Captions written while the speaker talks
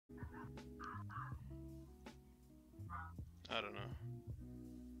I don't know.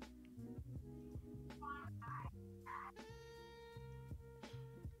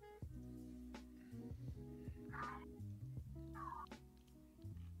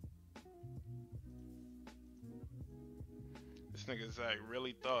 This nigga Zach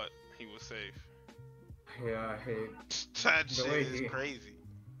really thought he was safe. Yeah, That the shit way is he crazy.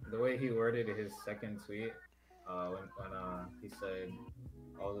 the way he worded his second tweet, when he said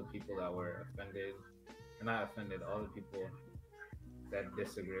all the people that were offended, or not offended, all the people that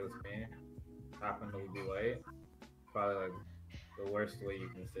disagree with me happen to be white. Probably like the worst way you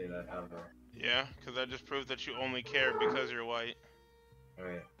can say that ever. Yeah, because that just proves that you only care because you're white.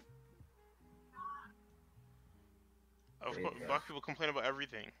 Right. Of Great course, guess. black people complain about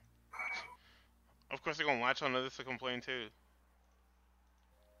everything. Of course, they're gonna latch on to this to complain too.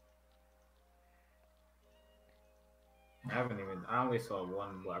 I only saw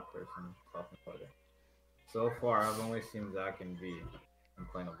one black person talking about it. So far, I've only seen Zach and V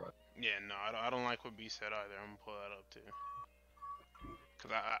complain about it. Yeah, no, I don't like what B said either. I'm gonna pull that up too.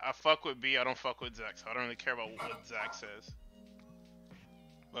 Cause I fuck with B, I don't fuck with Zach, so I don't really care about what Zach says.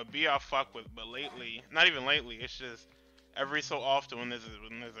 But B I fuck with, but lately, not even lately, it's just every so often when there's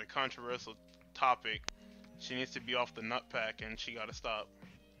a controversial topic, she needs to be off the nut pack and she gotta stop.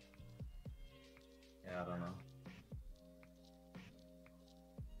 Yeah, I don't know.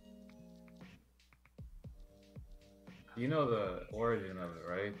 You know the origin of it,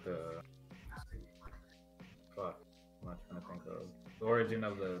 right? Fuck, I'm not trying to think of the origin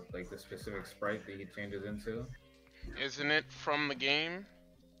of the specific sprite that he changes into. Isn't it from the game?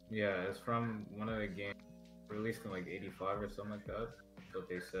 Yeah, it's from one of the games released in like '85 or something like that. That's what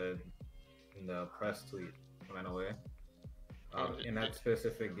they said in the press tweet went away. In that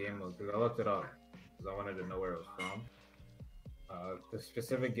specific game mode, because I looked it up because I wanted to know where it was from. The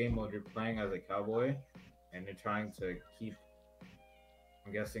specific game mode, you're playing as a cowboy, and you're trying to keep,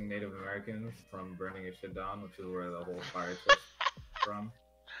 I'm guessing, Native Americans from burning your shit down, which is where the whole fire shit's from.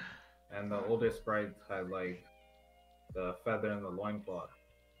 And the older sprite had like the feather and the loincloth.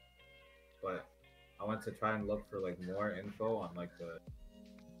 But I went to try and look for like more info on like the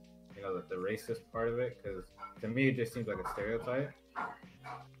racist part of it, because to me it just seems like a stereotype.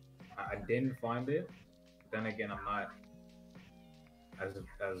 I didn't find it. Then again, I'm not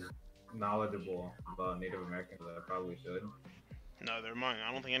as knowledgeable about Native Americans as I probably should. No, they're mine.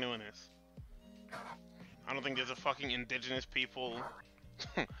 I don't think anyone is. I don't think there's a fucking indigenous people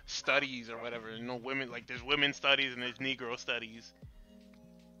studies or whatever. You know, women, like there's women studies and there's Negro studies.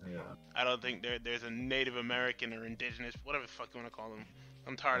 Yeah. I don't think there's a Native American or indigenous, whatever the fuck you want to call them.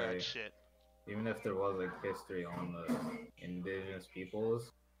 I'm tired of that shit. Even if there was like history on the indigenous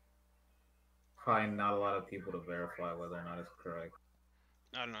peoples, probably not a lot of people to verify whether or not it's correct.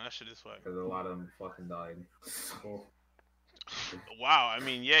 I don't know, that shit is fuck. Because a lot of them fucking died. So, wow, I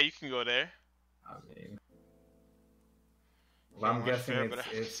mean, yeah, you can go there. I mean, well, I'm guessing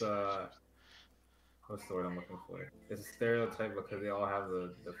it's what's the word I'm looking for? It's a stereotype because they all have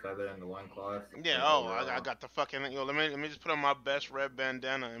the feather and the loincloth. Yeah. Oh, I got the fucking. Let me just put on my best red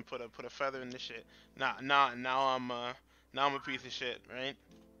bandana and put a feather in this shit. Now I'm a piece of shit, right?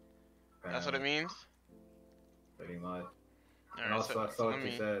 That's what it means. Pretty much. All and right, also, I saw what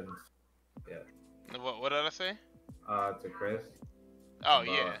you said. Yeah. What did I say? To Chris. Oh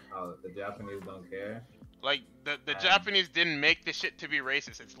yeah. How the Japanese don't care. Like the Japanese didn't make the shit to be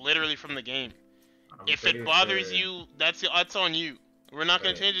racist. It's literally from the game. If it bothers you, that's on you. We're not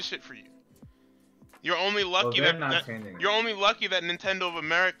gonna change this shit for you. You're only lucky that Nintendo of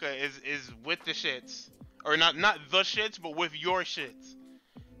America is with the shits, or not the shits, but with your shits.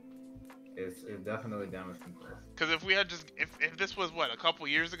 It's definitely damage control. Because if we had if this was a couple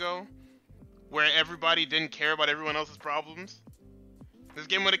years ago, where everybody didn't care about everyone else's problems, this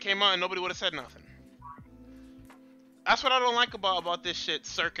game would have came out and nobody would have said nothing. That's what I don't like about this shit.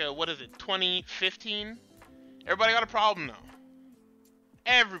 Circa 2015. Everybody got a problem now.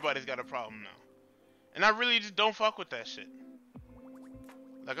 Everybody's got a problem now, and I really just don't fuck with that shit.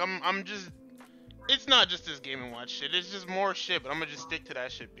 Like I'm just. It's not just this Game and Watch shit. It's just more shit, but I'm gonna just stick to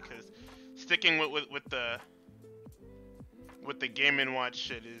that shit because sticking with the Game and Watch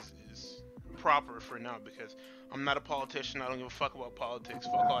shit is proper for now because I'm not a politician. I don't give a fuck about politics.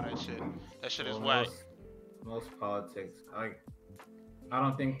 Fuck all that shit. That shit is whack. Most politics, I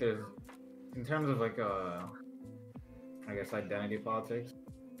don't think there's, in terms of like I guess identity politics.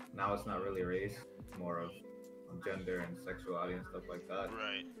 Now it's not really race, it's more of gender and sexuality and stuff like that.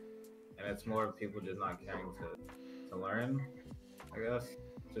 Right. And it's more of people just not caring to learn. I guess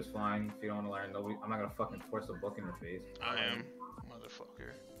it's just fine if you don't want to learn. I'm not gonna fucking force a book in your face. I am,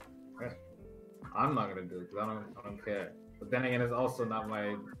 motherfucker. Okay. I'm not gonna do it because I don't care. But then again, it's also not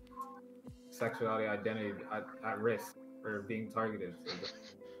my sexuality identity at risk for being targeted. So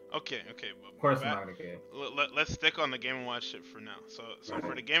Okay. of course, I'm not gonna care. Let's stick on the Game and Watch shit for now. So Right.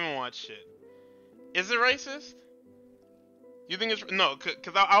 for the Game and Watch shit, is it racist? You think it's no?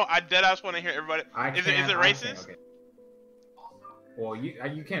 Cause I dead ass want to hear everybody. Is it racist? Okay. Well,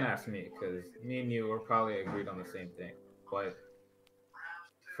 you can't ask me because me and you were probably agreed on the same thing. But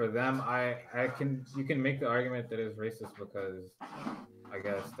for them, you can make the argument that it's racist because I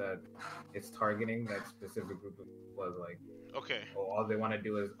guess that it's targeting that specific group of people as like. Okay. Oh, all they want to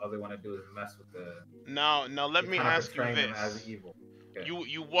do is mess with the. Now let me ask you this: them as evil. Okay.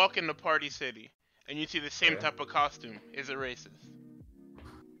 You walk into Party City and you see the same type of costume. Is it racist?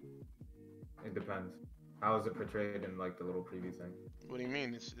 It depends. How is it portrayed in like the little preview thing? What do you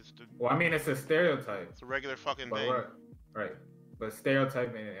mean? It's Well, I mean it's a stereotype. It's a regular fucking thing. Right. But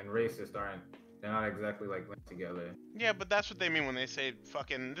stereotype and racist they're not exactly like linked together. Yeah, but that's what they mean when they say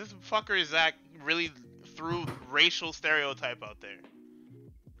fucking this fucker is that really threw racial stereotype out there.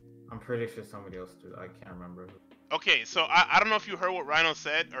 I'm pretty sure somebody else did. I can't remember. Okay, so I don't know if you heard what Rhino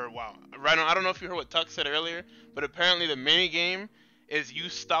said, or wow, Rhino, I don't know if you heard what Tuck said earlier, but apparently the mini game is you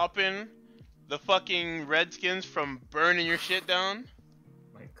stopping the fucking Redskins from burning your shit down.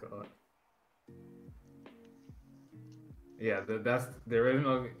 My God. Yeah, that's the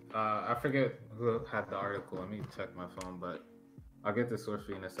original. I forget who had the article. Let me check my phone, but I'll get the source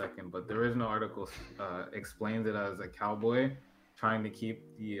for you in a second. But the original article explains it as a cowboy trying to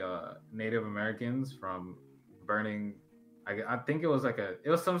keep the Native Americans from burning. I think it was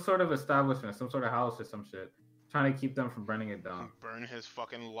some sort of establishment, some sort of house or some shit, trying to keep them from burning it down. Burn his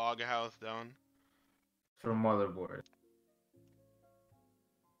fucking log house down. From motherboard.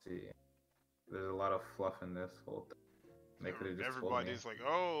 See, there's a lot of fluff in this whole thing. They could have just everybody's like,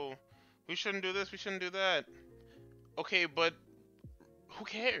 oh, we shouldn't do this, we shouldn't do that. Okay, but who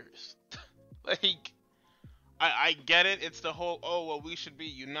cares? Like, I get it. It's the whole, oh, well, we should be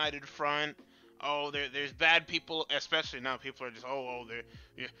united front. Oh, there's bad people, especially now. People are just,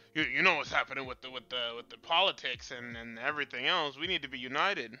 you know what's happening with the politics and everything else. We need to be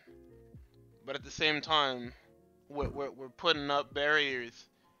united. But at the same time, we're putting up barriers,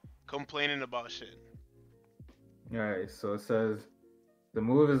 complaining about shit. Alright, so it says, the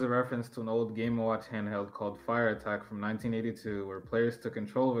move is a reference to an old Game & Watch handheld called Fire Attack from 1982, where players took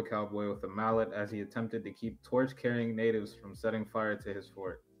control of a cowboy with a mallet as he attempted to keep torch-carrying natives from setting fire to his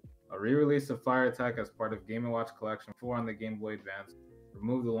fort. A re-release of Fire Attack as part of Game & Watch Collection 4 on the Game Boy Advance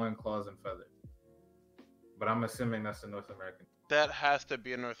removed the loincloths and feather. But I'm assuming that's a North American. That has to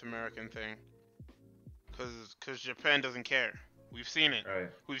be a North American thing. Because Japan doesn't care. We've seen it. Right.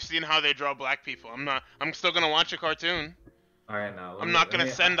 We've seen how they draw black people. I'm still gonna watch a cartoon. Alright, now. I'm not gonna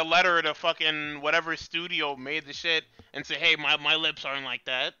send a letter to fucking whatever studio made the shit and say, hey, my lips aren't like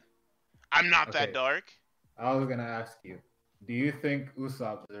that. I'm not that dark. I was gonna ask you, do you think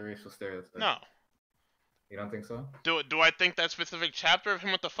Usopp is a racial stereotype? No. You don't think so? Do I think that specific chapter of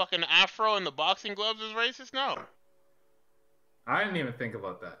him with the fucking afro and the boxing gloves is racist? No. I didn't even think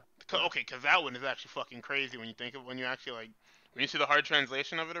about that. Okay, because that one is actually fucking crazy when you actually like when you see the hard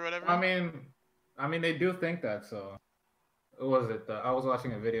translation of it or whatever. I mean they do think that. So, what was it? I was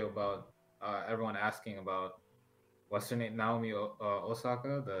watching a video about everyone asking about what's her name, Naomi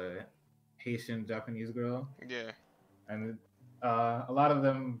Osaka, the Haitian Japanese girl. Yeah. And a lot of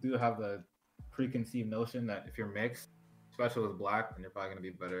them do have the preconceived notion that if you're mixed, especially with black, then you're probably gonna be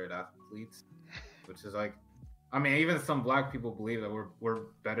better at athletes, which is like. I mean, even some black people believe that we're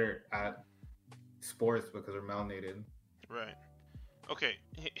better at sports because we're melanated. Right. Okay.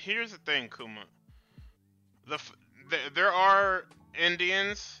 Here's the thing, Kuma. There are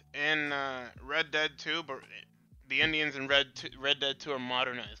Indians in Red Dead 2, but the Indians in Red Dead 2 are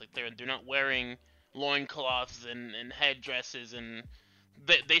modernized. Like they're not wearing loincloths and headdresses, and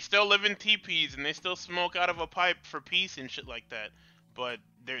they still live in teepees and they still smoke out of a pipe for peace and shit like that. But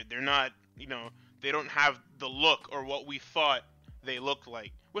they're not, they don't have the look or what we thought they looked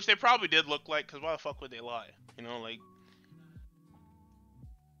like, which they probably did look like, because why the fuck would they lie? Like.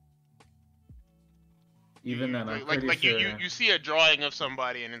 Even then, you see a drawing of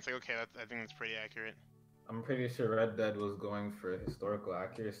somebody and it's like, okay, I think that's pretty accurate. I'm pretty sure Red Dead was going for historical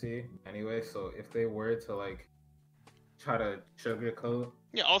accuracy anyway. So if they were to like try to sugarcoat.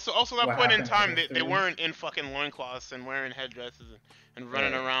 Yeah. Also that point in time, they weren't in fucking loincloths and wearing headdresses and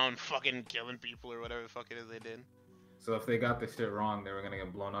running around fucking killing people or whatever the fuck it is they did. So if they got the shit wrong, they were gonna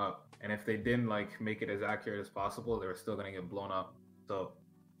get blown up. And if they didn't like make it as accurate as possible, they were still gonna get blown up. So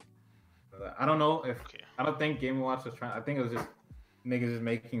I don't know if I don't think Game & Watch was trying. I think it was just niggas just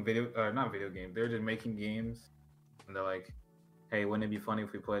making not video games. They're just making games, and they're like, "Hey, wouldn't it be funny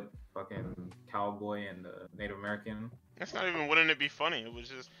if we put fucking cowboy and Native American?" That's not even wouldn't it be funny. It was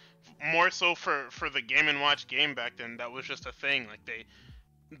just more so for the Game and Watch game back then. That was just a thing. Like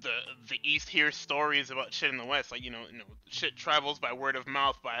the East hears stories about shit in the West. Like shit travels by word of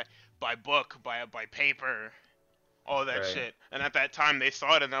mouth, by book, by paper, all that Right. shit. And at that time they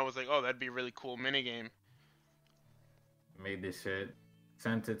saw it and I was like, oh, that'd be a really cool minigame. Made this shit,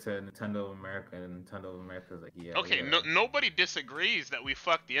 sent it to Nintendo of America, and Nintendo of America was like, "Yeah." Okay, yeah. nobody disagrees that we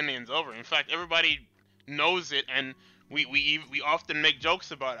fucked the Indians over. In fact, everybody knows it, and we often make jokes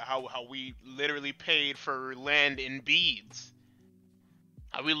about it, how we literally paid for land in beads.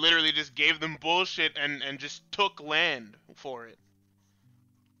 How we literally just gave them bullshit and just took land for it.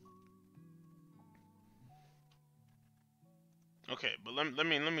 Okay, but let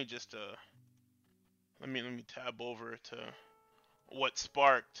me just let me tab over to what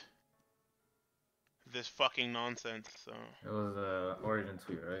sparked this fucking nonsense. So It was origin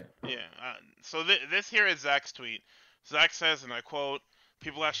tweet, right? yeah. So this here is Zach's tweet. Zach says, and I quote: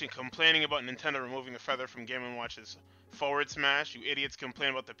 "People actually complaining about Nintendo removing the feather from Game & Watch's forward smash. You idiots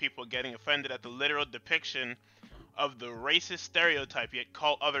complain about the people getting offended at the literal depiction of the racist stereotype, yet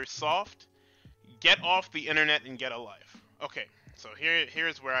call others soft. Get off the internet and get a life." Okay, so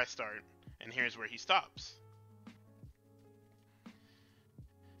here's where I start, and here's where he stops.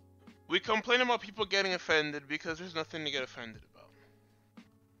 We complain about people getting offended because there's nothing to get offended about.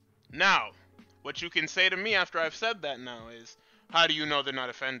 Now, what you can say to me after I've said that now is, how do you know they're not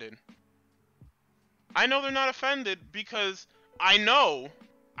offended? I know they're not offended because I know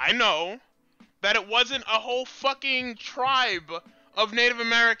that it wasn't a whole fucking tribe of Native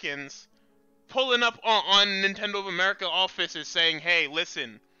Americans pulling up on Nintendo of America offices saying, hey,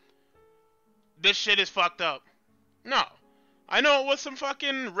 listen, this shit is fucked up. No. I know it was some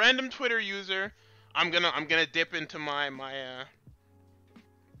fucking random Twitter user. I'm gonna dip into my Do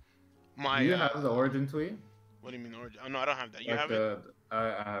you have the origin tweet? What do you mean origin? Oh no, I don't have that. You Like have it?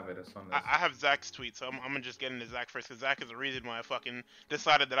 I have it. It's on this. I have Zach's tweet, so I'm gonna just get into Zach first, because Zach is the reason why I fucking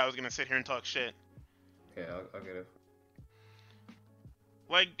decided that I was gonna sit here and talk shit. Okay, I'll get it.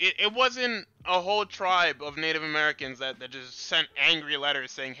 Like, it wasn't a whole tribe of Native Americans that just sent angry letters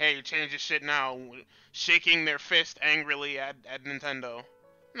saying, hey, change this shit now, shaking their fist angrily at Nintendo.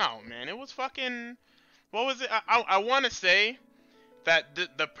 No, man, it was fucking... What was it? I want to say that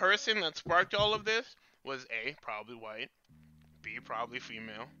the person that sparked all of this was A, probably white, B, probably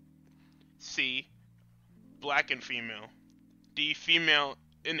female, C, black and female, D, female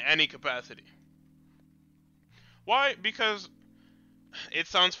in any capacity. Why? Because... it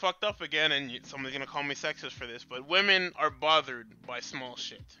sounds fucked up again, and somebody's gonna call me sexist for this, but women are bothered by small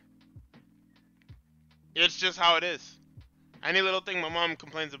shit. It's just how it is. Any little thing my mom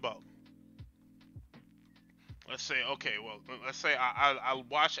complains about. Let's say, okay, well, let's say I'll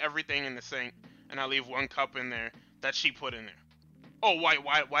wash everything in the sink, and I leave one cup in there that she put in there. Oh,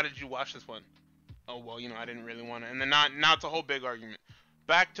 why did you wash this one? Oh, well, I didn't really want it. And then now it's a whole big argument.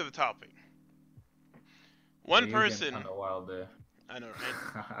 Back to the topic. One person... on a wild day. I know,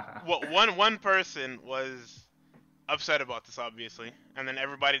 right? Well, one person was upset about this, obviously, and then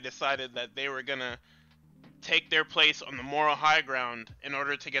everybody decided that they were gonna take their place on the moral high ground in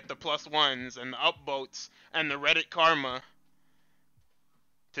order to get the +1s and the upvotes and the Reddit karma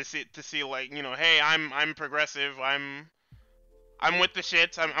to see like, hey, I'm progressive, I'm with the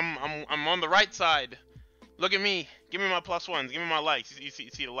shits, I'm on the right side. Look at me, give me my +1s, give me my likes. You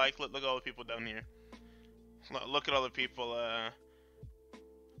see the likes? Look at all the people down here. Look at all the people.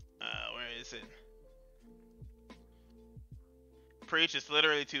 Where is it? Preach, it's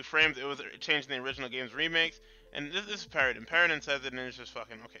literally 2 frames. It was changed in the original game's remakes. And this is Paradin. Paradin says it and it's just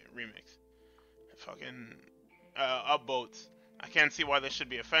fucking, okay, remakes. Fucking, upvotes. I can't see why this should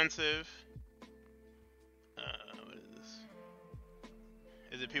be offensive. What is this?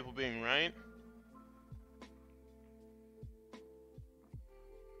 Is it people being right?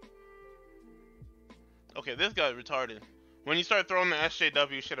 Okay, this guy's retarded. When you start throwing the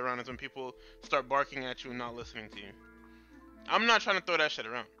SJW shit around is when people start barking at you and not listening to you. I'm not trying to throw that shit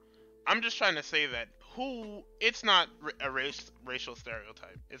around. I'm just trying to say that it's not a racial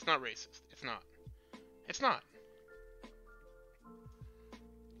stereotype. It's not racist. It's not. It's not.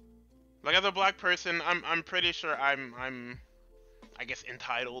 Like, as a black person, I'm pretty sure I'm I guess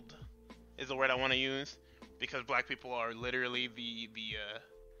entitled is the word I want to use, because black people are literally the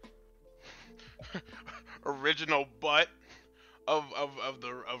original butt of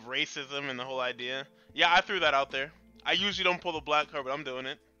racism and the whole idea. Yeah, I threw that out there. I usually don't pull the black card, but I'm doing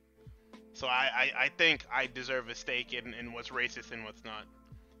it. So I think I deserve a stake in what's racist and what's not.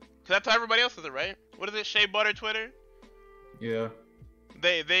 Cause that's how everybody else does it, right? What is it? Shea Butter Twitter? Yeah.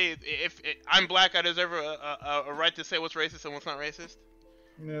 If I'm black, I deserve a right to say what's racist and what's not racist.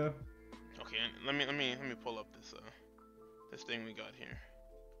 Yeah. Okay, let me pull up this thing we got here.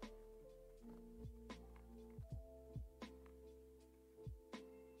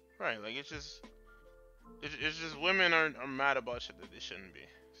 Right, like it's just women are mad about shit that they shouldn't be.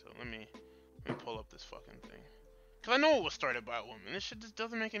 So let me pull up this fucking thing. Cause I know it was started by a woman. This shit just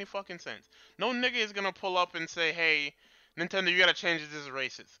doesn't make any fucking sense. No nigga is gonna pull up and say, "Hey, Nintendo, you gotta change this, is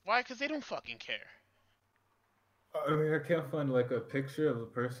racist." Why? Cause they don't fucking care. I mean, I can't find like a picture of a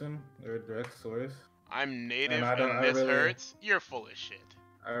person or a direct source. I'm native And and this hurts. You're full of shit.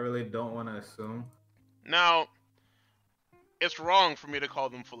 I really don't want to assume. Now, it's wrong for me to call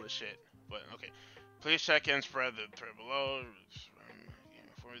them full of shit, but okay. Please check and spread the thread below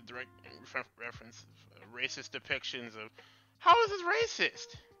for direct reference racist depictions of. How is this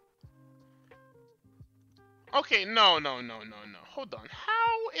racist? Okay, no. Hold on.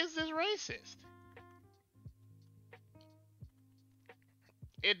 How is this racist?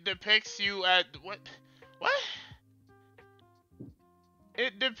 It depicts you at what? What?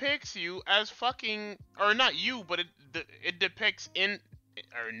 It depicts you as fucking, or not you, but it depicts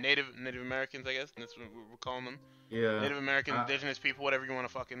or Native Americans, I guess. That's what we're calling them. Yeah. Native Americans, indigenous people, whatever you want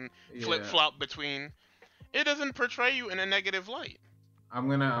to fucking flip flop between. It doesn't portray you in a negative light. I'm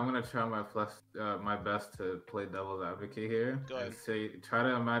gonna try my best to play devil's advocate here. Go ahead. And try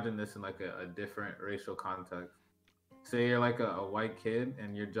to imagine this in like a different racial context. Say you're like a white kid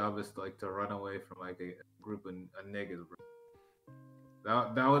and your job is to run away from like a group of niggas, bro.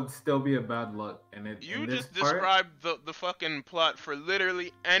 That would still be a bad luck. And you just described the fucking plot for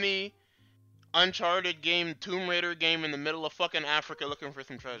literally any Uncharted game, Tomb Raider game in the middle of fucking Africa looking for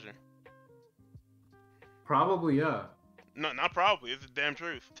some treasure. Probably, yeah. No, not probably. It's the damn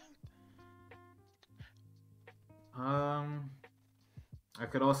truth. I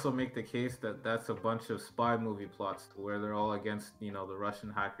could also make the case that that's a bunch of spy movie plots where they're all against, the Russian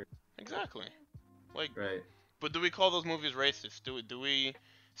hackers. Exactly. Like, right. But do we call those movies racist? Do we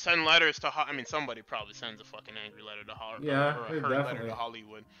send letters to? I mean, somebody probably sends a fucking angry letter to Hollywood. Yeah, or a hurt letter to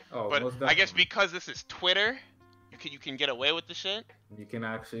Hollywood. Oh, but I guess because this is Twitter, you can get away with the shit. You can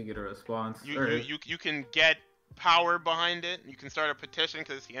actually get a response. You can get power behind it. You can start a petition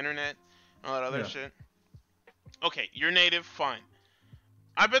because it's the internet and all that other shit. Okay, you're native, fine.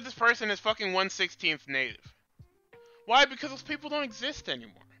 I bet this person is fucking 1/16th native. Why? Because those people don't exist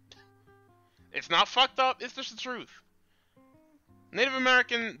anymore. It's not fucked up. It's just the truth. Native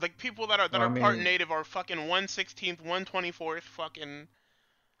American, like people that are part native, are fucking 1/16th, 1/24th, fucking.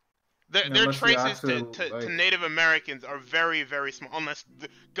 Their traces to Native Americans are very, very small. Unless,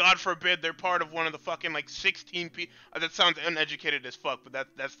 God forbid, they're part of one of the fucking 16 people. That sounds uneducated as fuck, but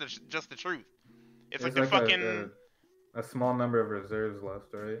that's just the truth. It's like they're fucking. A small number of reserves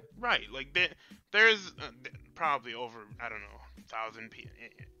left, right? Right, like there's probably over 1,000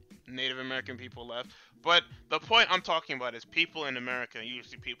 Native American people left. But the point I'm talking about is people in America,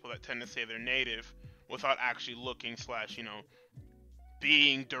 usually people that tend to say they're native without actually looking /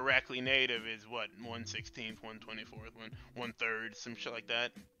 being directly native is what 1/16th, 1/24th, 1/3, some shit like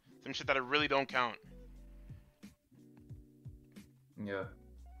that. Some shit that I really don't count. Yeah.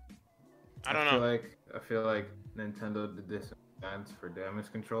 I don't know. I feel like Nintendo did this for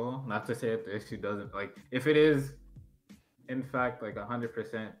damage control. Not to say that the issue doesn't if it is in fact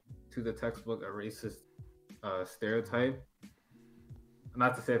 100% to the textbook a racist stereotype.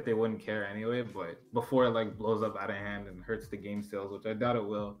 Not to say that they wouldn't care anyway, but before it blows up out of hand and hurts the game sales, which I doubt it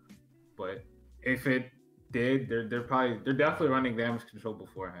will. But if it did, they're definitely running damage control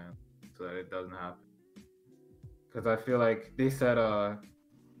beforehand so that it doesn't happen. Because I feel like they said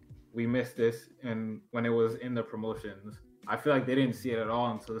we missed this, and when it was in the promotions, I feel like they didn't see it at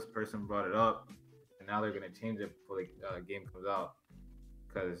all until this person brought it up, and now they're gonna change it before the game comes out,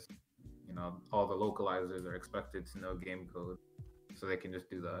 because all the localizers are expected to know game code, so they can just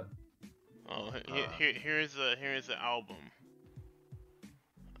do that. Oh, here's the album.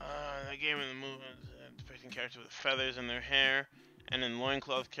 The game in the movie depicting characters with feathers in their hair and in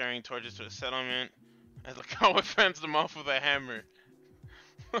loincloths carrying torches to a settlement, as a cowboy fends them off with a hammer.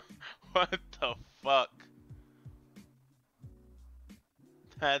 What the fuck?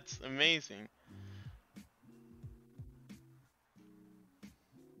 That's amazing.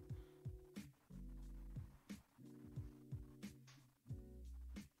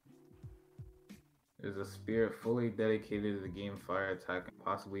 Is a spirit fully dedicated to the game fire attack and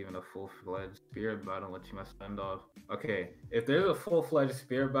possibly even a full-fledged spirit battle which you must fend off. Okay, if there's a full-fledged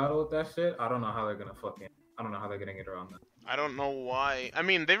spirit battle with that shit, I don't know how they're gonna get around that. I don't know why. I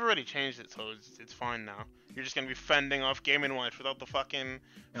mean, they've already changed it, so it's fine now. You're just gonna be fending off Game & Watch without the fucking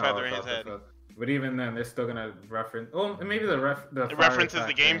feather in his head. But even then, they're still gonna reference. Oh, maybe the it references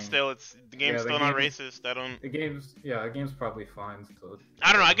the game thing. still. The game's still not racist. The game's probably fine. So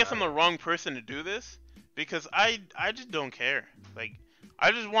I don't know. I guess I'm the wrong person to do this because I just don't care. Like,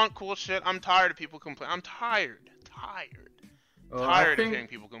 I just want cool shit. I'm tired of people complaining. I'm tired of hearing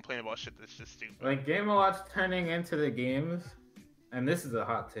people complain about shit that's just stupid. Like Game & Watch turning into the games, and this is a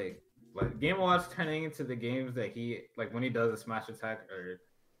hot take. Like Game & Watch turning into the games that he like when he does a smash attack, or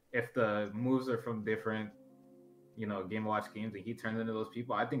if the moves are from different, Game & Watch games and he turns into those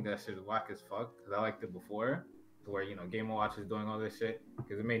people. I think that shit is whack as fuck because I liked it before, to where Game & Watch is doing all this shit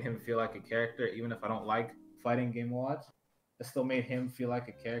because it made him feel like a character. Even if I don't like fighting Game & Watch, it still made him feel like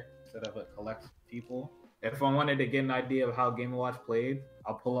a character instead of a collection of people. If I wanted to get an idea of how Game & Watch played,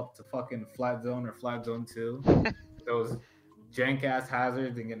 I'll pull up to fucking Flat Zone or Flat Zone 2. Those jank ass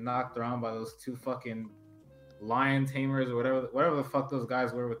hazards and get knocked around by those two fucking lion tamers or whatever the fuck those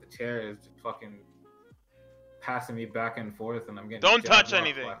guys were with the chair is just fucking passing me back and forth, and I'm getting don't touch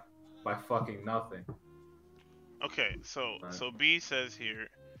anything by fucking nothing. Okay, so B says here,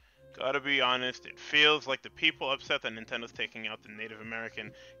 gotta be honest, it feels like the people upset that Nintendo's taking out the Native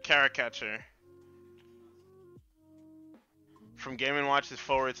American caricature from Game & Watch's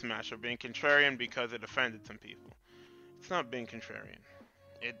forward smash are being contrarian because it offended some people. It's not being contrarian.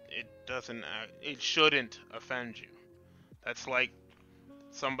 It shouldn't offend you. That's like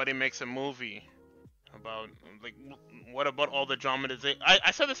somebody makes a movie about, like, what about all the dramatization?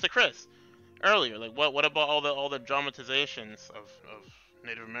 I said this to Chris earlier. Like, what about all the dramatizations of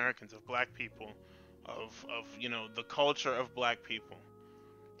Native Americans, of black people, of the culture of black people?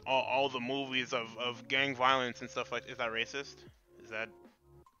 All the movies of gang violence and stuff like, is that racist? Is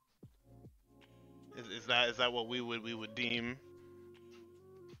that what we would deem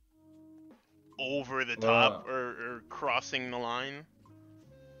over the top or crossing the line?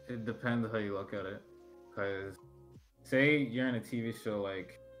 It depends how you look at it. Because say you're in a TV show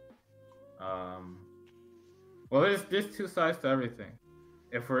like, there's two sides to everything.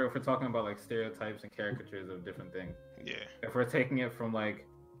 If we're talking about like stereotypes and caricatures of different things. Yeah. If we're taking it from like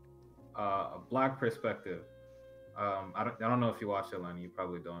a black perspective, I don't know if you watched it, Lenny. You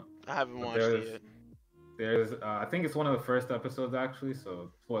probably don't. I haven't watched it yet. There's I think it's one of the first episodes actually,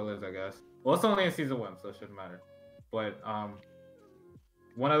 so spoilers I guess. Well, it's only in season 1, so it shouldn't matter. But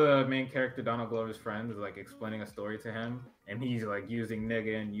one of the main character, Donald Glover's friends, is like explaining a story to him, and he's like using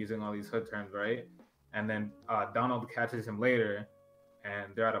nigga and using all these hood terms, right? And then Donald catches him later,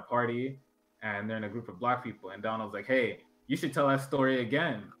 and they're at a party, and they're in a group of black people, and Donald's like, "Hey, you should tell that story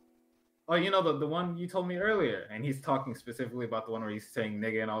again." Oh, the one you told me earlier, and he's talking specifically about the one where he's saying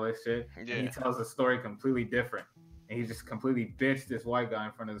nigga and all this shit. Yeah. And he tells the story completely different, and he just completely bitched this white guy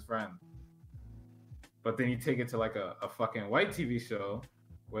in front of his friend. But then you take it to like a fucking white TV show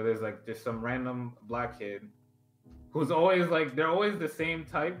where there's like just some random black kid who's always like, they're always the same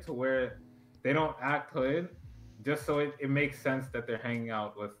type to where they don't act hood, just so it makes sense that they're hanging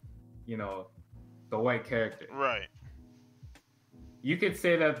out with, the white character. Right. You could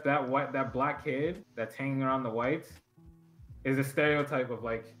say that black kid that's hanging around the whites is a stereotype of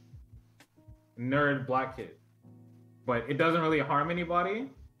like nerd black kid, but it doesn't really harm anybody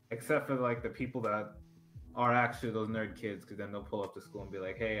except for like the people that are actually those nerd kids, because then they'll pull up to school and be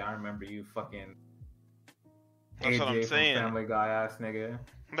like, "Hey, I remember you, fucking that's AJ what I'm saying. From Family Guy ass nigga."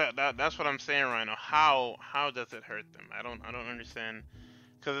 That's what I'm saying right now. How does it hurt them? I don't understand,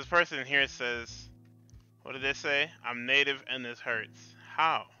 because this person here says, what did they say? I'm native and this hurts.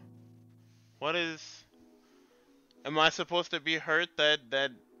 How? Am I supposed to be hurt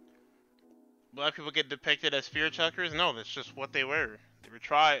that black people get depicted as spear chuckers? No, that's just what they were.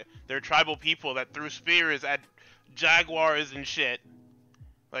 They're tribal people that threw spears at jaguars and shit.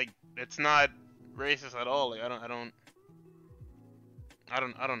 Like, it's not racist at all. Like, I don't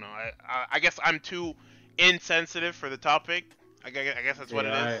know. I guess I'm too insensitive for the topic. I guess that's what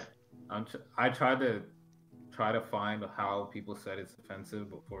it is. I tried to find how people said it's offensive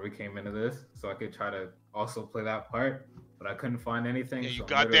before we came into this, so I could try to also play that part, but I couldn't find anything. Yeah, you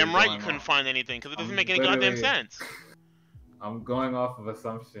goddamn right you couldn't find anything, because it doesn't make any goddamn sense. I'm going off of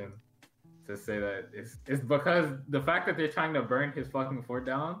assumption to say that it's because the fact that they're trying to burn his fucking fort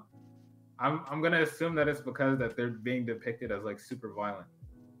down, I'm gonna assume that it's because that they're being depicted as like super violent,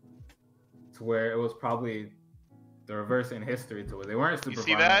 to where it was probably the reverse in history, to where they weren't super violent.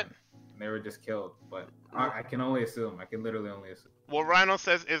 You see that? they were just killed. But I can only assume. I can literally only assume. What Rhino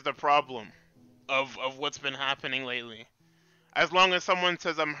says is the problem of what's been happening lately. As long as someone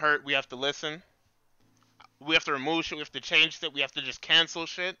says I'm hurt, we have to listen. We have to remove shit. We have to change shit. We have to just cancel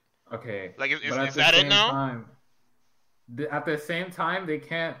shit. Okay. Like, is but that it now? At the same time, they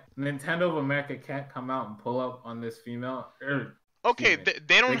can't. Nintendo of America can't come out and pull up on this female. Okay,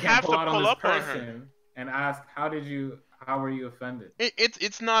 they don't have to pull up on her and ask, how were you offended?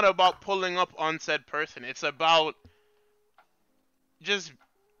 It's not about pulling up on said person. It's about just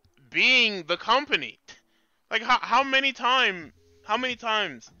being the company. Like, how many times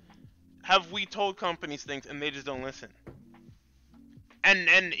have we told companies things and they just don't listen?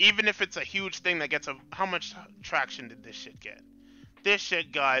 And even if it's a huge thing that gets how much traction did this shit get? This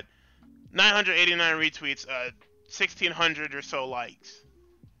shit got 989 retweets, 1,600 or so likes.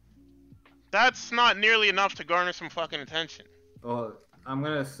 That's not nearly enough to garner some fucking attention. Well, I'm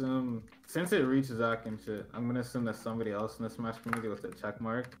gonna assume, since it reaches out and shit, I'm gonna assume that somebody else in the Smash community with a check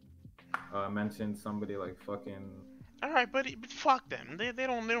mark mentioned somebody like fucking. Alright, but fuck them. They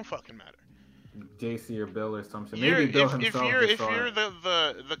don't fucking matter. JC or Bill or something. Maybe Bill himself. If you're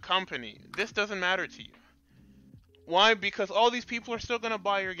the company, this doesn't matter to you. Why? Because all these people are still gonna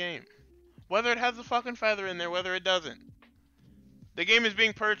buy your game, whether it has a fucking feather in there, whether it doesn't. The game is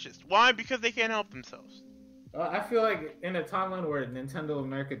being purchased. Why? Because they can't help themselves. I feel like in a timeline where Nintendo of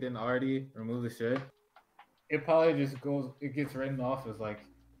America didn't already remove the shit, it probably just gets written off as like.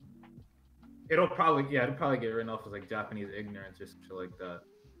 It'll probably get written off as like Japanese ignorance or shit like that.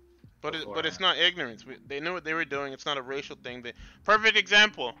 But it's not ignorance. They knew what they were doing. It's not a racial thing. Perfect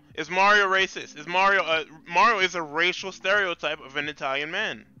example. Is Mario racist? Is Mario is a racial stereotype of an Italian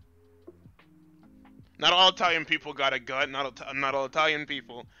man. Not all Italian people got a gut. Not all Italian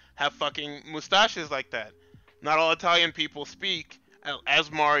people have fucking mustaches like that. Not all Italian people speak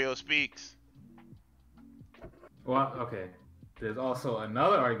as Mario speaks. Well, okay. There's also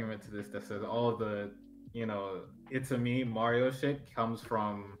another argument to this that says all the, it's a me Mario shit comes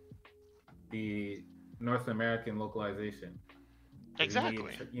from the North American localization.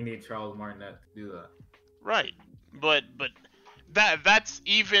 Exactly. You need Charles Martinet to do that. Right, but that's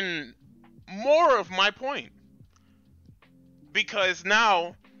even more of my point. Because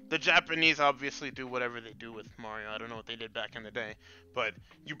now the Japanese obviously do whatever they do with Mario. I don't know what they did back in the day, but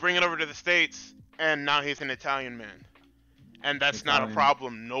you bring it over to the States, and now he's an Italian man, and that's not a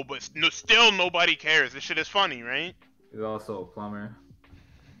problem. Still nobody cares. This shit is funny, right? He's also a plumber.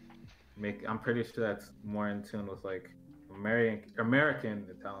 I'm pretty sure that's more in tune with like American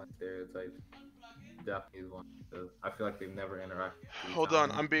Italian stereotypes. Japanese one. I feel like they've never interacted. Hold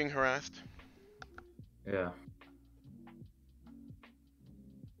on, I'm being harassed. Yeah.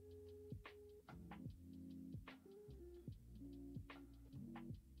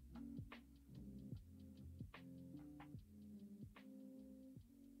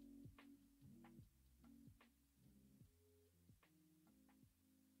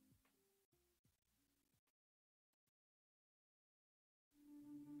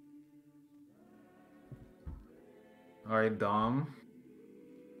 Alright, Dom.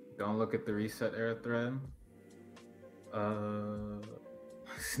 Don't look at the reset era thread.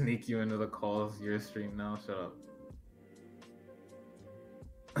 Sneak you into the calls. Your stream now. Shut up.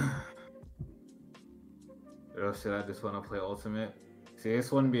 Oh shit, I just want to play Ultimate. See,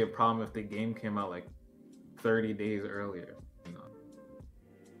 this wouldn't be a problem if the game came out like 30 days earlier.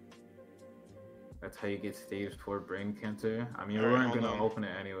 That's how you get stage 4 brain cancer. I mean, we weren't gonna open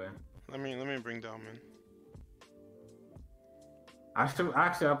it anyway. Let me bring Dom in. I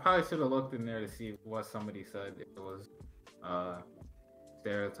probably should have looked in there to see what somebody said, if it was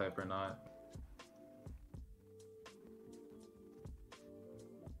stereotype or not.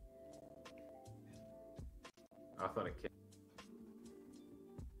 I thought it kid.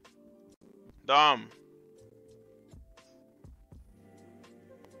 Dom.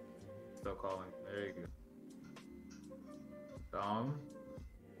 Still calling. There you go. Dom.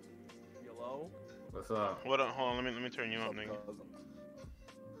 Hello. What's up? Hold on. Let me turn you up, nigga.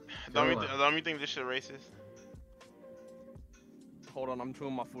 Dom, you think this shit racist? Hold on, I'm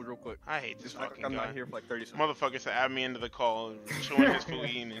chewing my food real quick. I hate this fucking guy. I'm not here for like 30 seconds. Motherfucker said add me into the call, chewing his food,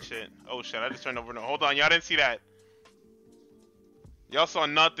 eating and shit. Oh shit, I just turned over. No, hold on, y'all didn't see that. Y'all saw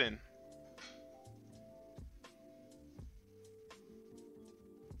nothing.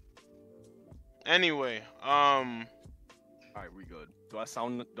 Anyway, Alright, we good. Do I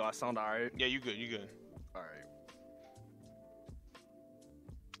sound alright? Yeah, you good. Alright.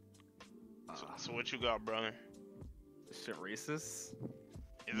 So what you got, brother? Is shit racist?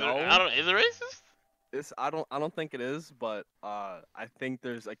 Is it racist? I don't think it is, but I think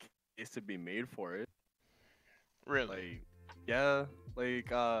there's like is to be made for it. Really? Like, yeah,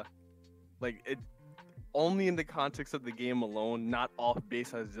 like it only in the context of the game alone, not off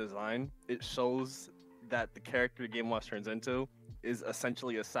base as design. It shows that the character Game Watch turns into is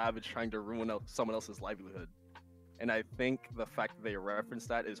essentially a savage trying to ruin someone else's livelihood. And I think the fact that they reference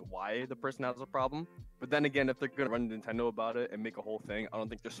that is why the person has a problem. But then again, if they're gonna run Nintendo about it and make a whole thing, I don't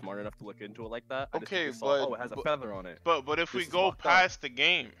think they're smart enough to look into it like that. I just think Okay, they saw, but it has a feather on it. But if we This is go fucked up. past the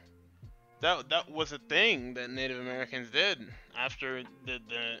game, that was a thing that Native Americans did after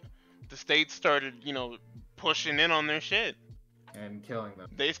the states started, you know, pushing in on their shit. And killing them.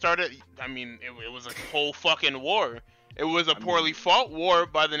 They started. I mean, it was a whole fucking war. It was a poorly fought war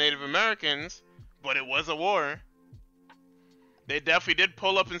by the Native Americans, but it was a war. They definitely did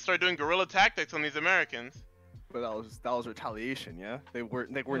pull up and start doing guerrilla tactics on these Americans. But that was retaliation, yeah. They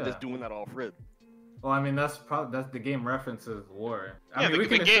weren't just doing that off rip. Well, I mean, that's the game references war. I Yeah, mean, we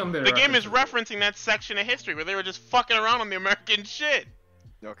can assume the game is referencing that section of history where they were just fucking around on the American shit.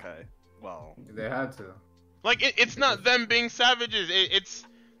 Okay, well, They had to. Like, it's not them being savages.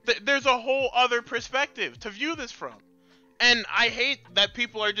 There's a whole other perspective to view this from. And I hate that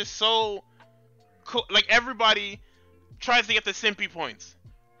people are just so... Like, everybody tries to get the simpy points.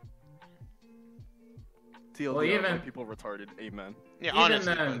 TLDR, Well, even- white people retarded, amen. Yeah, Even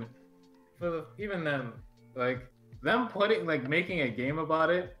honestly. then, even then, like, them making a game about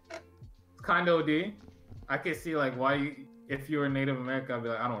it, it's kind of OD. I could see, like, why you... If you were Native American, I'd be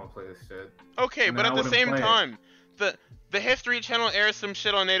like, I don't want to play this shit. Okay, And but then at I the wouldn't same play it. time, the History Channel airs some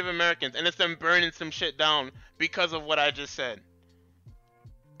shit on Native Americans, and it's them burning some shit down because of what I just said.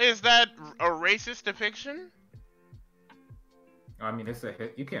 Is that a racist depiction? I mean, it's a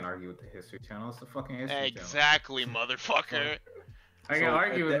hit. You can't argue with the History Channel. It's a fucking History Channel. Exactly, motherfucker. I can So,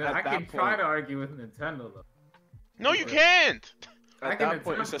 argue with at I that can try point- to argue with Nintendo though. No, you can't. I At can that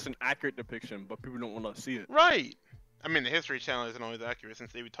point, it's attempt- just an accurate depiction, but people don't want to see it. Right. I mean, the History Channel isn't always accurate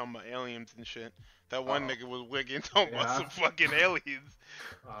since they be talking about aliens and shit. That one nigga was wigging talking about Yeah. some fucking aliens.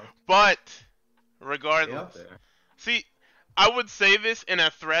 Uh, But, get regardless. up there. See, I would say this in a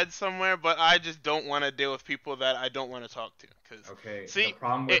thread somewhere, but I just don't want to deal with people that I don't want to talk to. Cause Okay. see, the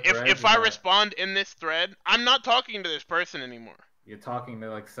problem with if threads if is I that respond in this thread, I'm not talking to this person anymore. you're talking to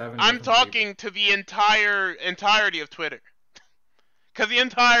like 7. I'm different talking to the entirety of Twitter. Cause the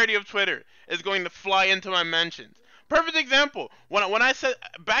entirety of Twitter is going to fly into my mentions. Perfect example. When I said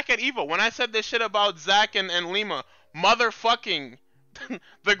back at Evo, when I said this shit about Zach and Lima motherfucking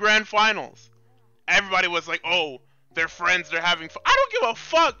the grand finals, everybody was like, "Oh, they're friends. They're having fun." I don't give a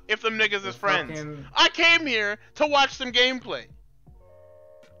fuck if them niggas is friends. fucking- I came here to watch some gameplay.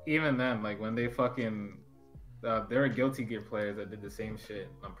 Even then, like when they fucking, there are Guilty Gear players that did the same shit.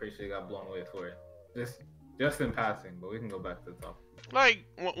 I'm pretty sure they got blown away for it. Just in passing, but we can go back to the topic. Like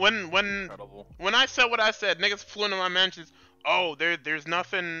when Incredible. when I said what I said, niggas flew into my mentions. Oh, there's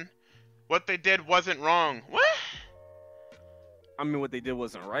nothing. What they did wasn't wrong. What? I mean, what they did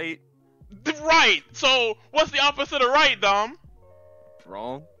wasn't right. Right. So what's the opposite of right, Dom?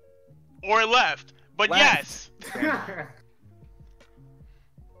 Wrong. Or left? But Left. yes,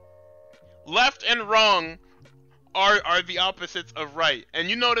 left and wrong are the opposites of right. And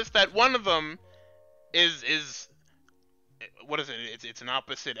you notice that one of them is what is it? It's an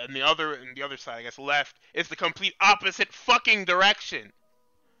opposite, and the other side, I guess, left, is the complete opposite fucking direction.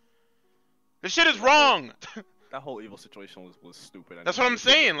 The shit is wrong. That whole evil situation was stupid. That's what I'm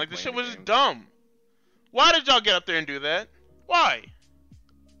saying. Like, the shit was just dumb. Why did y'all get up there and do that? Why?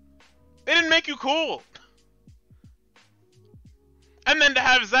 They didn't make you cool. And then to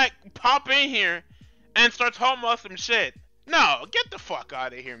have Zach pop in here and start talking about some shit. No, get the fuck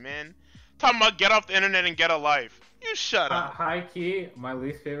out of here, man. Talking about get off the internet and get a life. You shut up. High key, my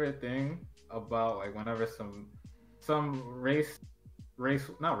least favorite thing about like whenever some race,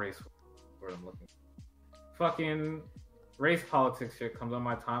 not race, word I'm looking, fucking race politics shit comes on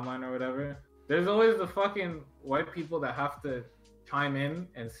my timeline or whatever. There's always the fucking white people that have to chime in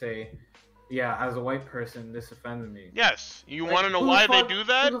and say, "Yeah, as a white person, this offended me." Yes. You Like, want to know who the why they fuck- do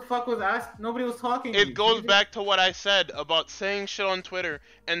that? Who the fuck was asked? Nobody was talking. to It you. goes You back to what I said about saying shit on Twitter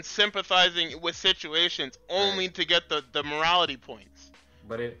and sympathizing with situations only to get the morality points.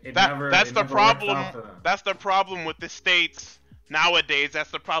 But it That's never. the it never works problem. out for them. That's the problem with the states nowadays.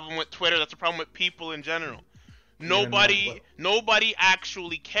 That's the problem with Twitter. That's the problem with people in general. Nobody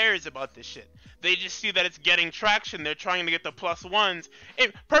actually cares about this shit. They just see that it's getting traction. They're trying to get the plus ones.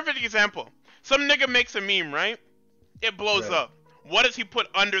 Perfect example. Some nigga makes a meme, right? It blows Right. up. What does he put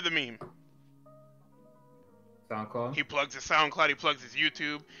under the meme? SoundCloud. He plugs his SoundCloud, he plugs his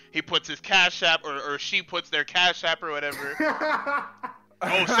YouTube, he puts his Cash App, or she puts their Cash App or whatever.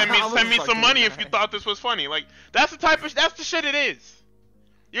 Oh, send me some money if you thought this was funny. Like that's the shit it is.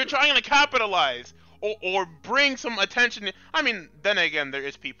 You're trying to capitalize or bring some attention. I mean, then again, there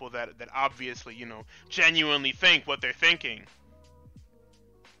is people that obviously, you know, genuinely think what they're thinking.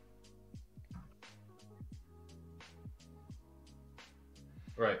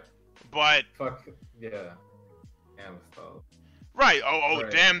 Right. But Fuck yeah. Amstel. right. Oh,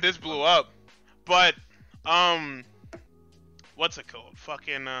 Right. damn, this blew up. But what's it called?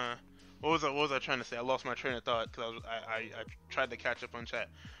 Fucking what was I trying to say? I lost my train of thought because I tried to catch up on chat.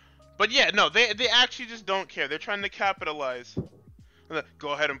 But yeah, no, they actually just don't care. They're trying to capitalize.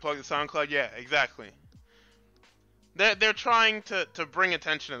 Go ahead and plug the SoundCloud. Yeah, exactly. They're trying to bring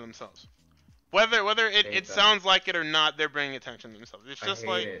attention to themselves. Whether it sounds like it or not, they're bringing attention to themselves. It's just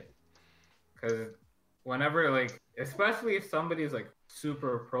I hate it. Because whenever, like, especially if somebody's like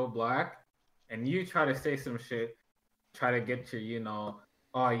super pro-black, and you try to say some shit, try to get your, you know,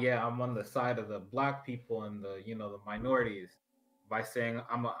 oh yeah, I'm on the side of the black people and the, you know, the minorities, by saying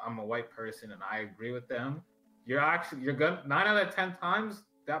I'm a white person and I agree with them, you're gonna 9 out of 10 times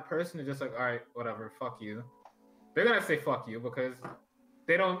that person is just like, all right, whatever, fuck you. They're gonna say fuck you because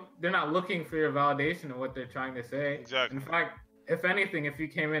they're not looking for your validation of what they're trying to say. Exactly. In fact, if anything, if you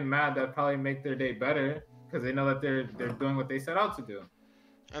came in mad, that'd probably make their day better because they know that they're doing what they set out to do.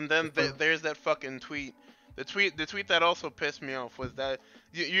 And then there's that fucking tweet. The tweet that also pissed me off was that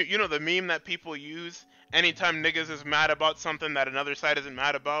you know the meme that people use anytime niggas is mad about something that another side isn't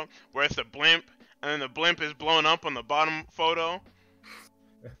mad about, where it's a blimp and then the blimp is blown up on the bottom photo.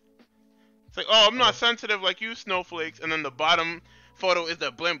 It's like, oh, I'm not sensitive like you snowflakes, and then the bottom photo is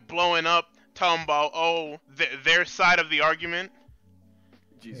the blimp blowing up, talking about their side of the argument.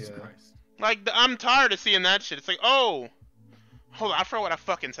 Jesus Christ. Like I'm tired of seeing that shit. It's like, oh, hold on, I forgot what I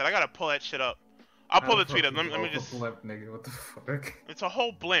fucking said. I gotta pull that shit up. I'll pull the tweet up. Let me just. Blimp, nigga, what the fuck? It's a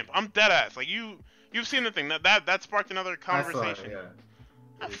whole blimp. I'm dead ass. Like you've seen the thing that sparked another conversation. I saw it,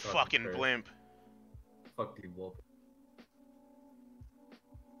 yeah. A fucking blimp. Fuck you, wolf.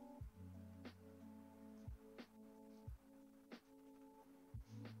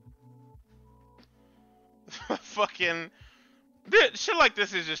 Fucking shit like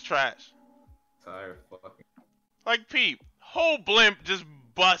this is just trash. Tired fucking. Like peep, whole blimp just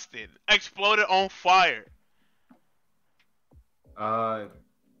busted, exploded on fire. Go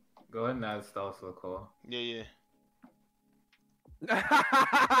ahead and add Stealth so cool. Yeah.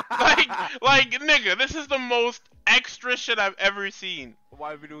 like nigga, this is the most extra shit I've ever seen.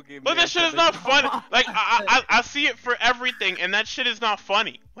 Why video game? But this shit is not funny. Like I see it for everything, and that shit is not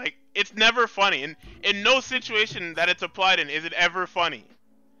funny. Like it's never funny, and in no situation that it's applied in is it ever funny.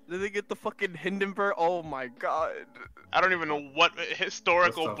 Did they get the fucking Hindenburg? Oh my god. I don't even know what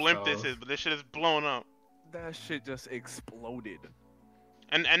historical blimp this is, but this shit is blown up. That shit just exploded.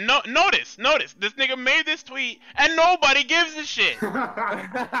 And notice, this nigga made this tweet, and nobody gives a shit.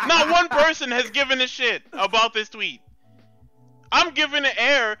 Not one person has given a shit about this tweet. I'm giving it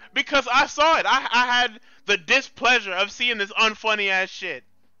air because I saw it. I had the displeasure of seeing this unfunny ass shit.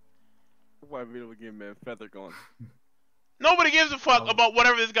 Why video game man feather going? Nobody gives a fuck about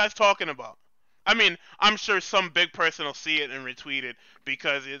whatever this guy's talking about. I mean, I'm sure some big person will see it and retweet it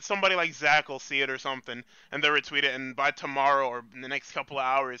because somebody like Zach will see it or something and they'll retweet it, and by tomorrow or in the next couple of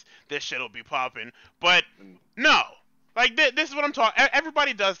hours, this shit will be popping. But no, like this is what I'm talking.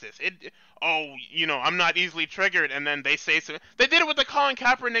 Everybody does this. I'm not easily triggered, and then they say so. They did it with the Colin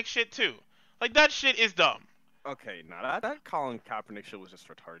Kaepernick shit too. Like that shit is dumb. Okay, now that Colin Kaepernick shit was just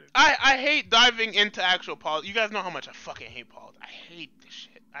retarded. I hate diving into actual politics. You guys know how much I fucking hate politics. I hate this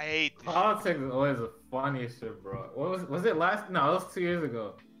shit. I hate this Politics is always the funniest shit, bro. What was it last? No, it was 2 years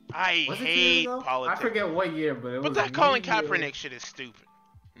ago. I hate politics. I forget what year, but it was. But that Colin Kaepernick shit is stupid.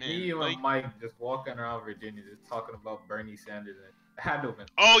 Man, me and Mike just walking around Virginia, just talking about Bernie Sanders. It had to have been.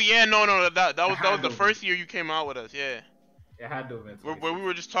 Oh yeah, no, that was the first year you came out with us, yeah. It had to have been. Where we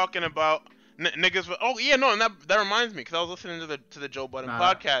were just talking about niggas. Oh yeah, no, and that reminds me, because I was listening to the Joe Budden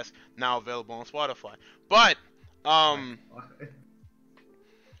podcast, now available on Spotify. But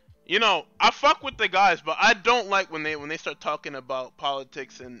you know, I fuck with the guys, but I don't like when they start talking about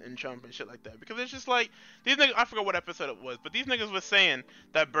politics and Trump and shit like that, because it's just like these niggas. I forgot what episode it was, but these niggas was saying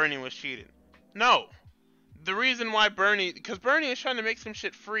that Bernie was cheating. No, the reason why because Bernie is trying to make some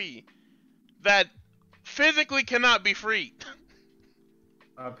shit free that physically cannot be free.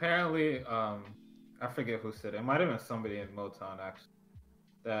 Apparently, I forget who said it. It might have been somebody in Motown actually.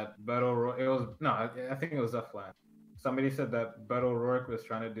 That I think it was F-Line. Somebody said that Beto O'Rourke was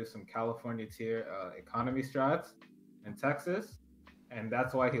trying to do some California tier economy strats in Texas, and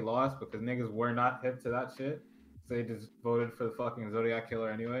that's why he lost, because niggas were not hip to that shit. they just voted for the fucking Zodiac killer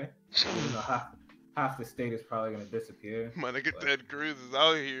anyway. Even though half the state is probably gonna disappear. My nigga But- Ted Cruz is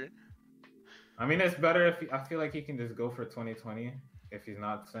out here. I mean, it's better if I feel like he can just go for 2020 if he's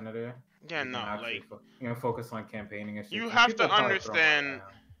not senator. Yeah, He can no, actually like focus on campaigning and shit. you 'Cause have people to probably throw him understand.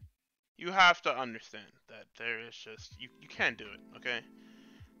 around. You have to understand that there is just you can't do it, okay?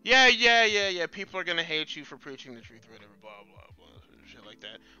 Yeah. People are gonna hate you for preaching the truth, or whatever, blah blah blah, shit like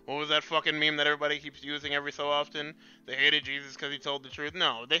that. What was that fucking meme that everybody keeps using every so often? They hated Jesus because he told the truth.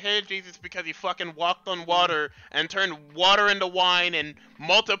 No, they hated Jesus because he fucking walked on water and turned water into wine and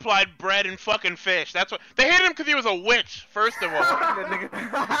multiplied bread and fucking fish. That's what they hated him because he was a witch. First of all, that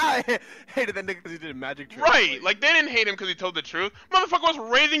nigga, hated that nigga because he did a magic trick. right? Like they didn't hate him because he told the truth. Motherfucker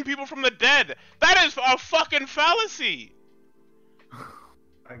was raising people from the dead. That is a fucking fallacy.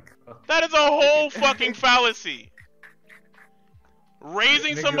 My God. That is a whole fucking fallacy.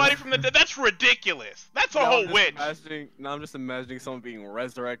 Raising Nigga. somebody from the dead, that's ridiculous. That's a Now whole I'm just witch. Now I'm just imagining someone being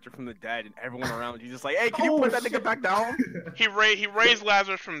resurrected from the dead and everyone around you just like, hey, can you Oh, put that shit. nigga back down? He raised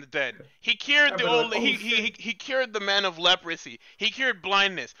Lazarus from the dead. He cured the I'd be like, old oh, he cured the man of leprosy. He cured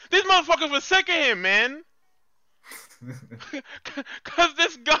blindness. These motherfuckers were sick of him, man. Cause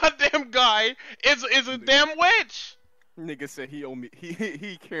this goddamn guy is a damn witch. Nigga said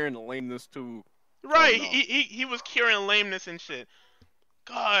he curing lameness too. Right, no. he was curing lameness and shit.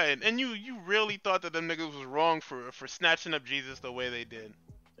 God, and you really thought that them niggas was wrong for snatching up Jesus the way they did.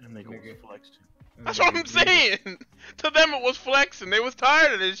 And they go Nigga. flexed. That's what I'm saying. To them it was flexing. They was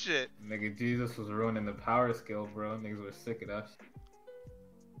tired of this shit. Nigga, Jesus was ruining the power skill, bro. Niggas were sick of that shit.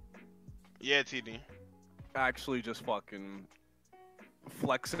 Yeah, TD. Actually just fucking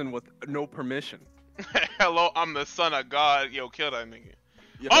flexing with no permission. Hello, I'm the son of God. Yo, kill that nigga.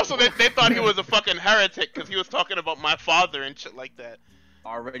 Yo, Also, they thought he was a fucking heretic because he was talking about my father and shit like that.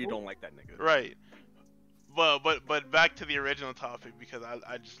 already don't like that nigga. Right. But back to the original topic because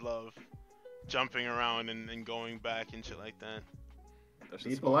I just love jumping around and going back and shit like that. That's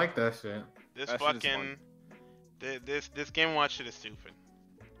just People like that shit. This That shit is fucking this Game Watch shit is stupid.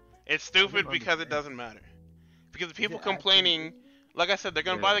 It's stupid don't because it understand. doesn't matter. Because the people it actually complaining, like I said, they're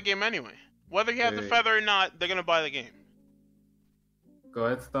gonna buy Yeah. the game anyway. Whether he has the Yeah. feather or not, they're gonna buy the game. Go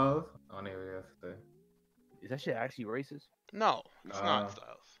ahead, Styles. I don't even have to say. Is that shit actually racist? No, it's Uh, not,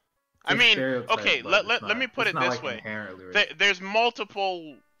 Styles. It's I a mean, stereotype, okay, but let it's me not- put it's it not, this like, way. inherently racist. There's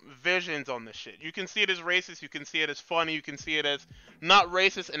multiple visions on this shit. You can see it as racist, you can see it as funny, you can see it as not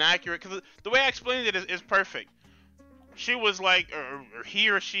racist and accurate. Because the way I explained it is perfect. She was like, or he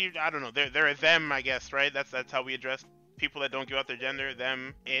or she, I don't know. They're a them, I guess, right? That's how we address people that don't give out their gender.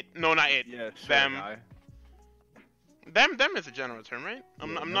 Them, it. No, not it. yeah, sure, them. guy. Them is a general term, right?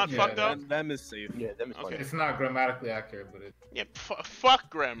 I'm not yeah, fucked up. Them is safe. Yeah, that is Okay. It's not grammatically accurate, but it. Yeah, fuck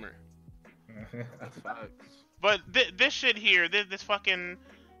grammar. That's facts. But this shit here, this fucking,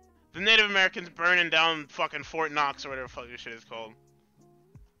 the Native Americans burning down fucking Fort Knox or whatever the fuck this shit is called,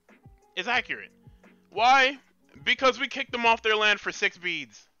 is accurate. Why? Because we kicked them off their land for 6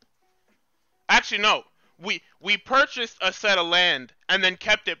 beads. Actually, no. We purchased a set of land and then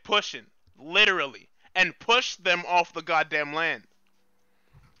kept it pushing, literally, and pushed them off the goddamn land.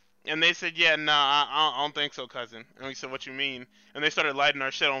 And they said, yeah, nah, I don't think so, cousin. And we said, what you mean? And they started lighting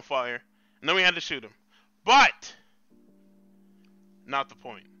our shit on fire. And then we had to shoot them. But, not the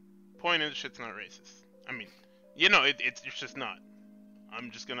point. Point is, shit's not racist. I mean, you know, it's just not.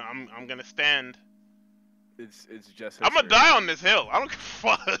 I'm gonna stand. It's just. I'm gonna history. die on this hill. I don't give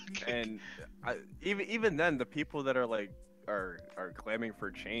a fuck. And even then, the people that are like are claiming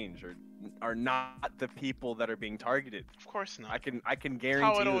for change are not the people that are being targeted. Of course not. I can how it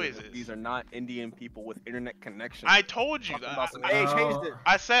guarantee you always that is. these are not Indian people with internet connection. I told you Talking that. about some, I, hey, No. changed it.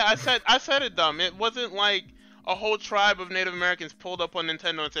 I said it, dumb. It wasn't like a whole tribe of Native Americans pulled up on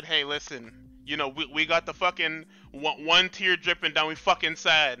Nintendo and said, "Hey, listen, you know, we got the fucking one tear dripping down. We fucking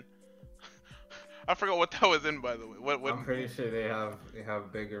sad." I forgot what that was in, by the way. What? I'm pretty sure they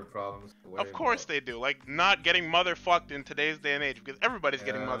have bigger problems. to worry Of course about. they do. Like, not getting motherfucked in today's day and age, because everybody's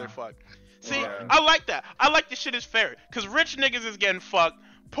getting Yeah. motherfucked. See, Yeah. I like that. I like the shit is fair, because rich niggas is getting fucked,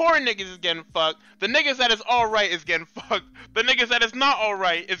 poor niggas is getting fucked, the niggas that is alright is getting fucked, the niggas that is not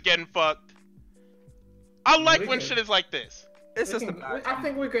alright is getting fucked. I like We when can- shit is like this. It's We just can- a I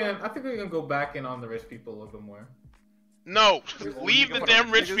think we can go back in on the rich people a little bit more. No, We- leave we- the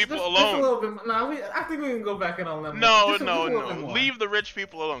damn rich just- people Just a alone. little bit. Nah, I think we can go back in on them. No, Just a little bit no. more. Leave the rich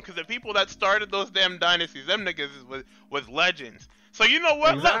people alone. Because the people that started those damn dynasties, them niggas was legends. So you know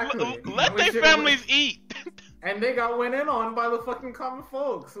what? Exactly. Let And we their should- families eat. And they got went in on by the fucking common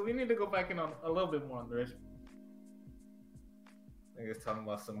folks. So we need to go back in on a little bit more on the rich. Niggas talking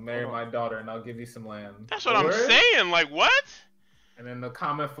about some marry my daughter and I'll give you some land. That's what I'm saying. Like what? And then the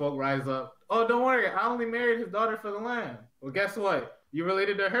common folk rise up. Oh, don't worry, I only married his daughter for the land. Well, guess what? You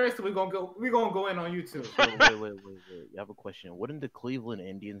related to her, so we gonna go in on you too. Wait. You have a question. Wouldn't the Cleveland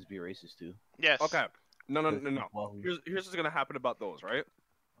Indians be racist too? Yes. Okay. No. Well, Here's what's gonna happen about those, right?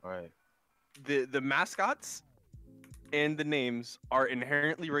 all right. The mascots and the names are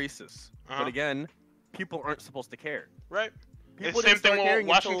inherently racist. Uh-huh. But again, people aren't supposed to care. Right. People It's same didn't start thing with caring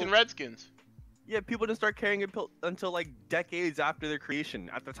Washington until, Redskins. Yeah, people didn't start caring until like decades after their creation.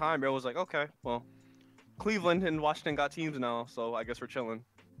 At the time, it was like, okay, well, Cleveland and Washington got teams now, so I guess we're chilling.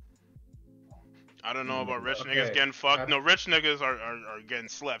 I don't know about rich Okay. niggas getting fucked. No, rich niggas are getting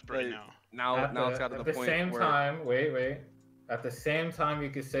slept right Right. now. Now it's got to at the the point same where time, wait. At the same time, you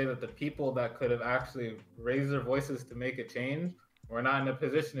could say that the people that could have actually raised their voices to make a change were not in a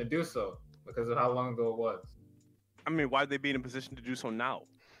position to do so because of how long ago it was. I mean, why'd they be in a position to do so now?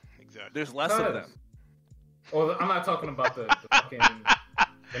 Exactly. There's less of them. Well, I'm not talking about the fucking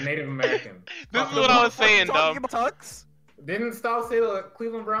the Native Americans. This is what I was saying, Talking dog. about Tux? Didn't Stout say the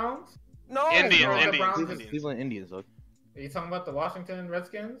Cleveland Browns? No. Indians, no, the Indians, Browns- Indians. Cleveland Indians, look. Are you talking about the Washington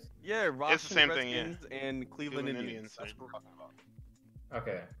Redskins? Yeah, Washington It's the same thing, yeah. Redskins and Cleveland Cleveland Indians. Indians, That's right. what we're talking about.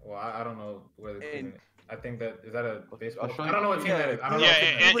 Okay. Well, I don't know where the And- Cleveland. I think that is that a baseball. I'll show I you- don't know what team that is. I don't know. Yeah, what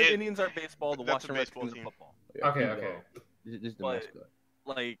team that is. Cleveland it- Indians are baseball. The that's a Washington baseball Redskins team. are football. Okay. This is the But- mascot.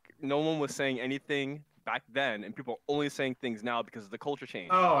 Like no one was saying anything back then, and people are only saying things now because of the culture change.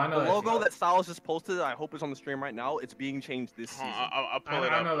 Oh, I know. The that logo team. that Styles just posted, I hope it's on the stream right now. It's being changed this season. I'll pull it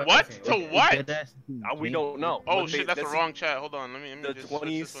I know up. that What? team. To Okay. what? We don't know. Oh But shit, that's the this- wrong chat. Hold on, let me The just switch this one up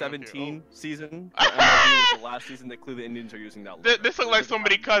here. 2017 Oh. season for MLB was the last season that Cleveland Indians are using that logo. This look like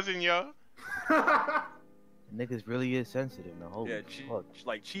somebody cousin, yo. Niggas really is sensitive now. Holy Yeah, fuck.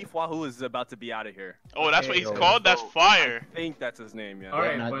 like Chief Wahoo is about to be out of here. Oh, that's what Okay, he's yo. called. That's fire. I think that's his name. Yeah. All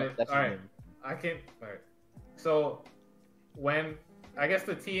right, Nah, but that's all right. his name. I can't. All right. So when I guess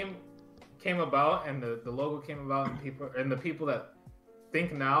the team came about and the logo came about and the people that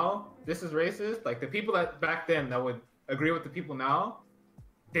think now this is racist, like the people that back then that would agree with the people now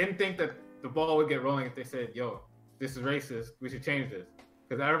didn't think that the ball would get rolling if they said, "Yo, this is racist. We should change this,"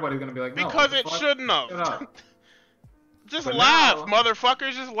 because everybody's gonna be like, "No, Because what the it fuck? shouldn't Shut have. up." Just But laugh, now-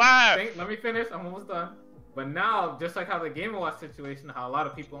 motherfuckers. Just laugh. Let me finish. I'm almost done. But now, just like how the Game Watch situation, how a lot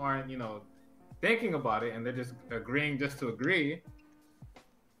of people aren't, thinking about it and they're just agreeing just to agree.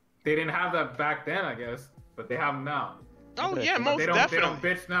 They didn't have that back then, I guess, but they have them now. Oh But yeah, But most they don't definitely.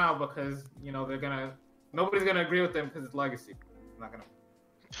 bitch now because nobody's gonna agree with them because it's legacy. Not gonna.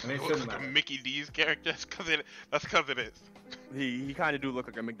 And it Looks shouldn't like a matter. Mickey D's character. That's because it is. He kind of do look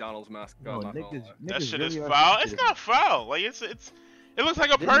like a McDonald's mascot. No, not gonna niggas, lie. That niggas shit really is are foul. It's sensitive. not foul. Like it looks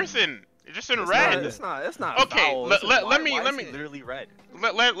like a Didn't- person. It's just in It's red. not, it's not. Okay, foul. let- It's just let why- me- why let is he me- literally red.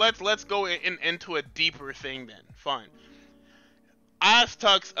 Let's go into a deeper thing then. Fine. Ask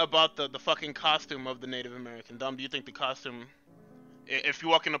Tux about the fucking costume of the Native American. Dom, do you think the costume? If you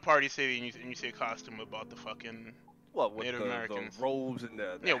walk in a party city and you see a costume about the fucking What with Native the Americans. robes and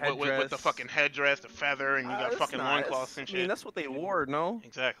the yeah, with the headdress? fucking headdress, the feather, and you got It's fucking not- loincloths and I mean, shit. that's what they wore, no?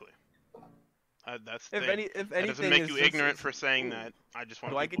 Exactly. That's the If thing. if That anything, doesn't make it's you just- ignorant it's- for saying ooh. that. I just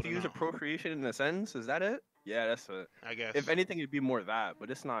want Do I get people to use know. appropriation in a sentence? Is that it? Yeah, that's it. I guess. If anything, it'd be more that, but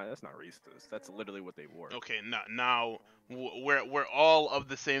it's not. That's not racist. That's literally what they wore. Okay, now we're all of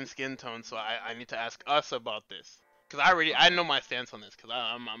the same skin tone, so I need to ask us about this, cause I know my stance on this, cause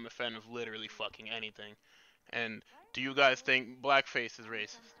I'm a fan of literally fucking anything. And do you guys think blackface is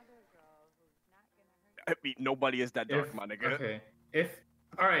racist? I mean, nobody is that dark, If- my nigga. Okay.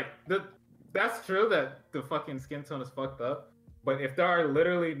 All right, that's true that the fucking skin tone is fucked up. But if there are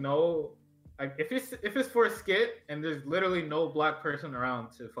literally no, like, if it's for a skit and there's literally no black person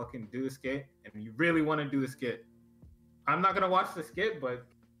around to fucking do the skit, and you really want to do the skit, I'm not gonna watch the skit, but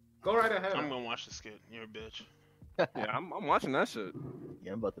go right ahead. I'm gonna watch the skit. You're a bitch. Yeah, I'm watching that shit.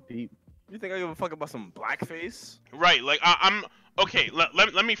 Yeah, I'm about to peep. You think I give a fuck about some blackface? Right, like I'm okay.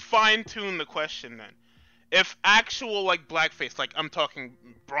 Let me fine tune the question then. If actual like blackface, like I'm talking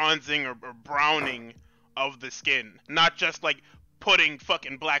bronzing or browning of the skin, not just like putting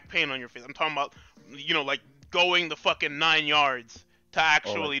fucking black paint on your face. I'm talking about, like going the fucking 9 yards to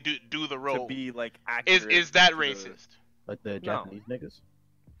actually do the To role. be like accurate. Is that to the- racist? Like the Japanese niggas.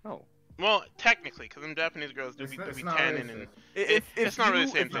 No. Well, technically, because them Japanese girls do It's be, not- do it's be not tanning racist. and If not really you-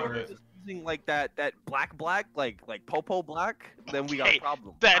 the same if you're thing. just using like that black like popo black, then we got Okay, a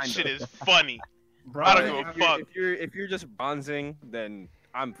problem. that Kinda. shit is funny. Bro, I don't give a fuck. If you're just bronzing, then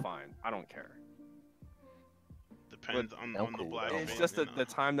I'm fine. I don't care. The depends on I'm the cool with black. that. man, It's just you the know.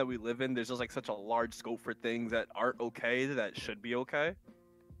 time that we live in. There's just like such a large scope for things that aren't okay that should be okay.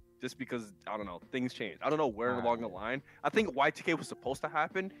 Just because I don't know, things change. I don't know where along the line. I think Y2K was supposed to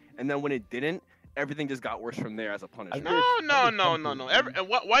happen, and then when it didn't, everything just got worse from there as a punishment. No,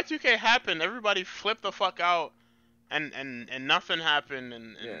 Y2K happened. Everybody flipped the fuck out, and nothing happened,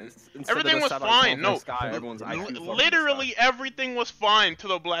 and Instead of everything the was satellite fine. phone No, in the sky, everyone's IQ fucking literally everything was fine till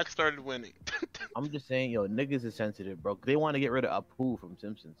the black started winning. I'm just saying, yo, niggas is sensitive, bro. They want to get rid of Apu from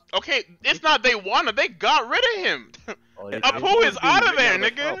Simpsons. Okay, it's not they wanted. They got rid of him. Oh, they- Apu is out of there,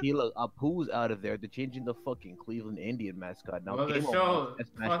 They got nigga. He look, Apu's out of there. They're changing the fucking Cleveland Indian mascot now. Well, the Game on, show that's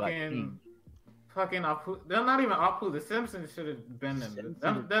mascot fucking king. Apu. They're not even Apu. The Simpsons should have been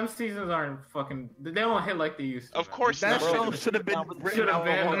them. Them seasons aren't fucking. They don't hit like they used to. Of man. course That not. show should have been Should've written out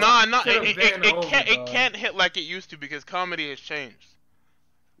been. over. Nah, Should've been over, it dog. can't hit like it used to because comedy has changed.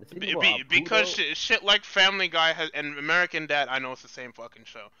 The thing about Apu, Because though, shit like Family Guy has and American Dad, I know it's the same fucking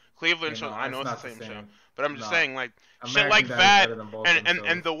show. Cleveland You show, know, I know it's not the same show. same. But I'm just Nah. saying, like shit American like Dad is that, better than both and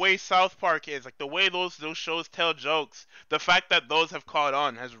themselves. the way South Park is, like the way those shows tell jokes, the fact that those have caught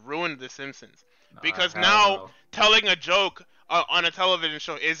on has ruined The Simpsons. Nah, because hell now no. telling a joke on a television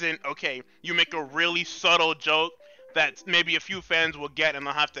show isn't okay. You make a really subtle joke that maybe a few fans will get and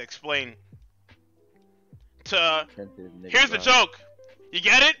they'll have to explain. sensitive niggas, Here's the bro. joke. You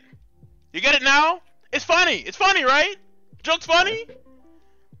get it? You get it now? It's funny. It's funny, right? Joke's funny?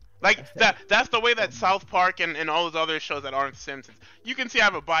 Like, that's the way that South Park and all those other shows that aren't Simpsons. You can see I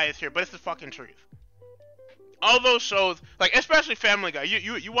have a bias here, but it's the fucking truth. All those shows, like, especially Family Guy.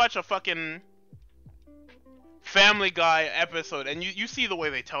 You watch a fucking Family Guy episode, and you see the way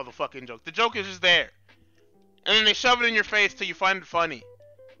they tell the fucking joke. The joke is just there. And then they shove it in your face till you find it funny.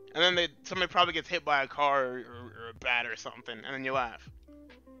 And then somebody probably gets hit by a car or a bat or something, and then you laugh.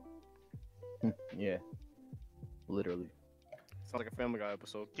 Yeah, literally. Sounds like a Family Guy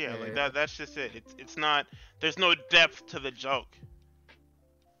episode. Yeah, like Yeah. that's just it. It's not. There's no depth to the joke.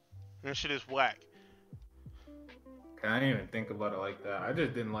 And shit is whack. I didn't even think about it like that. I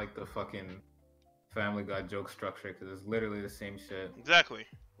just didn't like the fucking Family Guy joke structure because it's literally the same shit. Exactly.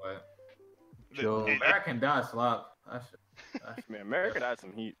 But Joe. American Dad slap. Man, American had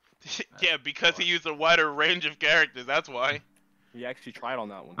some heat. Yeah, because he used a wider range of characters. That's why. He actually tried on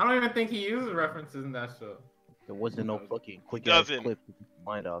that one. I don't even think he uses references in that show. There wasn't no fucking quick ass Doesn't. clip to keep your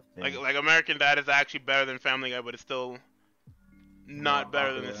mind off things. Like American Dad is actually better than Family Guy, but it's still not Not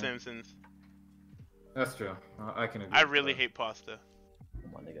better than The popular. Simpsons. That's true. I can agree. I with really that. hate pasta.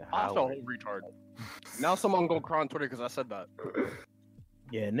 Come on, nigga. I'm a How? whole retard. Now someone go cry on Twitter because I said that.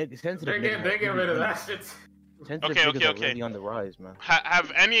 Yeah, nigga, sensitive. They get rid of that shit. Sensitive Okay, niggas okay, are okay. really on the rise, man.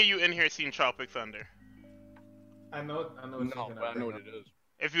 Have any of you in here seen Tropic Thunder? I know. No, but I know what it is.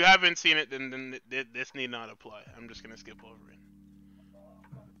 If you haven't seen it, then this need not apply. I'm just gonna skip over it.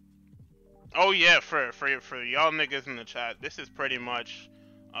 Oh yeah, for y'all niggas in the chat, this is pretty much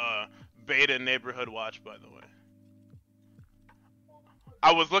beta neighborhood watch, by the way.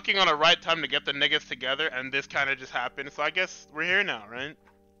 I was looking on a right time to get the niggas together, and this kind of just happened. So I guess we're here now, right?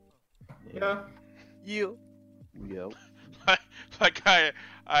 Yeah. You. Yo. Like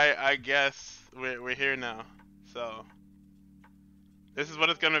I guess we're here now. So this is what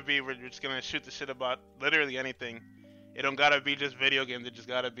it's gonna be. We're just gonna shoot the shit about literally anything. It don't gotta be just video games. It just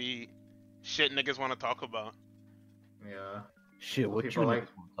gotta be shit niggas want to talk about. Yeah. Shit, what you People niggas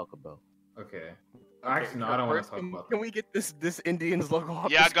like- want to talk about? Okay. Actually, no, I don't want to First, talk can- about Can that. we get this Indians logo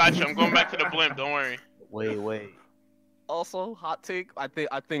off Yeah, I the got you. screen? I'm going back to the blimp. Don't worry. Wait. Also, hot take. I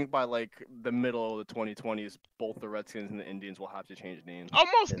think by like the middle of the 2020s, both the Redskins and the Indians will have to change names.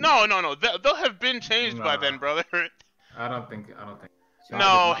 Almost. No. They'll have been changed by Nah. then, brother. I don't think.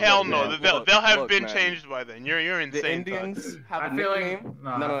 No, hell no. Look, They'll have look, been man. changed by then. You're insane. The Indians have a I feel like- nickname.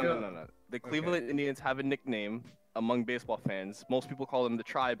 no, No, I no, feel- no, no, no. The Cleveland Indians have a nickname among baseball fans. Most people call them the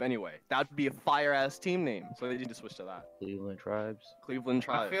Tribe anyway. That'd be a fire ass team name. So they need to switch to that. Cleveland Tribes. Cleveland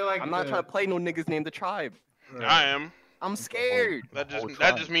Tribe. feel like I'm not the- trying to play no niggas named the Tribe. I am. I'm scared. That whole just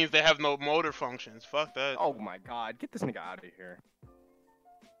tribe. means they have no motor functions. Fuck that. Oh my god, get this nigga out of here.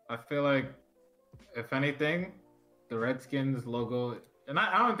 I feel like, if anything, the Redskins logo, and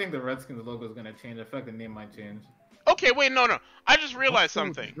I don't think the Redskins logo is gonna change. I feel like the name might change. Okay, wait, no. I just realized What's so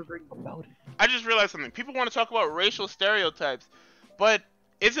something. different about it? I just realized something. People want to talk about racial stereotypes, but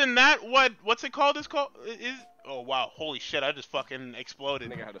isn't that what's it called? Is oh wow, holy shit! I just fucking exploded.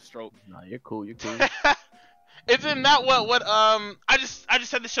 Nigga had a stroke. Nah, you're cool. You're cool. Isn't that what I just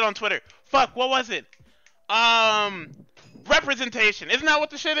said this shit on Twitter. Fuck, what was it? Representation. Isn't that what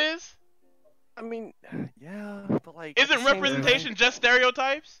the shit is? I mean, yeah, but like. at Isn't the same representation just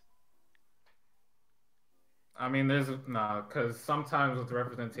stereotypes? I mean, there's no, because sometimes with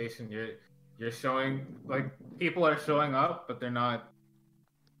representation, you're showing like people are showing up, but they're not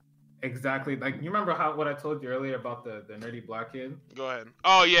exactly like you remember what I told you earlier about the nerdy black kid. Go ahead.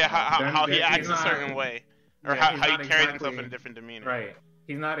 Oh yeah, how he he's acts a not- certain way, or yeah, how he's he not carries himself exactly- in a different demeanor. Right.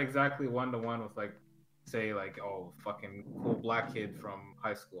 He's not exactly one to one with like, say like, oh, fucking cool black kid from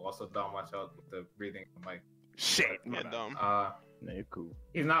high school. Also, Dom, watch out with the breathing. Like, Shit. Yeah, dumb. Nah, you're cool.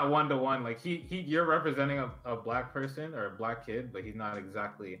 he's not one to one. Like you're representing a black person or a black kid, but he's not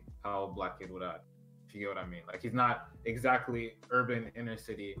exactly how a black kid would act. If you get what I mean. Like he's not exactly urban inner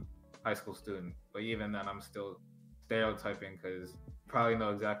city high school student. But even then, I'm still stereotyping because you probably know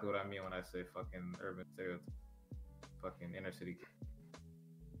exactly what I mean when I say fucking urban stereotype. Fucking inner city kid.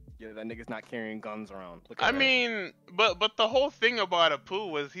 Yeah, that nigga's not carrying guns around. Look I at that. mean, but the whole thing about Apu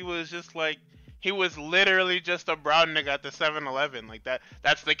was he was just like he was literally just a brown nigga at the 7-Eleven. Like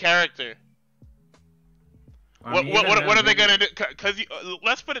that's the character. I mean, What are they gonna do? Cause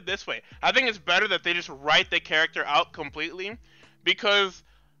let's put it this way. I think it's better that they just write the character out completely, because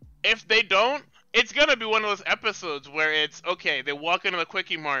if they don't, it's gonna be one of those episodes where it's okay. They walk into the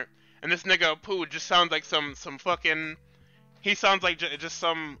Quickie Mart and this nigga Apu just sounds like some fucking. He sounds like just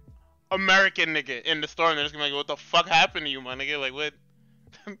some American nigga in the store, and they're just gonna be like, "What the fuck happened to you, my nigga?" Like what?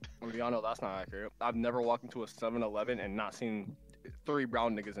 We all know that's not accurate. I've never walked into a 7-Eleven and not seen 3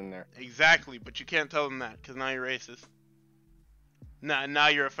 brown niggas in there. Exactly, but you can't tell them that because now you're racist. Now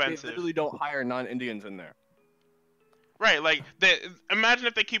you're They offensive. literally don't hire non-Indians in there. Right, like imagine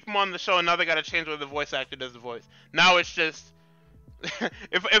if they keep him on the show and now they gotta change where the voice actor does the voice. Now it's just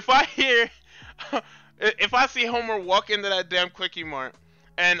if I hear if I see Homer walk into that damn Quickie Mart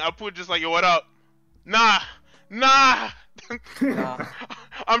and Apu just like, yo, what up? Nah. Nah.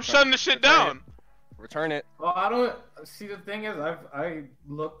 I'm shutting the shit down. Return it. Well, I don't see. The thing is, I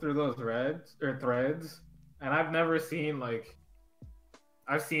looked through those threads, and I've never seen like,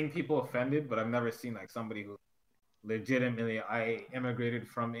 I've seen people offended, but I've never seen like somebody who legitimately, I immigrated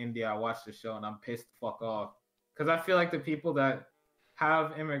from India, I watched the show, and I'm pissed the fuck off. Because I feel like the people that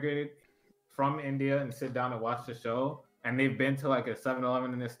have immigrated from India and sit down and watch the show, and they've been to like a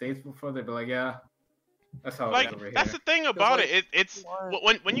 7-Eleven in the States before, they'd be like, yeah, that's how it is over That's here. the thing about like, it. It's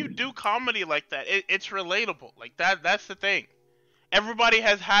when you do comedy like that, it's relatable. Like that's the thing. Everybody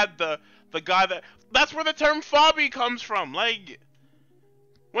has had the guy that's where the term fobby comes from. Like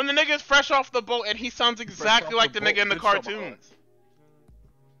when the nigga's fresh off the boat and he sounds exactly like the nigga in the cartoons.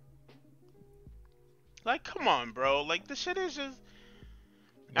 Like come on, bro. Like the shit is just.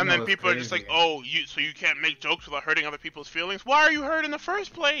 And then people are just like, oh, so you can't make jokes without hurting other people's feelings? Why are you hurt in the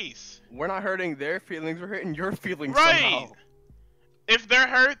first place? We're not hurting their feelings. We're hurting your feelings Right. somehow. If they're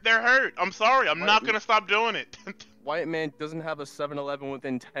hurt, they're hurt. I'm sorry. I'm Right. not going to stop doing it. White man doesn't have a 7-Eleven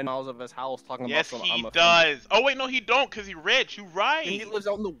within 10 miles of his house talking Yes, about he I'm offended. does. Oh, wait, no, he don't because he rich. You right. And he lives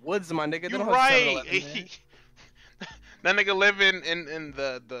out in the woods, my nigga. They You don't have right. 7-Eleven there. That nigga live in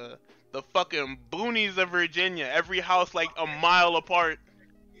the fucking boonies of Virginia. Every house like a mile apart.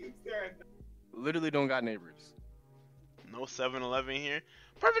 Literally don't got neighbors. No 7-Eleven here.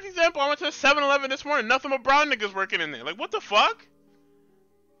 Perfect example. I went to a 7-Eleven this morning. Nothing but brown niggas working in there. Like, what the fuck?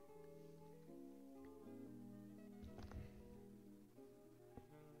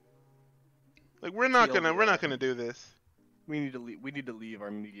 Like, we're not gonna do this. We need to leave. We need to leave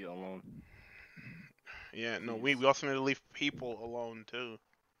our media alone. Yeah, no, we also need to leave people alone too.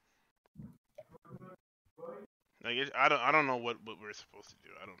 Like, I don't know what we're supposed to do.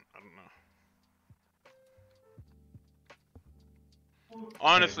 I don't know.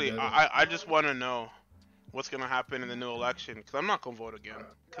 Honestly, I just want to know what's gonna happen in the new election because I'm not gonna vote again.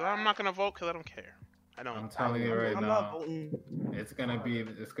 Because I'm not gonna vote because I don't care. I don't. I'm telling you right I'm now, not voting. it's gonna be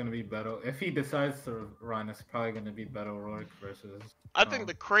Beto. If he decides to run, it's probably gonna be Beto O'Rourke versus. I think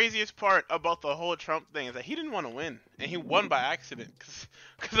the craziest part about the whole Trump thing is that he didn't want to win, and he won by accident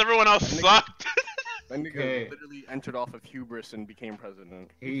because everyone else sucked. That nigga Okay. literally entered off of hubris and became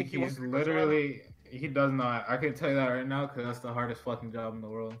president. He's wants to go literally he does not. I can tell you that right now because that's the hardest fucking job in the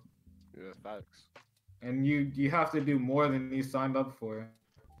world, Yeah, facts. and you have to do more than you signed up for.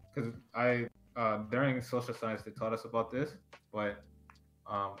 Because during social science they taught us about this, but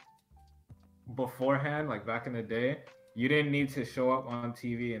beforehand, like back in the day, you didn't need to show up on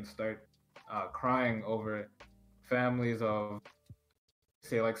TV and start crying over families of,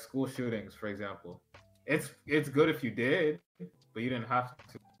 say, like school shootings, for example. It's good if you did, but you didn't have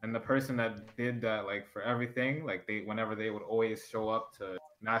to. And the person that did that, like for everything, like whenever they would always show up to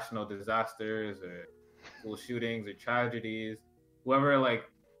national disasters or school shootings or tragedies, whoever like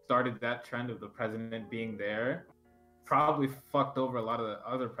started that trend of the president being there probably fucked over a lot of the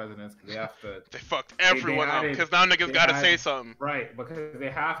other presidents because they have to. They fucked everyone up added- because now niggas they gotta say added- something. Right, because they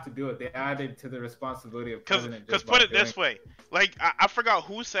have to do it. They added to the responsibility of Because president. put it this way, like I forgot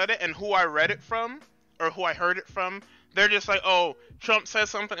who said it and who I read it from or who I heard it from. They're just like, oh, Trump says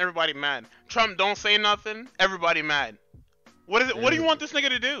something, everybody mad. Trump don't say nothing, everybody mad. What is it? What do you want this nigga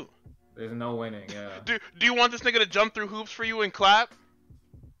to do? There's no winning. Yeah. Do you want this nigga to jump through hoops for you and clap?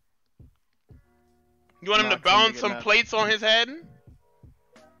 You want him to Knock some balance nigga some mad. plates on his head?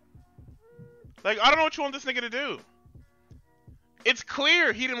 Like, I don't know what you want this nigga to do. It's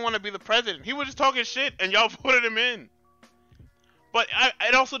clear he didn't want to be the president. He was just talking shit, and y'all voted him in. But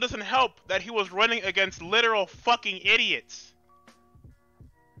it also doesn't help that he was running against literal fucking idiots.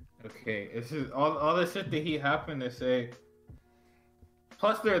 Okay, it's just all the shit that he happened to say.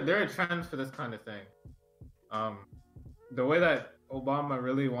 Plus, there are trends for this kind of thing. The way that Obama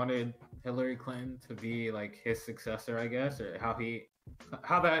really wanted Hillary Clinton to be like his successor, I guess, or how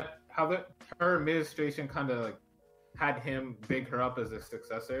her administration kind of like had him big her up as a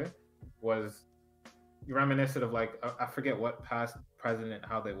successor was reminiscent of like I forget what past president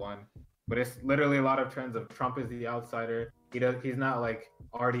how they won, but it's literally a lot of trends of Trump is the outsider. He's not like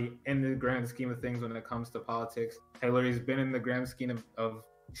already in the grand scheme of things when it comes to politics. Hillary's been in the grand scheme of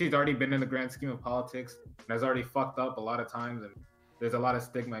she's already been in the grand scheme of politics and has already fucked up a lot of times, and there's a lot of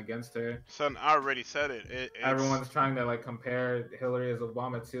stigma against her. Son, I already said it. Everyone's trying to like compare Hillary as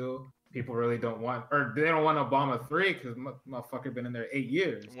Obama too. People really don't want, or they don't want Obama 3 because motherfucker been in there 8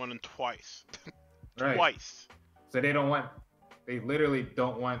 years. Won him twice. Right. Twice. So they literally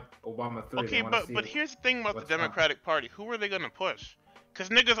don't want Obama 3. Okay, but here's the thing about the what's coming. Democratic Party. Who were they gonna push? Because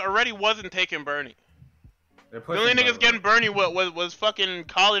niggas already wasn't taking Bernie. They're The only niggas getting Bernie was fucking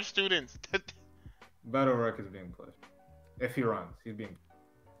college students. Beto O'Rourke is being pushed. If he runs, he's being.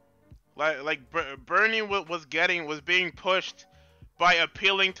 Bernie was being pushed by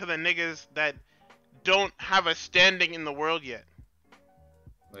appealing to the niggas that don't have a standing in the world yet.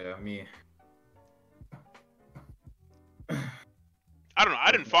 Yeah, me. I don't know.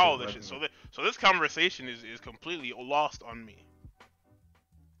 I didn't follow this shit, so this conversation is completely lost on me.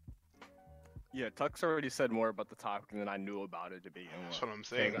 Yeah, Tux already said more about the topic than I knew about it to begin That's with. what I'm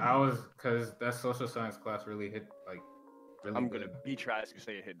saying. I was because that social science class really hit like. Really I'm good. gonna beat your ass if you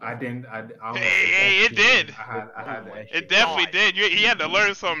say it hit. I didn't. I almost Hey, it did. I had that. It definitely did. He had to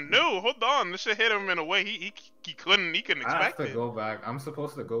learn something new. Hold on, this shit hit him in a way he couldn't I have expect to it. go back. I'm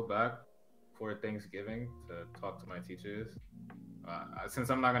supposed to go back for Thanksgiving to talk to my teachers.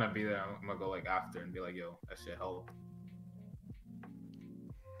 Since I'm not gonna be there, I'm gonna go like after and be like, "Yo, that shit helped."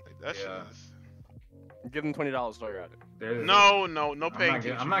 Like, that shit Yeah. is. Give them $20 while you're at it. There's No paying not gi-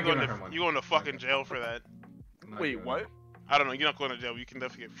 teacher. I'm not You going giving to- her money. You going to I'm not fucking giving jail her for that. I'm not Wait, giving what? her. I don't know. You're not going to jail. You can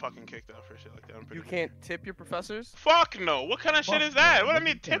definitely get fucking kicked out for shit like that. I'm pretty You sure. can't tip your professors? Fuck no. What kind of shit Fuck is that? no. What do I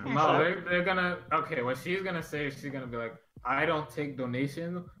need to tip him No, for? they're gonna. Okay, what she's gonna say is she's gonna be like, "I don't take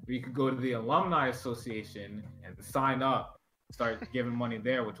donations. But you could go to the alumni association and sign up, start giving money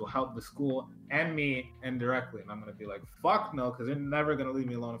there, which will help the school and me indirectly." And I'm gonna be like, "Fuck no," because they're never gonna leave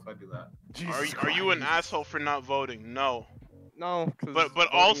me alone if I do that. Are you an asshole for not voting? No. No. 'Cause But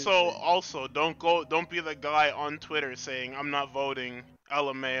voting is also don't be the guy on Twitter saying I'm not voting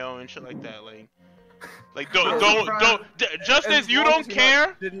LMAO and shit like that. Like don't just as you long don't as you're care.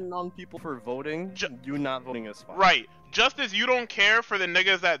 not shitting on people for voting, Ju- you not voting is fine. Right. Just as you don't care for the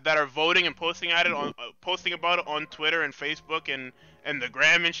niggas that are voting and posting at it on posting about it on Twitter and Facebook and the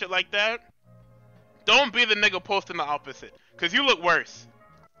gram and shit like that. Don't be the nigga posting the opposite, cause you look worse.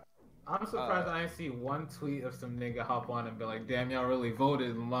 I'm surprised I didn't see one tweet of some nigga hop on and be like, "Damn, y'all really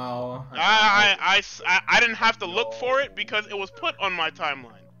voted, lol." I didn't have to look for it because it was put on my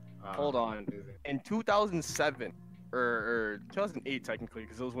timeline. Hold on. In 2007, or 2008 technically,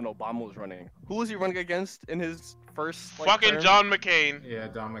 because it was when Obama was running. Who was he running against in his first Fucking term? John McCain. Yeah,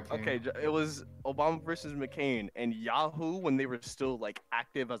 John McCain. Okay, it was Obama versus McCain, and Yahoo, when they were still like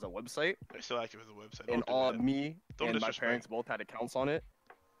active as a website, They're still active as a website. and Don't do all that. me Don't and my disrespect. parents both had accounts on it.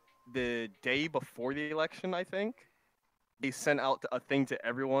 The day before the election, I think, they sent out a thing to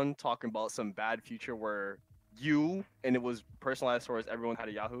everyone talking about some bad future where you, and it was personalized towards everyone had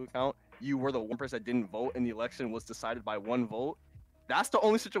a Yahoo account, you were the one person that didn't vote and the election was decided by one vote. That's the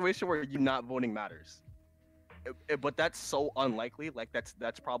only situation where you not voting matters. But that's so unlikely. Like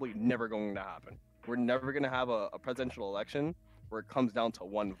that's probably never going to happen. We're never going to have a presidential election where it comes down to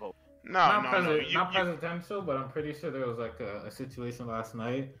one vote. No. Not presidential, but I'm pretty sure there was like a situation last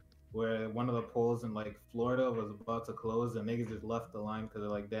night where one of the polls in like Florida was about to close and niggas just left the line because they're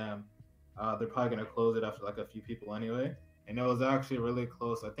like, damn, they're probably gonna close it after like a few people anyway. And it was actually really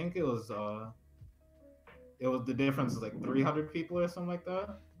close. I think it was it was the difference was like 300 people or something like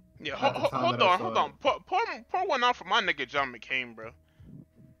that. Yeah, At the time hold that I on, saw hold it. on. Pour one out for my nigga John McCain, bro.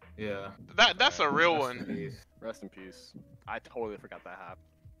 Yeah. That's a real Rest in one. peace. Rest in peace. I totally forgot that happened.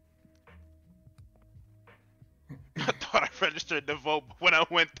 I thought I registered to vote, but when I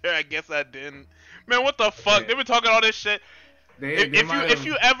went there, I guess I didn't. Man, what the fuck? Yeah. They've been talking all this shit. If might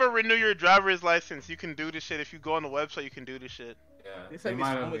you ever renew your driver's license, you can do this shit. If you go on the website, you can do this shit. Yeah, They they sent me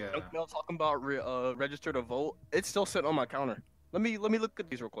might so have. much Yeah. junk mail talking about register to vote. It's still sitting on my counter. Let me look at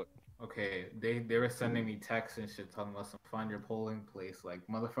these real quick. Okay, they were sending me texts and shit talking about some find your polling place. Like,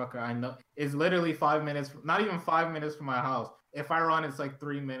 motherfucker, I know it's literally 5 minutes, not even 5 minutes from my house. If I run, it's like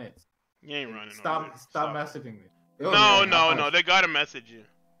 3 minutes. You ain't running. Stop messaging me. It was No, raining. no. They gotta message you.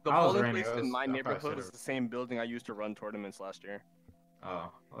 The I was polling raining. place I in my probably neighborhood should've- is the same building I used to run tournaments last year.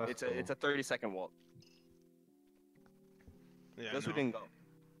 Oh, well, that's It's a 30-second walk. Yeah, Guess no. who didn't go?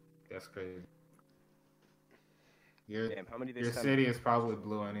 That's crazy. Your Damn, how many your days? city is probably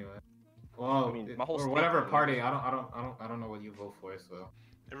blue anyway. Well, I mean, my whole or state whatever is blue. party. I don't know what you vote for. So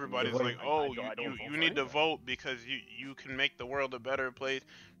Everybody's vote- like, I oh, don't vote you for need to anything. vote because you can make the world a better place.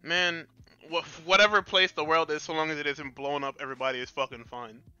 Man, whatever place the world is, so long as it isn't blown up, everybody is fucking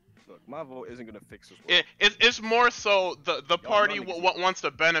fine. Look, my vote isn't gonna fix this world. It's more so the party niggas eat. wants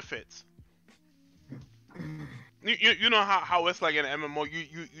the benefits. You know how it's like in an MMO.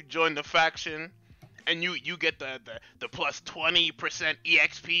 You join the faction, and you get the plus 20%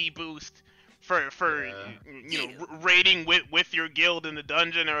 EXP boost for Yeah. you know raiding with your guild in the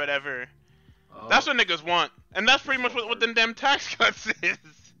dungeon or whatever. oh, That's what niggas want, and that's pretty much what them damn tax cuts is.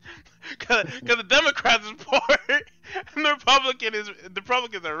 Cause the Democrats is poor, and the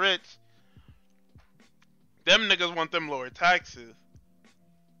Republicans are rich. Them niggas want them lower taxes.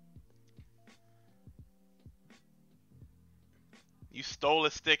 You stole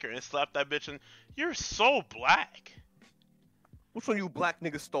a sticker and slapped that bitch, and you're so black. Which one you black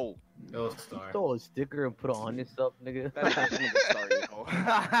niggas stole? it was Star. Throw a sticker and put it on yourself, nigga. That's how niggas start, yo.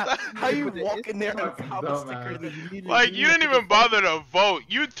 How you walk in there and Fucking pop a dumbass. sticker? Like you didn't even bother to vote.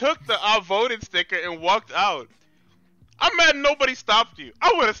 You took the I voted sticker and walked out. I'm mad nobody stopped you.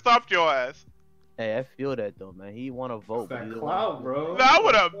 I would have stopped your ass. Hey, I feel that though, man. He want to vote, but That he don't clout, wanna- bro. I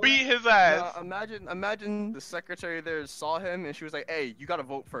would have beat his ass. Imagine the secretary there saw him and she was like, "Hey, you gotta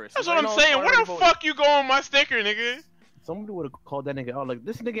vote first." That's He's what like, I'm "No, saying. I Where already the voted." fuck you going with my sticker, nigga? Somebody would have called that nigga out like,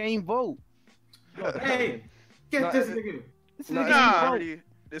 this nigga ain't vote. Hey, get No, this it- nigga. This No, nigga Nah. ain't vote.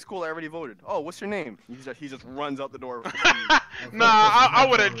 it's cool. I already voted. Oh, what's your name? He just runs out the door. Nah, I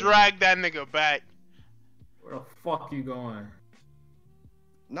would have dragged that nigga back. Where the fuck you going?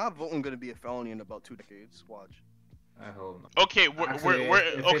 Not voting gonna be a felony in about 2 decades. Watch. I hope not. Okay, Actually, we're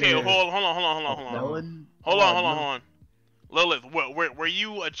if it okay. is- Hold on. Felon? Hold on. Lilith, were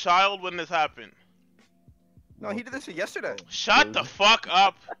you a child when this happened? No, he did this shit yesterday. Shut the fuck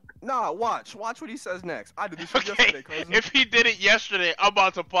up. Nah, watch what he says next. I did this shit Okay, yesterday, cousin. if he did it yesterday, I'm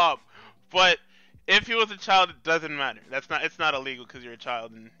about to pop. But if he was a child, it doesn't matter. It's not illegal because you're a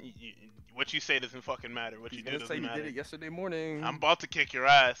child, and what you say doesn't fucking matter. What He's you do gonna say doesn't he matter. did it yesterday morning. I'm about to kick your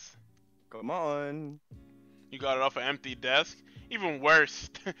ass. Come on. You got it off an empty desk. Even worse,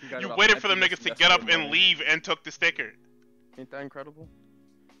 got you it off waited an for them empty niggas to desk get up yesterday and morning. leave and took the sticker. Ain't that incredible?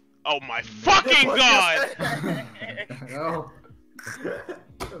 Oh my fucking god! Yo,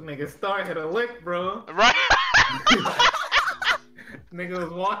 this nigga Star hit a lick, bro. Right? Nigga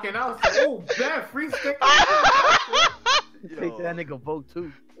was walking out. So, oh, that free sticker. Take that nigga vote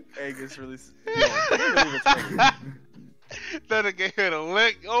too. Egg is really. That nigga hit a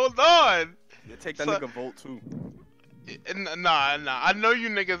lick. Hold on. Take that So- nigga vote too. Nah. I know you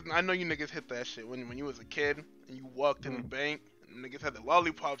niggas hit that shit when you was a kid and you walked in the bank and niggas had the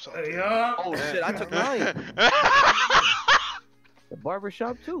lollipops out there. Yeah. Oh shit! I took mine. The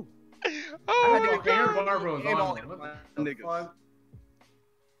barbershop too. Oh I had to my get Hair god. barber was And all on. What the the niggas. fuck?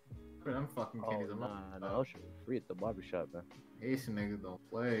 Bro, them fucking Oh, candies. nah, that shit was free at the barbershop, man. Asian niggas don't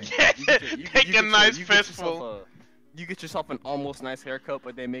play. Take a nice fistful. You get yourself an almost nice haircut,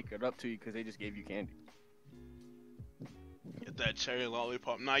 but they make it up to you because they just gave you candy. Get that cherry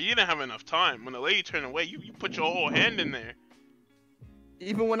lollipop. Nah, you didn't have enough time. When the lady turned away, you put your whole hand in there.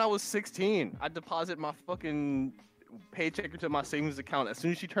 Even when I was 16, I deposit my fucking paycheck into my savings account. As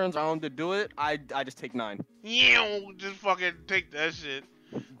soon as she turns around to do it, I just take 9. Just fucking take that shit.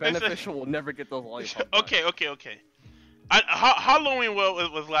 Beneficial will never get those lollipops. back. Okay. Halloween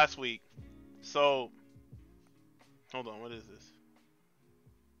was last week. So, hold on, what is this?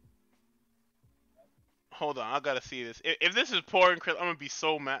 Hold on, I gotta see this. If this is porn, Chris, I'm gonna be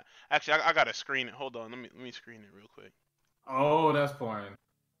so mad. Actually, I gotta screen it. Hold on, let me screen it real quick. Oh, that's porn.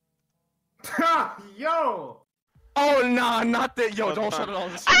 Yo! Oh nah, not that. Yo, Hold don't on. shut it on.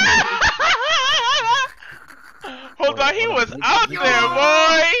 Hold on, he Hold on, was look- out Yo! there,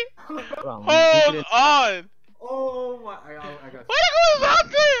 boy. Hold on, Hold look at on. Oh my! I got. What was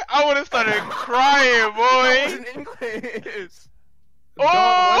out there? I would have started crying, That boy. was in English.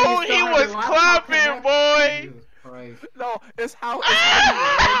 Oh, he was clapping, boy. Jesus Christ. No, it's how he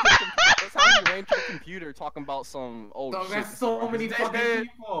ran to the computer talking about some Dog, shit. that's so many He's fucking dead.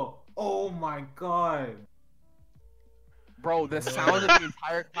 people. Oh my god. Bro, the sound of the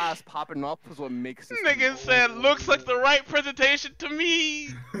entire class popping up is what makes this. Nigga said, looks like the right presentation to me.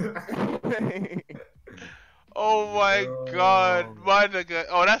 Oh my god, my nigga.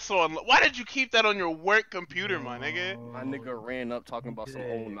 Oh, that's so. Why did you keep that on your work computer, my nigga? My nigga ran up talking about some.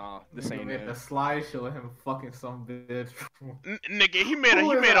 Oh nah, this ain't made the it. slideshow of him fucking some bitch. Nigga, he made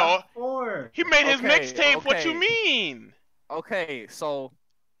Who is his that for? mixtape. Okay, What you okay. mean? Okay, so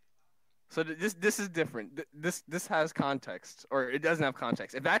this is different. This has context, or it doesn't have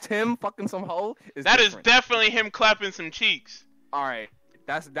context. If that's him fucking some hoe, is That is different. definitely him clapping some cheeks. All right.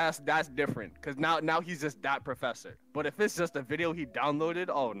 That's different, cause now he's just that professor. But if it's just a video he downloaded,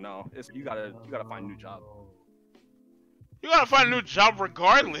 oh no, you gotta find a new job. You gotta find a new job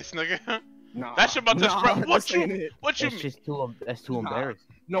regardless, nigga. Nah, That shit about to spread. What this ain't you? it. What you? That's just too. That's too Nah. embarrassing.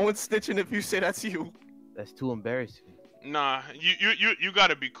 No one's snitching if you say that's you. That's too embarrassing. Nah, you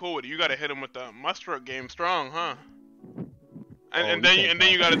gotta be cool with it. You gotta hit him with the mustard game strong, huh? And then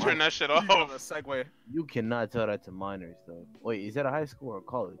you gotta turn that shit You got a off. segue. You cannot tell that to minors, though. Wait, is that a high school or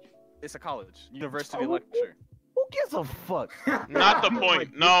college? It's a college, university Oh, lecture. Who gives a fuck? Not the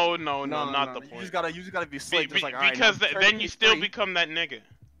point. No, No, not the You point. just gotta be slick. Just like, all right, Because now, then you still be. become that nigga.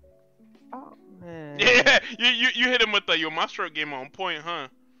 Oh man. Yeah, you hit him with the your mustard game on point, huh?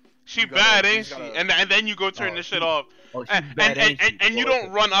 She You gotta- bad, you ain't she? gotta- And then you go turn Oh, this shit she- off. Oh, she's And bad, ain't she? you Boy, don't okay.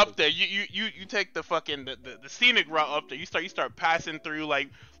 run up there. You take the fucking the scenic route up there. You start passing through like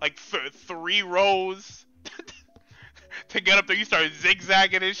 3 rows to get up there. You start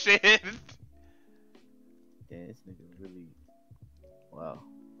zigzagging and shit. Damn, this nigga really. Wow.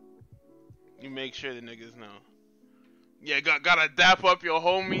 You make sure the niggas know. Yeah, gotta dap up your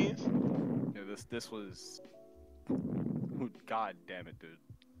homies. Yeah, this was. God damn it, dude.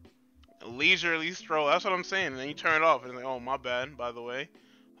 Leisurely stroll. That's what I'm saying. And then you turn it off and it's like, oh my bad. By the way,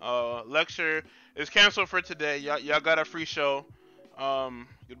 lecture is canceled for today. Y'all got a free show.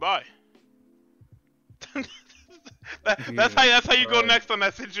 Goodbye. That's how you go Christ. next on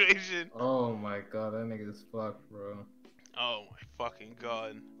that situation. Oh my god, that nigga's fucked, bro. Oh my fucking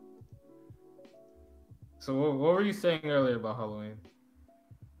god. So what were you saying earlier about Halloween?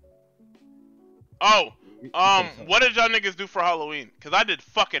 Oh, You said something. what did y'all niggas do for Halloween? Cause I did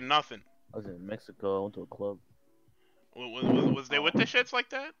fucking nothing. I was in Mexico. I went to a club. Was they with the shits like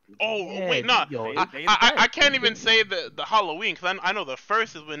that? Oh Yeah, wait, nah. yo, I can't even say the Halloween because I know the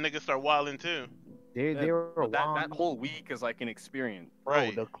first is when niggas start wilding too. They Yeah, were But that wild. whole week is like an experience. Bro,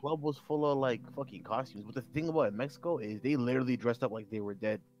 Right. the club was full of like fucking costumes. But the thing about Mexico is they literally dressed up like they were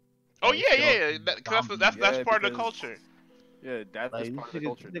dead. Oh Like, yeah, skeleton, yeah. That's Yeah, part of the because- culture. Yeah, that's Like part of the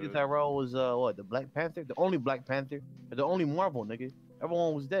culture, nigga dude. Tyrell was what, the Black Panther? The only Black Panther, the only Marvel nigga.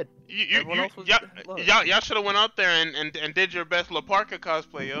 Everyone was dead. Everyone else was look. Y'all should have went out there and did your best La Parka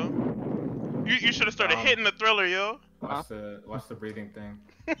cosplay, yo. You should have started Wow. hitting the Thriller, yo. Watch the breathing thing.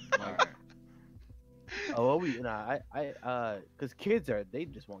 Like, Oh, well, cause kids they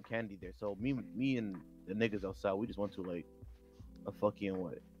just want candy there. So me and the niggas outside, we just went to like a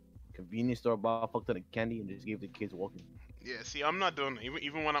fucking convenience store, bought a fuck ton of candy, and just gave the kids walking. Yeah, see, I'm not doing that.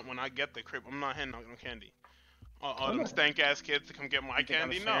 Even when I get the crib, I'm not handing out no candy. All them stank ass kids to come get my You think I'm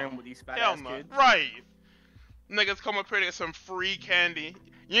candy, sharing no. with these fat Hell ass no. kids? Right. Niggas come up here to get some free candy.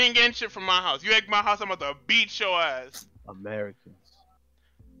 You ain't getting shit from my house. You egg my house, I'm about to beat your ass. Americans.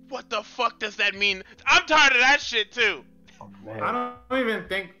 What the fuck does that mean? I'm tired of that shit too. I don't even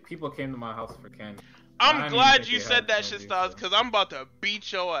think people came to my house for candy. I I'm don't even glad think you they said had that shit, candy, Styles, so. because I'm about to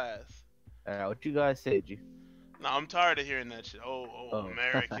beat your ass. Alright, what you guys say, G? Nah, I'm tired of hearing that shit. Oh, Oh.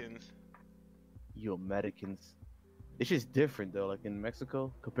 Americans. You Americans. It's just different though. Like in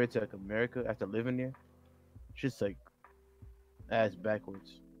Mexico compared to like America after living there, it's just like ass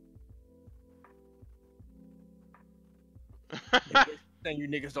backwards. Then you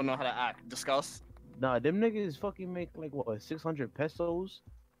niggas don't know how to act. Discuss. Nah, them niggas fucking make like what 600 pesos.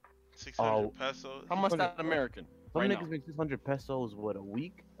 600 Oh. pesos. How much 600 that American? Some Right niggas now. make 600 pesos what a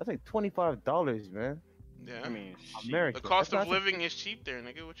week? That's like $25, man. Yeah. I mean, shit. America. The cost That's of not- living is cheap there,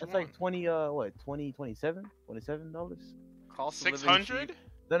 nigga. What you That's want? like 27 $27? Cost of living 600? cheap.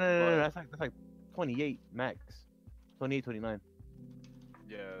 No, But- that's like 28 max. 28, 29.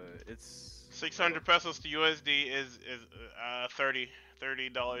 Yeah, it's 600 pesos to USD is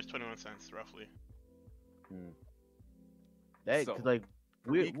 $30.21 roughly. That So, cause like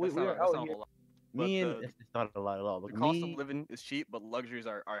per we week, we that's we not, are that's out not a here. whole lot. Me But and it's not a lot at all. the But cost of me, living is cheap, but luxuries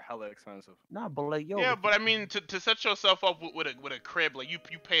are hella expensive. nah. But like yo, Yeah, if but I mean, to set yourself up with a crib, like you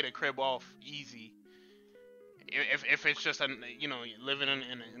pay the crib off easy. If it's just living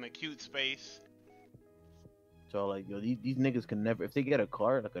in a cute space. so like yo, these niggas can never if they get a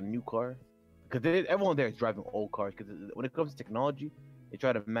car like a new car, because everyone there is driving old cars. Because when it comes to technology, they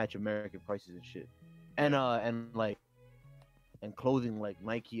try to match American prices and shit, and clothing like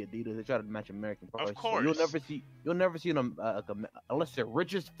Nike, Adidas, they try to match American prices. So course. you'll never see them unless they're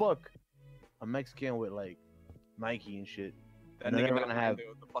rich as fuck, a Mexican with like Nike and shit. That And they're nigga never gonna gonna have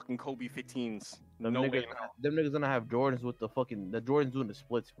have the fucking Kobe 15s. them No way niggas. in hell. Them niggas gonna have Jordans with the Jordans doing the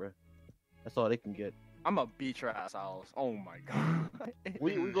splits, bro. That's all they can get. I'm a beat your ass, Owls. Oh my god.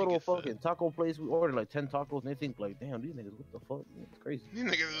 We go to a Niggas, fucking taco place. We order like 10 tacos, and they think like, damn, these niggas, what the fuck? It's crazy. These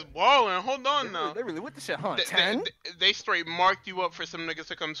niggas is balling. Hold on now. They really with the shit, huh? They, 10? they straight marked you up for some niggas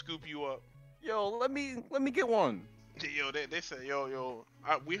to come scoop you up. Yo, let me get one. Yo, they said, yo,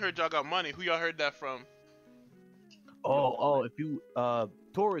 we heard y'all got money. Who y'all heard that from? If you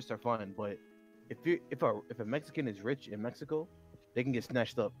tourists are fine, but if a Mexican is rich in Mexico, they can get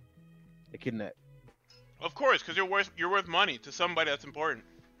snatched up, they kidnapped, Of course, because you're worth money to somebody that's important.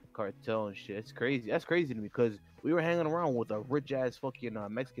 cartel and shit. It's crazy. That's crazy to me because we were hanging around with a rich ass fucking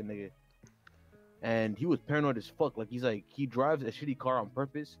Mexican nigga, and he was paranoid as fuck. Like he drives a shitty car on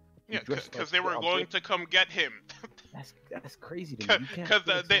purpose. He Yeah, dressed because like they were on going purpose. to come get him. That's crazy to me. Because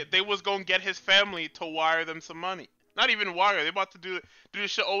they was gonna get his family to wire them some money. Not even wire. They about to do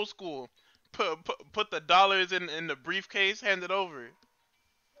this shit old school. Put the dollars in the briefcase, hand it over.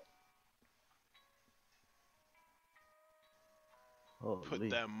 Put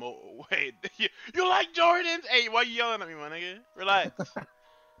that wait. You like Jordans? Hey, why you yelling at me, my nigga? Relax.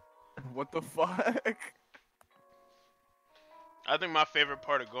 What the fuck? I think my favorite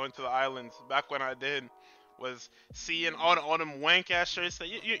part of going to the islands back when I did was seeing all them wank ass shirts that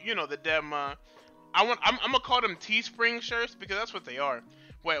you know the damn I'm gonna call them Teespring shirts because that's what they are.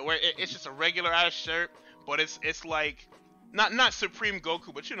 Where it's just a regular ass shirt, but it's like not Supreme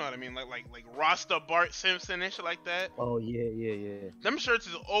Goku, but you know what I mean, like Rasta Bart Simpson and shit like that. Oh yeah. Them shirts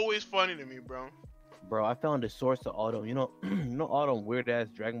is always funny to me, bro. Bro, I found the source of all them. You know all them weird ass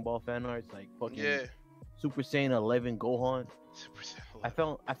Dragon Ball fan arts like fucking Yeah. Super Saiyan 11 Gohan. Super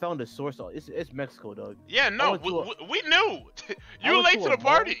I found the source of it's Mexico, dog. Yeah, no, went to we knew. I You were went late to to a the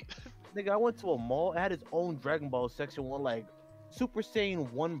mall. party. Nigga, I went to a mall. It had its own Dragon Ball section one like Super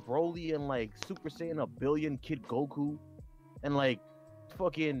Saiyan 1 Broly and like Super Saiyan a billion Kid Goku and like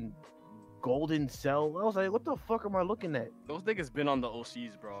fucking Golden Cell. I was like, what the fuck am I looking at? Those niggas been on the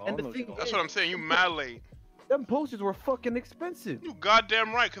OCs, bro. I And don't the know what thing you're That's talking what I'm saying. You mad late. Them posters were fucking expensive. You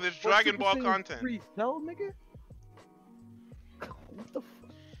goddamn right, cause it's For Dragon Super Ball Saiyan content. 3 Cell, nigga? What the fuck?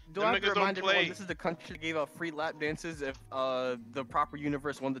 Do Them I have to niggas don't remind everyone play. this is the country that gave out free lap dances if the proper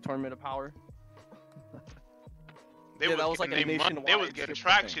universe won the tournament of power? They Yeah, that was like getting a they was nationwide getting shit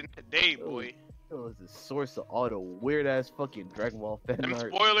traction today, boy. It was the source of all the weird ass fucking Dragon Ball fan Them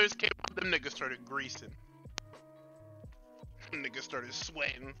art. spoilers came out, them niggas started greasing. Them niggas started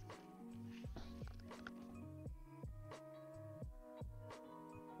sweating.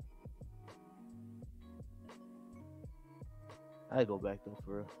 I go back though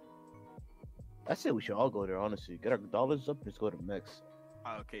for real. I say we should all go there, honestly. Get our dollars up, just go to Mex.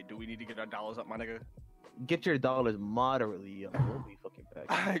 Okay, do we need to get our dollars up, my nigga? Get your dollars moderately up. We'll be fucking back.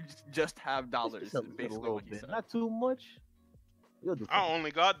 I just have dollars, Just a basically little what he bit. said. Not too much. You'll do I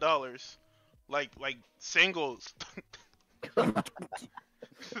only got dollars. Like singles.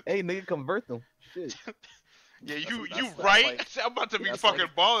 Hey, nigga, convert them. Shit. Yeah, That's- you that's right? like- I'm about to be that's fucking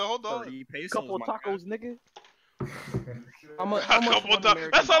like balling. Hold on. 30 pesos, Couple my tacos, nigga. How much? A How much couple one ta-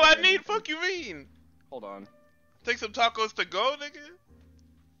 American That's all I dollar need. is? Fuck you mean? Hold on. Take some tacos to go, nigga.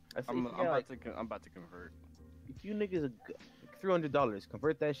 I say, I'm yeah, like, about to convert. if you niggas are $300,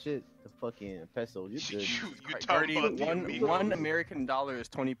 convert that shit to fucking pesos. You're good. You Right, talking about one American dollar is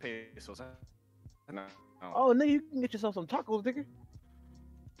 20 pesos. No. Oh, nigga, you can get yourself some tacos, nigga.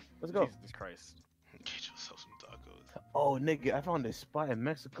 Let's go. Jesus Christ. Get yourself some tacos. Oh, nigga, I found this spot in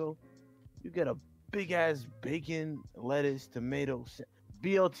Mexico. You get a big ass bacon, lettuce, tomato,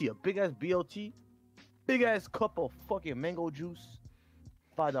 BLT, a big ass BLT, big ass cup of fucking mango juice,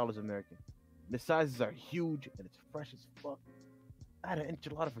 $5 American. The sizes are huge and it's fresh as fuck. I had an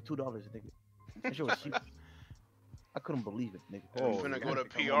enchilada for $2, nigga. That shit was huge. I couldn't believe it, nigga. You Oh, finna you go to gotta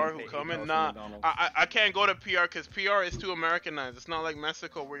become PR one who to pay coming? $8 Nah, for McDonald's. I can't go to PR because PR is too Americanized. It's not like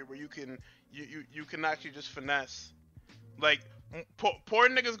Mexico where you can you can actually just finesse. Like poor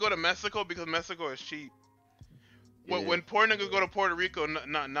niggas go to Mexico because Mexico is cheap. Yeah. When poor niggas go to Puerto Rico,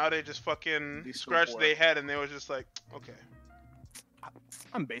 now they just fucking They so scratch poor. their head and they was just like, okay,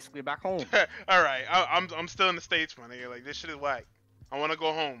 I'm basically back home. all right, I'm still in the States, my nigga. Like this shit is whack. I wanna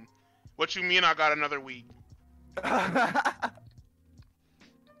go home. What you mean I got another week?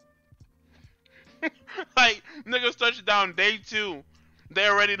 Like niggas touched down day 2, they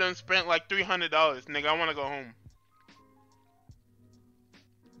already done spent like $300. Nigga, I wanna go home.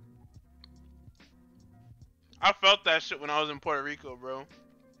 I felt that shit when I was in Puerto Rico, bro.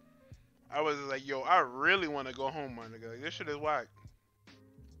 I was like, yo, I really want to go home, my nigga. Like, this shit is whack.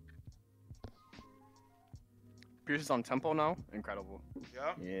 Pierce is on tempo now. Incredible.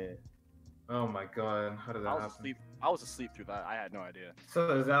 Yeah. Yeah. Oh my god, how did that happen? I was asleep through that. I had no idea.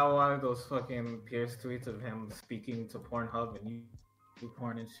 So is that one of those fucking Pierce tweets of him speaking to Pornhub and you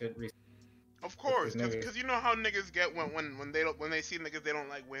porn and shit? Of course, Nigga. because you know how niggas get when they see niggas they don't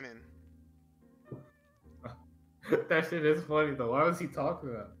like winning. That shit is funny though. Why was he talking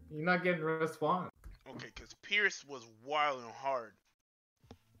about? You're not getting a response. Okay, because Pierce was wild and hard.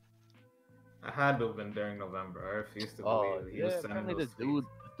 I had to have been during November. I refuse to Oh believe he yeah. was sending Apparently those this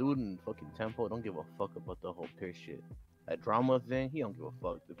dude in fucking Tempo don't give a fuck about the whole Pierce shit. That drama thing, he don't give a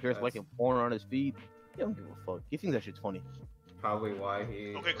fuck. The Pierce That's- liking porn on his feed, he don't give a fuck. He thinks that shit's funny. Probably why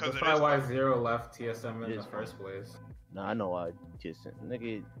he. Okay, 'cause that's it probably is why funny. Zero left TSM in It the is first place. Nah, I know why. Just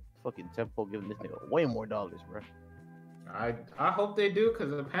nigga, fucking Tempo giving this nigga way more dollars, bro. I hope they do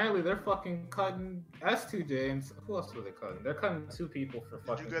because apparently they're fucking cutting S2J and who else were they cutting? They're cutting 2 people for Did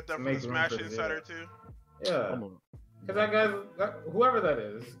fucking. you get that to from make the room Smash for Insider Zero. too? Yeah, Come on. because whoever that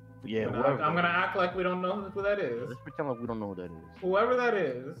is. Yeah, I'm whoever. gonna act like we don't know who that is. Let's pretend like we don't know who that is. Whoever that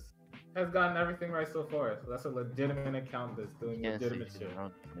is has gotten everything right so far. So that's a legitimate account that's doing Can't say legitimate shit shit.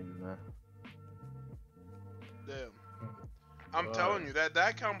 around this nigga, man. Damn. I'm God. telling you that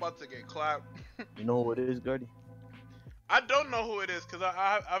account about to get clapped. You know who it is, Gardy? I don't know who it is because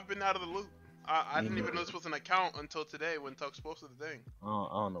I've been out of the loop. I didn't Me even know this was an account until today when Tuck posted the thing. I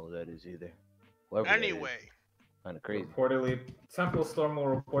don't know who that is either. Whoever that is, Anyway, kinda crazy. Reportedly, Temple Storm will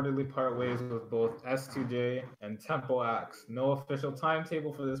reportedly part ways with both S2J and Temple Axe. No official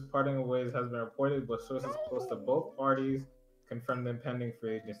timetable for this parting of ways has been reported, but sources close to both parties confirmed the impending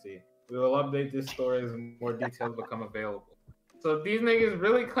free agency. We will update this story as more details become available. So these niggas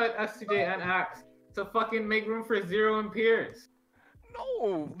really cut S2J and Axe to fucking make room for Zero and Pierce.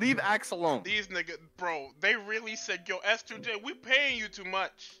 No, leave Axe alone. these niggas, bro, they really said, yo, S2J, we paying you too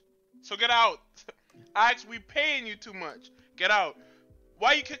much. So get out. Axe, we paying you too much. Get out.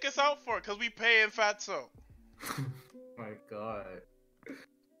 Why you kick us out for? Because we paying Fatso. My God.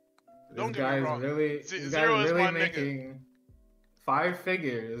 Don't This get me guy's wrong. really, this Zero guy's is really my nigga. making 5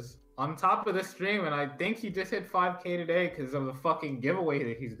 figures on top of the stream, and I think he just hit 5K today because of the fucking giveaway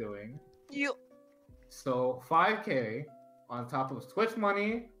that he's doing. You. So 5K on top of Twitch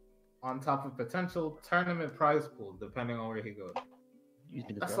money, on top of potential tournament prize pool, depending on where he goes. These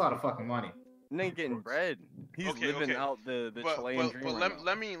niggas That's a got- lot of fucking money. Nigga getting bread. He's Okay, living okay. out the Chilean dream. But right now.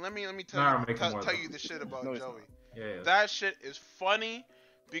 let me Nah, I'm tell making more you though. the shit about No, he's Joey. Yeah. That shit is funny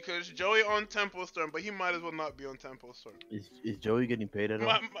because Joey on Temple Storm, but he might as well not be on Temple Storm. Is Joey getting paid at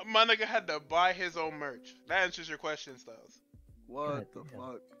all? My nigga had to buy his own merch. That answers your question, Styles. What God the damn.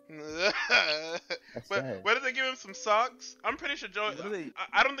 fuck? That's But sad. where did they give him some socks? I'm pretty sure Joey. What are they-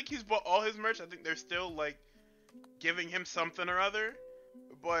 I don't think he's bought all his merch. I think they're still like giving him something or other.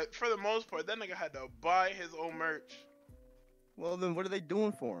 But for the most part, that nigga had to buy his own merch. Well, then what are they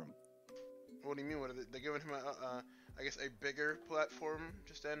doing for him? What do you mean? What are they giving him I guess a bigger platform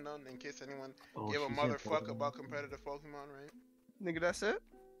to stand on in case anyone Oh, give a she's in motherfuck Pokemon. about competitive Pokemon, right? Nigga, that's it?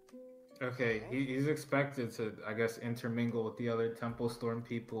 Okay, he's expected to, I guess, intermingle with the other Temple Storm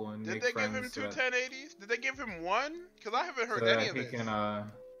people and Did make they give him friends. two 1080s? Did they give him one? Because I haven't heard so any that of he this.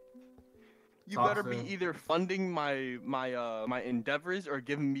 can, You Talk better to be him. either funding my endeavors or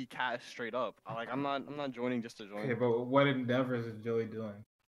giving me cash straight up. I'm not joining just to join. Okay, but what endeavors is Joey doing?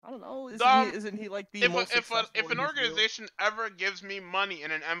 I don't know. Dom, Isn't he like the If, most if successful an in his field? organization ever gives me money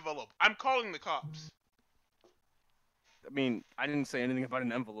in an envelope, I'm calling the cops. I mean, I didn't say anything about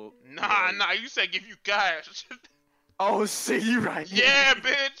an envelope. Nah, you said give you cash. Oh, shit, you right. Yeah,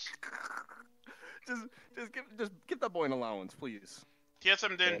 bitch. just give that boy an allowance, please. TSM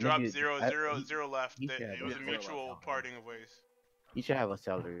didn't Yeah, drop nigga, 0 left. he It said was that. a Yeah, mutual zero. parting of ways. He should have a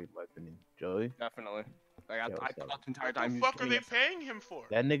salary, in my opinion. Joey, Definitely. Like Yeah, I what's thought up? the entire What time the he was fuck are getting they it. paying him for?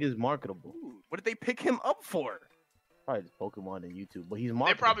 that nigga's marketable. What did they pick him up for? probably just Pokemon and YouTube, but he's They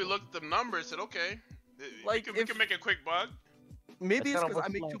marketing. probably looked at the numbers, said, okay, Like, we can make a quick buck. Maybe it's That's kinda because I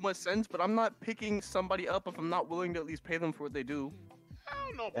what's make like- too much sense, but I'm not picking somebody up if I'm not willing to at least pay them for what they do. I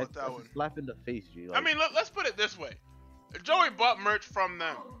don't know about That's, that that's one. a slap in the face, G. I mean, let's put it this way. Joey bought merch from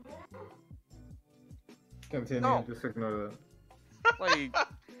them. Continue. No. Just ignore that. Like,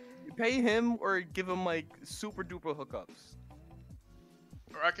 pay him or give him like super duper hookups.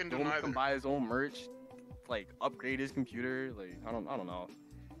 Or I can do Don't make neither. him buy his own merch, like upgrade his computer. Like I don't know.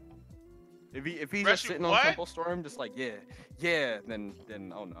 If he's Reggie, just sitting on what? Temple Storm, just like yeah, then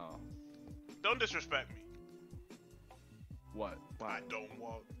oh no. Don't disrespect me. What? I don't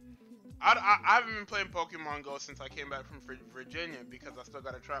want. I haven't been playing Pokemon Go since I came back from Virginia because I still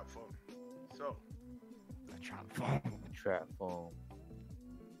got a trap phone. So, A trap phone. trap phone.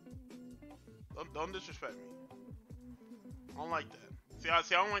 don't disrespect me. I don't like that. See, I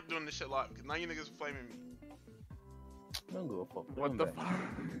don't like doing this shit live because now you niggas are flaming me. I don't give a fuck. What the fuck?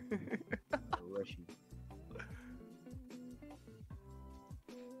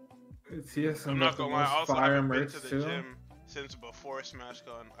 TSM I'm not gonna lie. Also, I fire haven't been merch to the too. gym since before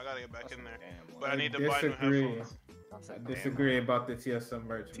SmashCon. I gotta get back in there, Damn, but I I need to buy new disagree. headphones. I disagree about the TSM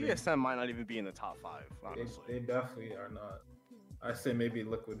merch. man. TSM might not even be in the top 5, honestly. They definitely are not. I say maybe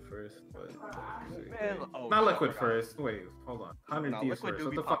Liquid first, but Man, oh, not shit, I Liquid forgot. first. Wait, hold on. 100 Nah, Thieves Liquid first. do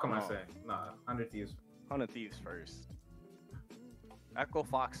What be the fuck am popping I off. saying? Nah, 100 Thieves. 100 Thieves first. Echo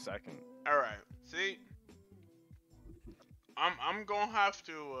Fox second. All right. See, I'm gonna have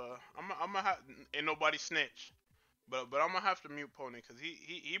to. I'm gonna have. Ain't nobody snitch, but I'm gonna have to mute Pony because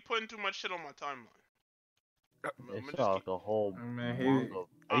he putting too much shit on my timeline. It's just like a whole Man, manga.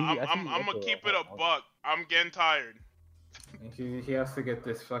 I'm gonna keep it a buck. I'm getting tired. he has to get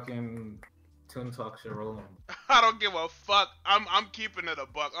this fucking Toon Talk shit rolling. I don't give a fuck. I'm keeping it a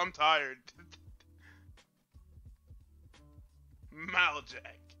buck. I'm tired.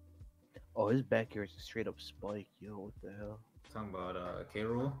 Malajack. Oh, his back here is a straight up spike, yo. What the hell? Talking about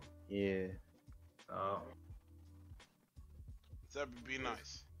K-Rool. Yeah. Zebra, be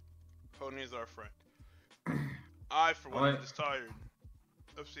nice. Pony is our friend. I, for one, Only- am just tired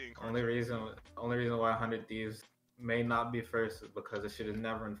of seeing Only cartoons. reason why 100 Thieves may not be first is because it should have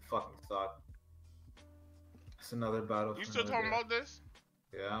never in fucking stock. It's another battle. You for still another talking day. about this?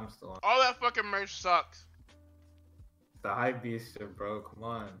 Yeah, I'm still on. All that fucking merch sucks. The hype beast shit, bro. Come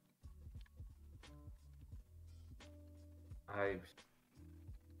on. Hype.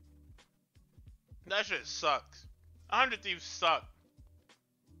 That shit sucks. 100 Thieves suck.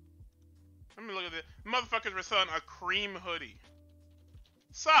 Let me look at this. Motherfuckers were selling a cream hoodie.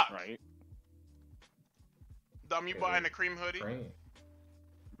 Suck. Right? Dumb, you Yeah. buying a cream hoodie? Great.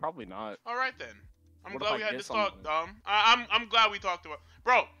 Probably not. All right then. I'm What glad if we I had get this talk, something? Dom. I'm glad we talked about.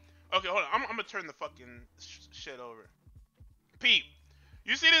 Bro, okay, hold on. I'm gonna turn the fucking shit over. Pete,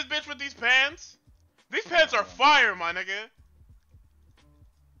 you see this bitch with these pants? These pants are fire, my nigga.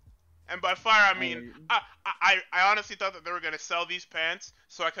 And by fire, I mean I honestly thought that they were gonna sell these pants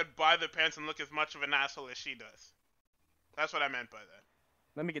so I could buy the pants and look as much of an asshole as she does. That's what I meant by that.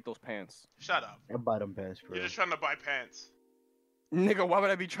 Let me get those pants. Shut up. I buy them pants for You're real. just trying to buy pants. Nigga, why would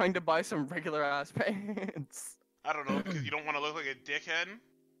I be trying to buy some regular ass pants? I don't know, because you don't want to look like a dickhead.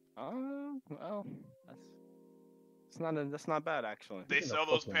 Well, that's not bad actually. They Speaking sell of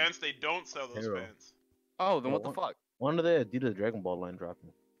those fucking pants, they don't sell those hero. pants. Oh, then Well, what the fuck? One of the Adidas Dragon Ball line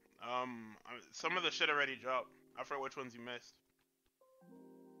dropping. Some of the shit already dropped. I forgot which ones you missed.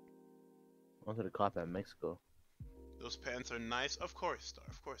 Onto the cop at Mexico. Those pants are nice. Of course, Star.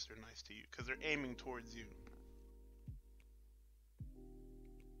 Of course they're nice to you, because they're aiming towards you.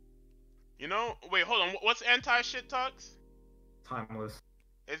 You know? Wait, hold on. What's anti-shit talks? Timeless.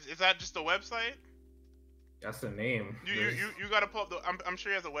 Is that just a website? That's the name. You gotta pull up the. I'm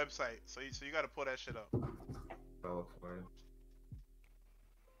sure he has a website, so you gotta pull that shit up. Well, for it.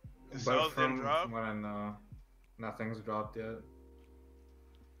 The But sales didn't from drop. what I know, nothing's dropped yet.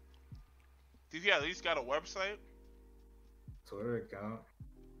 Did he at least got a website? Twitter account.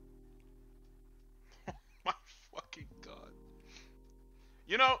 My fucking god.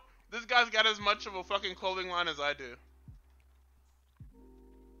 You know, this guy's got as much of a fucking clothing line as I do.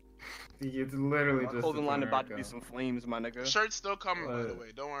 It's literally My just. clothing a line Twitter about to be account. some flames, my nigga. Shirts still coming, by the way.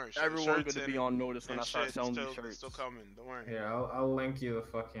 Don't worry. Everyone's Shirts gonna be and- on notice when and I start shit selling still, these shirts. still coming. Don't worry. Here, I'll link you the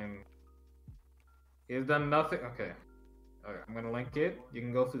fucking. He's done nothing. Okay. Okay, I'm gonna link it. You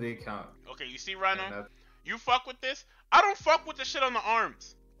can go through the account. Okay, you see, Rhino? And You fuck with this? I don't fuck with the shit on the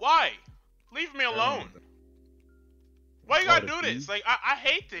arms. Why? Leave me alone. Why you gotta do this? Like, I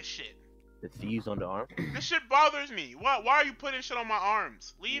hate this shit. The thieves on the arm. This shit bothers me. Why are you putting shit on my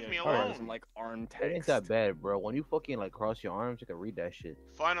arms? Leave me alone. Some like arm text. It ain't that bad, bro. When you fucking like cross your arms, you can read that shit.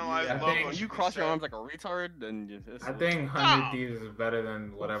 Finalized Yeah, I logo. think- When should you be cross your set. arms like a retard, then I think Stop. 100 Thieves is better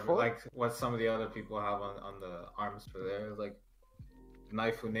than whatever, fuck? like what some of the other people have on the arms for theirs, like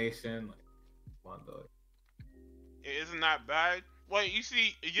Knifeu Nation, like, come on, dog. Isn't that bad? Wait, you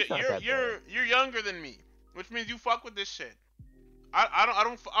see, not that you're younger than me, which means you fuck with this shit. I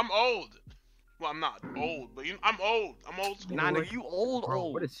don't. I'm old. Well, I'm not old, but I'm old. I'm old school. Nah, nigga, you old. Bro,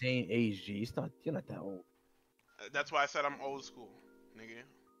 we're the same age, G. You're not that old. That's why I said I'm old school, nigga.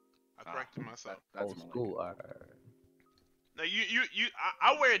 I corrected myself. That's Old more school. Alright. Now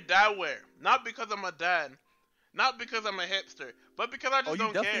I wear dad wear, not because I'm a dad, not because I'm a hipster, but because I just Oh, you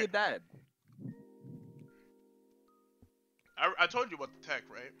don't definitely care. a dad. I told you about the tech,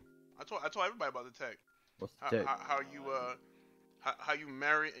 right? I told everybody about the tech. What's the tech? How you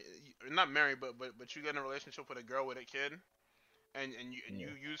marry, not marry, but you get in a relationship with a girl with a kid, and you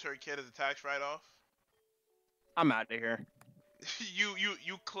use her kid as a tax write-off. I'm out of here.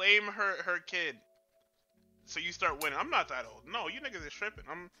 you claim her kid, so you start winning. I'm not that old. No, you niggas is tripping.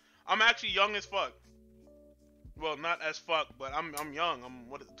 I'm actually young as fuck. Well, not as fuck, but I'm young. I'm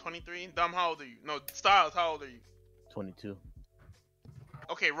 23? Dumb, how old are you? No, Styles, how old are you? 22.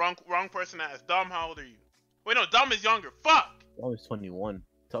 Okay, wrong person to ask. Dumb, how old are you? Wait, no, Dumb is younger. Fuck! I was 21.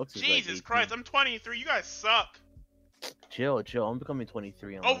 Tux is Jesus like 18. Christ, I'm 23. You guys suck. Chill. I'm becoming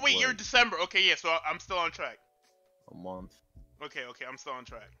 23. In Oh like, wait, what, you're December. Okay, yeah, so I'm still on track. a month. Okay, I'm still on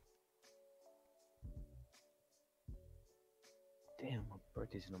track. Damn, my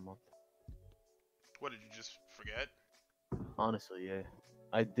birthday's in a month. What, did you just forget? Honestly, yeah.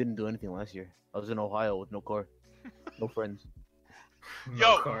 I didn't do anything last year. I was in Ohio with no car, no friends.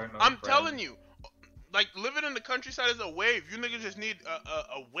 Yo, car, no I'm friend. telling you, like, living in the countryside is a wave. You niggas just need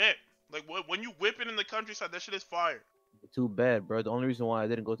a whip. Like, when you whip it in the countryside, that shit is fire. Too bad, bro. The only reason why I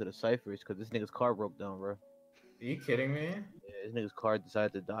didn't go to the cipher is because this nigga's car broke down, bro. Are you kidding me? Yeah, this nigga's car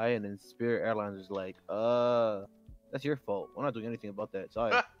decided to die, and then Spirit Airlines was like, that's your fault. We're not doing anything about that.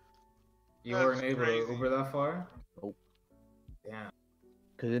 Sorry. You That's weren't able crazy. to Uber that far? Nope. Damn.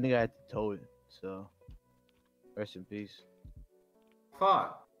 Because the nigga had to tow it. So, rest in peace.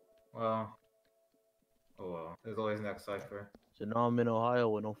 Fuck. Well. Oh well. There's always next cipher. So now I'm in Ohio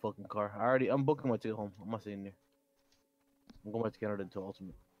with no fucking car. I'm booking my ticket home. I'm not staying there. I'm going back to Canada until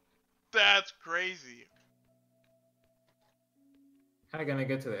Ultimate. That's crazy. How you gonna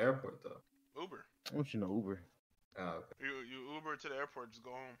get to the airport though? Uber. I'm just no Uber. Oh, okay. You Uber to the airport, just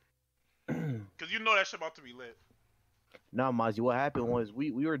go home. Cause you know that shit about to be lit. Nah, Mozzie, what happened was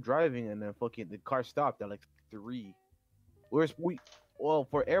we were driving and then fucking the car stopped at like 3. Well,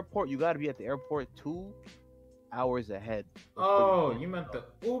 for airport, you gotta be at the airport 2 hours ahead. Oh, you meant the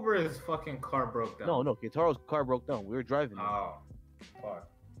Uber's fucking car broke down. No, Kitaro's car broke down. We were driving it. Oh, fuck.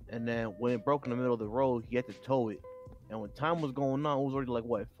 And then when it broke in the middle of the road, he had to tow it. And when time was going on, it was already like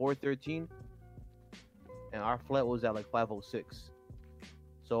what, 4:13? And our flight was at like 5:06.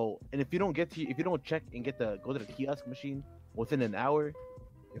 So, and if you don't check and go to the kiosk machine within an hour,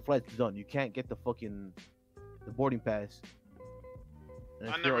 your flight's done. You can't get the boarding pass. And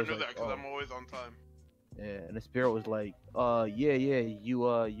I Spirit never was knew like, that because "Oh." I'm always on time. Yeah, and the Spirit was like,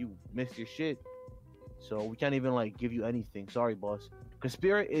 you missed your shit. So we can't even like give you anything. Sorry, boss. Because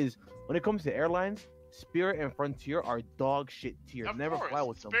Spirit is, when it comes to airlines, Spirit and Frontier are dog shit tier. Of Never course. fly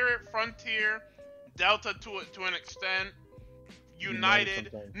with them. Spirit, Frontier, Delta to an extent, United.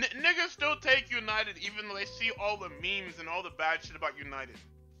 sometimes. Niggas still take United even though they see all the memes and all the bad shit about United.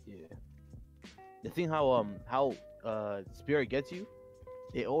 Yeah. The thing how Spirit gets you,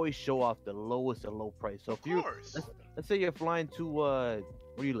 they always show off the lowest of low price. So if Of you course. let's say you're flying to where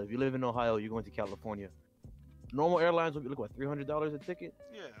do you live? You live in Ohio. You're going to California. Normal airlines will be like what, $300 a ticket.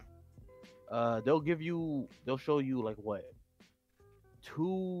 Yeah. They'll show you like what,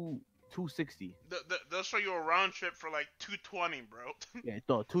 260. They'll show you a round trip for like 220, bro. Yeah,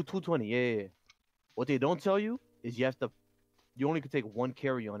 no, 220. Yeah. What they don't tell you is you only can take one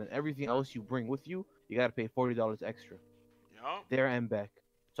carry on, and everything else you bring with you, you gotta pay $40 extra Yup. there and back.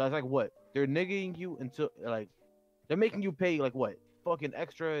 So it's like what, they're nigging you until like they're making you pay like what, fucking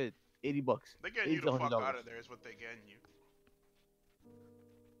extra $80. They getting you the fuck $100. out of there is what they getting you.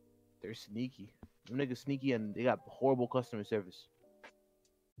 They're sneaky. Them niggas sneaky and they got horrible customer service.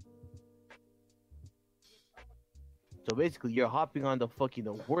 So basically, you're hopping on the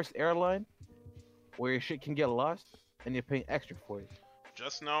worst airline where your shit can get lost, and you're paying extra for it.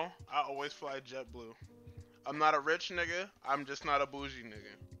 Just know, I always fly JetBlue. I'm not a rich nigga. I'm just not a bougie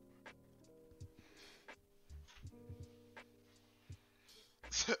nigga.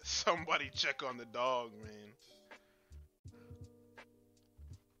 Somebody check on the dog, man.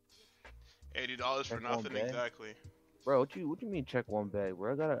 $80 for Check on nothing, bag? exactly. Bro, what you mean check one bag,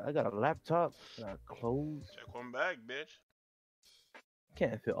 bro? I got a laptop, I got clothes. Check one bag, bitch.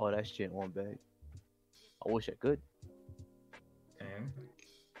 Can't fit all that shit in one bag. I wish I could. Dang.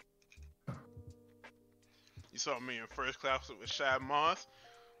 You saw me in first class with Shad Moss.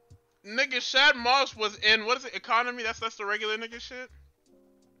 Nigga, Shad Moss was in, what is it, economy? That's the regular nigga shit?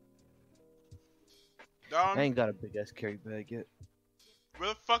 Dom? I ain't got a big ass carry bag yet. Where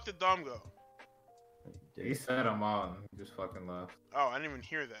the fuck did Dom go? He said I'm on. He just fucking left. Oh, I didn't even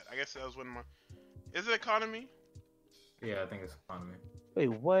hear that. I guess that was when my... Is it economy? Yeah, I think it's economy. Wait,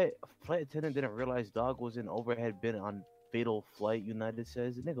 what? Flight attendant didn't realize dog was in overhead bin on fatal flight, United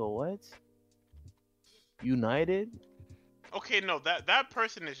says. Nigga, what? United? Okay, no, that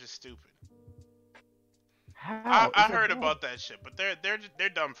person is just stupid. How? I It's a heard dog. about that shit, but they're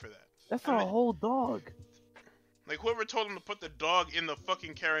dumb for that. That's I not mean- a whole dog. Like, whoever told him to put the dog in the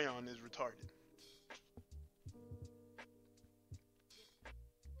fucking carry-on is retarded.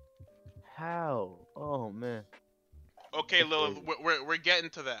 How? Oh man. Okay, That's Lilith, crazy. we're getting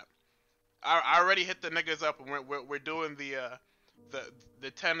to that. I already hit the niggas up, and we're doing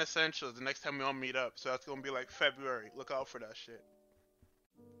the 10 essentials the next time we all meet up. So that's gonna be like February. Look out for that shit.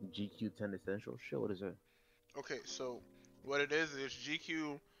 GQ 10 essential shit. What is that? Okay, so what it is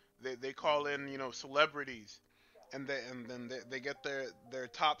GQ. They call in, you know, celebrities, and then they get their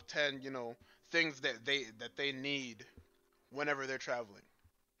top 10, you know, things that they need whenever they're traveling.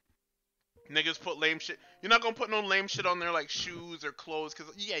 Niggas put lame shit. You're not gonna put no lame shit on there like shoes or clothes, cause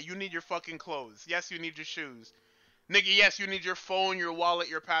yeah, you need your fucking clothes. Yes, you need your shoes. Nigga, yes, you need your phone, your wallet,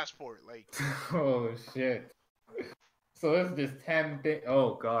 your passport. Like, Oh shit. So it's just 10 things.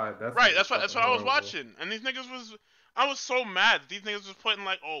 Oh god, that's right? That's what I was horrible. watching, and these niggas was. I was so mad. These niggas was putting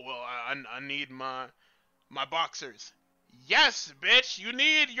like, oh well, I need my boxers. Yes, bitch, you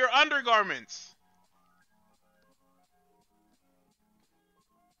need your undergarments.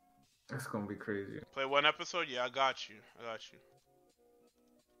 It's gonna be crazy. Play one episode? Yeah, I got you.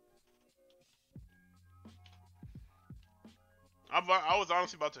 I was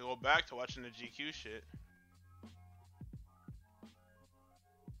honestly about to go back to watching the GQ shit.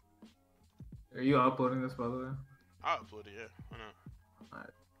 Are you uploading this, by the way? I'll upload it, yeah. Why not?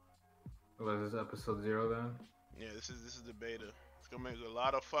 Well, is this episode 0 then? Yeah, this is the beta. It's gonna make a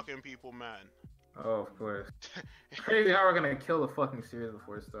lot of fucking people mad. Oh, of course. Crazy how we're gonna kill the fucking series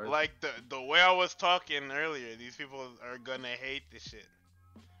before it starts. Like the way I was talking earlier, these people are gonna hate this shit.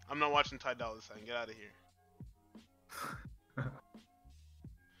 I'm not watching Ty Dolla Sign. Get out of here.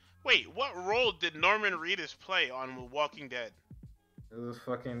 Wait, what role did Norman Reedus play on Walking Dead? It was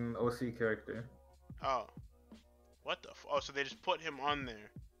fucking OC character. Oh, what the? Oh, so they just put him on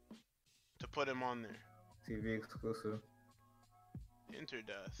there to put him on there. TV exclusive.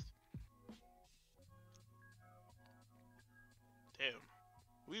 Interdust. Damn,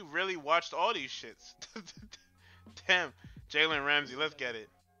 we really watched all these shits. Damn, Jalen Ramsey, let's get it.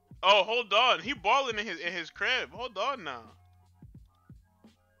 Oh, hold on, he balling in his crib. Hold on now.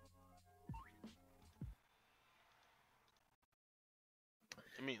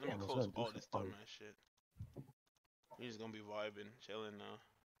 Let me Damn, I was close gonna do all some this fun. dumbass shit. We just gonna be vibing, chilling now.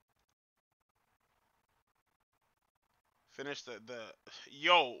 Finish the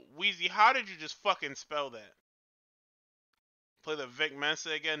yo, Weezy, how did you just fucking spell that? Play the Vic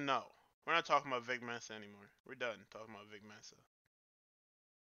Mensa again? No. We're not talking about Vic Mensa anymore. We're done talking about Vic Mensa.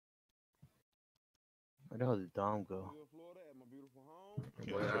 Where the hell did Dom go?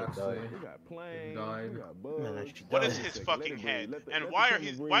 Boy, Yeah, actually, died. We got planes, died. we got bugs. Man, that shit What died. is his Let it fucking breathe. head? Let the- And let why the are camera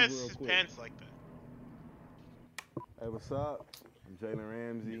his breathe why is real his quick. pants like that? Hey, what's up? I'm Jalen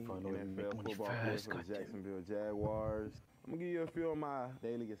Ramsey, You find a way to make NFL money football player fast, for the goddamn. Jacksonville Jaguars. I'm gonna give you a few of my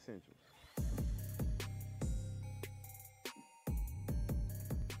daily essentials.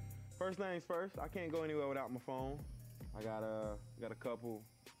 First things first, I can't go anywhere without my phone. I got a couple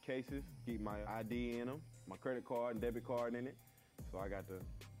cases, keep my ID in them, my credit card and debit card in it. So I got the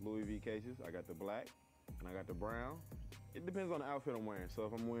Louis V cases, I got the black, and I got the brown. It depends on the outfit I'm wearing. So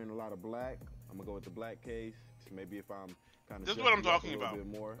if I'm wearing a lot of black, I'm gonna go with the black case. Maybe if I'm kind of This is what I'm talking a about. little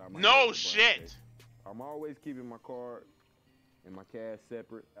bit more, I might go No with the brown shit. case. I'm always keeping my card and my cash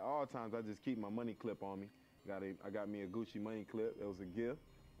separate. At all times, I just keep my money clip on me. I got me a Gucci money clip. It was a gift.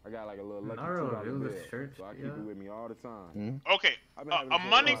 I got like a little lucky Naruto, $2 it was a bill, shirt, so I keep yeah. it with me all the time. Hmm? Okay, I've been having a it for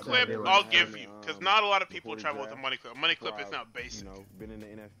money while. clip they were I'll having, give you, because not a lot of people before travel the with a draft. money clip. A money clip is Thrive, not basic. You know, been in the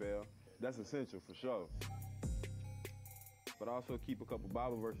NFL. That's essential for sure. but I also keep a couple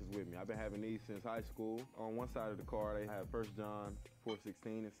Bible verses with me. I've been having these since high school. On one side of the car, they have 1 John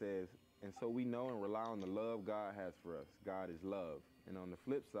 4:16. It says, "And so we know and rely on the love God has for us. God is love." And on the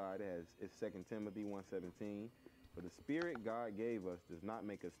flip side, it's 2 Timothy 1:17. "For the spirit God gave us does not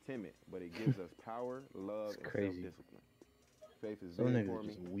make us timid, but it gives us power, love, and crazy. self-discipline." Faith is Some big niggas for are me,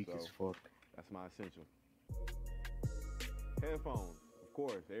 just weak so as fuck. that's my essential. Headphones. Of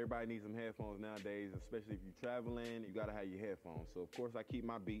course, everybody needs some headphones nowadays, especially if you're traveling, you gotta have your headphones. So of course I keep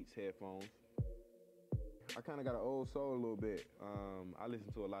my Beats headphones. I kind of got an old soul a little bit. I listen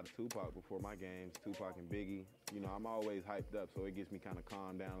to a lot of Tupac before my games, Tupac and Biggie. You know, I'm always hyped up, so it gets me kind of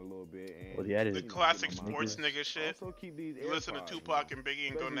calmed down a little bit. And Well, yeah, it The is. you know, classic get my mind sports right. nigga shit. Also keep these You listen to AirPods, Tupac you know, and Biggie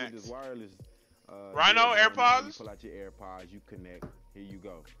and go especially with next. this wireless. Rhino deal going on, AirPods? You pull out your AirPods, you connect. Here you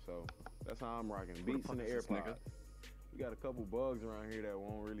go. So that's how I'm rocking. the Beats fuck in the is this AirPods. nigga? We got a couple bugs around here that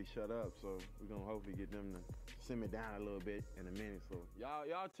won't really shut up, so we're gonna hopefully get them to simmer down a little bit in a minute. So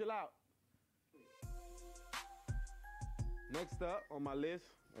y'all chill out. Next up on my list,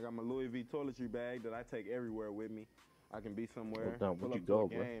 I got my Louis V toiletry bag that I take everywhere with me. I can be somewhere, Well done. pull Where'd up you to a go,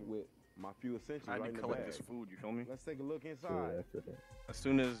 bro? game with my few essentials I right had in to the collect bag. this food, you feel me? Let's take a look Feel inside. that, I feel that. As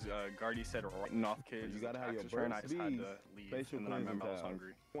soon as Guardy said writing off kids, You gotta have your tax return, I Burt's just had to Bees leave, facial and then I cleansing remember I was towels.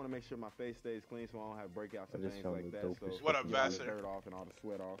 hungry. I want to make sure my face stays clean so I don't have breakouts I and just things found like the that. dopest So What up, get all the bastard? dirt off and all the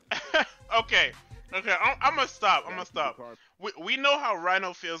sweat off. Okay, I'm gonna stop. I'm gonna Gotta keep the stop. car- We know how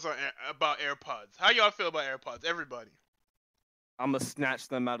Rhino feels about AirPods. How y'all feel about AirPods? Everybody. I'm gonna snatch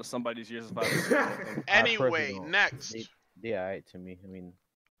them out of somebody's ears if I ever see one of them. I personally Anyway, don't. next. They alright to me. I mean,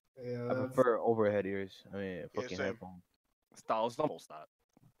 Yeah, I prefer overhead ears. I mean, fucking same. headphones. Styles, don't post that.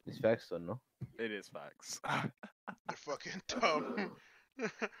 It's facts, though, no? It is facts. They're fucking dumb.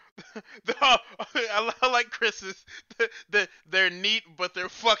 I like Chris's. They're neat, but they're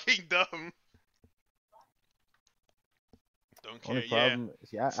fucking dumb. Don't care. Only Yeah. problem,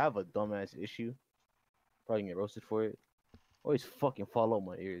 see, I have a dumbass issue. Probably get roasted for it. Always fucking fall out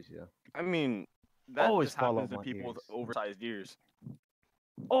my ears, yeah. I mean, that Always just fall happens out to my people with ears. oversized ears.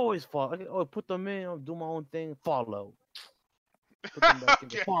 Always fall. Oh, put them in. I'll do my own thing. Fall out. Put them back in.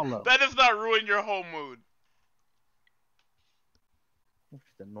 Okay. Fall out. That does not ruin your whole mood.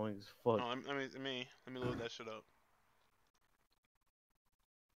 It's annoying as fuck. No, let me load that shit up.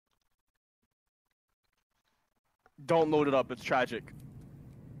 Don't load it up. It's tragic.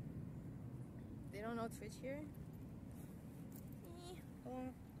 They don't know Twitch here?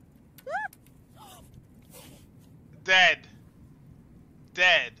 Dead.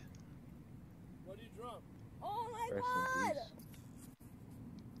 Dead. What did you drop? Oh my Rest in god! peace.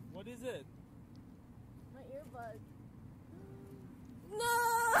 What is it? My earbud. No!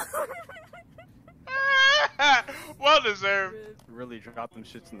 Well deserved. Really drop them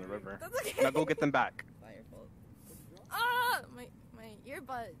shits in the river. That's okay. Now go get them back. Not your fault. Ah! My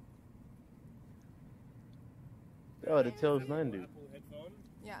earbud. Oh, the Tails 9 dude. Apple headphone?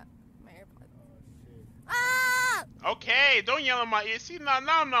 Yeah, my earbud. Oh shit. Ah! Okay, don't yell in my ear. See, now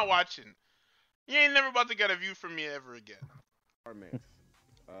I'm not watching. You ain't never about to get a view from me ever again. Mix.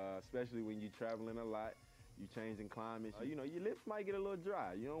 Especially when you're traveling a lot, you changing climates. You know, your lips might get a little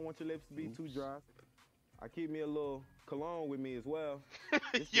dry. You don't want your lips to be too dry. I keep me a little cologne with me as well.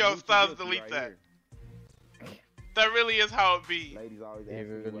 This is Yo, Gucci Styles, Guilty delete right that. here. That really is how it be. Ladies always It ask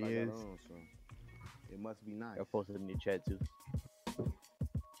me what really I is. got on, so it must be nice. I posted in your chat too.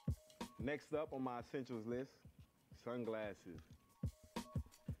 Next up on my essentials list, sunglasses.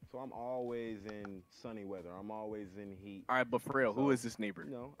 So I'm always in sunny weather. I'm always in heat. All right, but for real, who So, is this neighbor?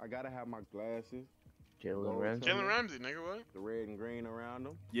 You know, I gotta have my glasses, Jalen Gold Ramsey. chain. Jalen Ramsey, nigga, what? the red and green around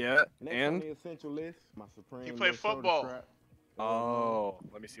them. Yeah, Next on and the essential list, my Supreme. He play little shoulder football. strap. oh,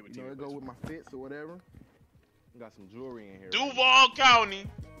 let me see what You team know, he it go plays with for. my fits or whatever. Got some jewelry in here. Duval County.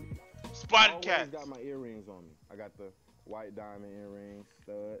 Spot Always cats. got my earrings on me. I got the white diamond earrings,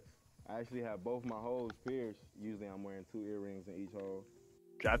 studs. I actually have both my holes pierced. Usually I'm wearing 2 earrings in each hole.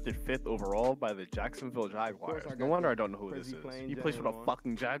 Drafted 5th overall by the Jacksonville Jaguars. I No got wonder the I don't know who this crazy is. plain He plays for Jane the on.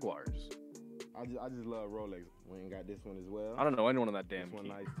 fucking Jaguars. I just love Rolex. We ain't got this one as well. I don't know anyone on that damn This one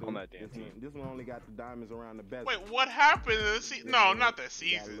team. nice too. On that damn this team. One, this one only got the diamonds around the bezel. Wait, what happened in the season? This No, one not the got a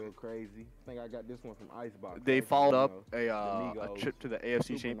season. little crazy. I think I got this one from Icebox. They Actually, followed you up know, a Migos. trip to the AFC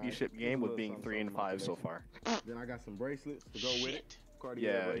Super Championship nice. game Just a with little being something, 3 and something 5 so motivation. far. Then I got some bracelets to go with it. Shit. Cartier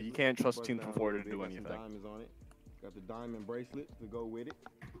Yeah, bracelets. you can't trust Bust Team down from a Florida little to do bit, got some anything. diamonds on it. Got the diamond bracelet to go with it.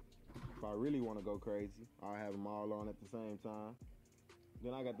 If I really want to go crazy, I'll have them all on at the same time.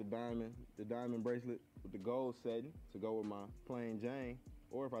 Then I got the diamond bracelet with the gold setting to go with my plain Jane.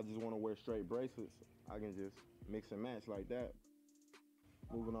 Or if I just want to wear straight bracelets, I can just mix and match like that.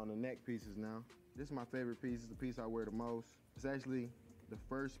 Moving on to neck pieces now. This is my favorite piece. It's the piece I wear the most. It's actually the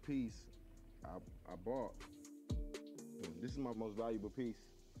first piece I bought. This is my most valuable piece.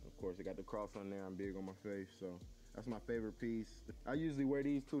 Of course, it got the cross on there. I'm big on my faith, so that's my favorite piece. I usually wear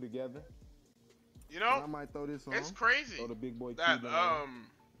these two together. You know, I might throw this on. it's crazy Throw the big boy that Cuban on.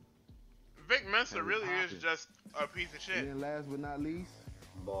 Vic Mensa And really pop is it. just a piece of And shit. then last but not least,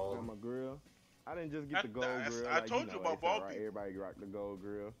 Ball. got my grill. I didn't just get the gold That's- grill. I like, told you about ASAP, bald right? people. Everybody rock the gold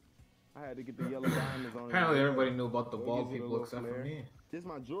grill. I had to get the yellow diamonds on it. Apparently everybody knew about the So it bald gives it a people little except for flair. me. This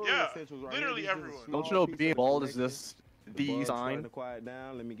my jewelry Yeah, essentials right literally here. This is a everyone. small Don't you know piece being of the bald is collection. just The the bug's starting sign? to quiet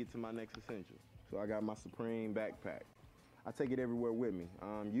down. Let me get to my next essential. So I got my Supreme backpack. I take it everywhere with me.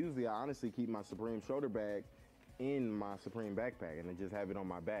 Usually I honestly keep my Supreme shoulder bag in my Supreme backpack and I just have it on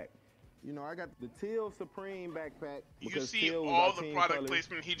my back. You know, I got the teal Supreme backpack. You because see teal was all our the team product colors.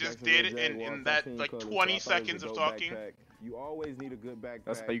 placement he just Jacksonville did in Jaguars, our that team like colors. So 20 I thought it was a seconds of dope talking. backpack. You always need a good backpack.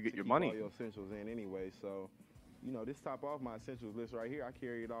 That's how you get to your keep money. all your essentials in anyway. So, you know, this top off my essentials list right here. I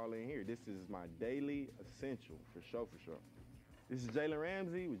carry it all in here. This is my daily essential for sure, for sure. This is Jalen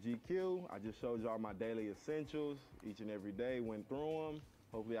Ramsey with GQ. I just showed y'all my daily essentials each and every day. Went through them.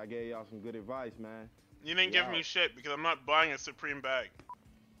 Hopefully, I gave y'all some good advice, man. You didn't give me shit because I'm not buying a Supreme bag.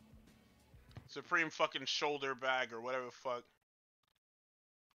 Supreme fucking shoulder bag or whatever the fuck.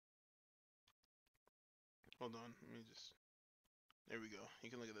 Hold on, let me just. There we go. You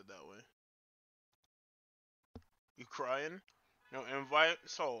can look at it that way. You crying? No invite.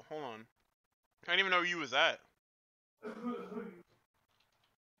 So hold on. I didn't even know where you was at.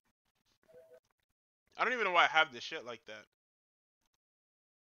 I don't even know why I have this shit like that.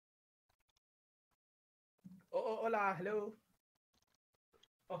 Oh, hola, hello.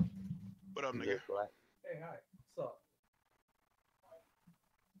 What up, nigga? Hey, hi. What's up?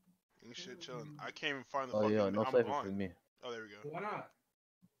 Ain't shit chilling. I can't even find the Oh fucking. yeah, no I'm cypher blind. for me. Oh, there we go. Why not?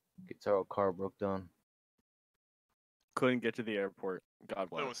 Guitar car broke down. Couldn't get to the airport. God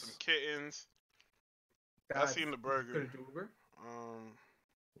Playing with some bless. kittens. I Guys, seen the Could burger. have do Uber?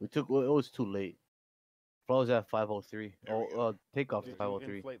 We took. Well, it was too late. Flight was at 5:03. There we Oh, takeoff is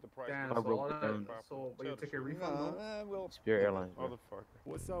 5:03. Damn, I so broke all it that. down. So, but you took a refund, no? Spirit Airlines, bro.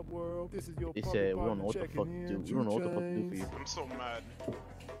 What's up, world? This is your They public said we don't partner know what the checking fuck to in, do. We Two don't know what the fuck to do for Chainz. you. I'm so mad.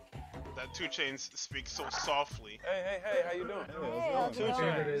 That 2 Chainz speaks so softly. Hey, how you doing? Hey, how's it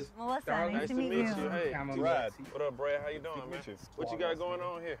going? Melissa, nice to meet you. Hey, Camel Brad. Maxi. What up, Brad? How you doing, man? What you got going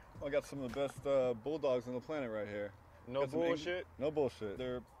on here? I got some of the best bulldogs on the planet right here. No Got some bullshit? No bullshit.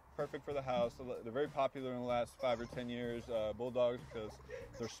 They're perfect for the house. They're very popular in the last 5 or 10 years. Bulldogs because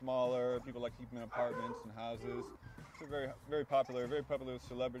they're smaller. People like keeping them in apartments and houses. They're very popular with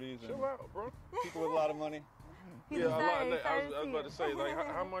celebrities and Chill out, bro. people with a lot of money. He's Yeah, excited, I was about to say, like,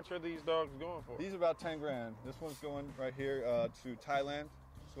 how much are these dogs going for? These are about 10 grand. This one's going right here to Thailand.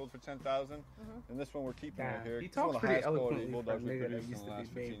 Sold for 10,000. And this one we're keeping right here. He It's one talks of the pretty highest quality eloquently for a bulldogs we've nigga that produced in used the to last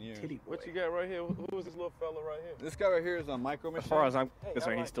be 15 named years. Titty Boy. What you got right here? Who is this little fella right here? This guy right here is a Micro As Machine. far as I'm Hey,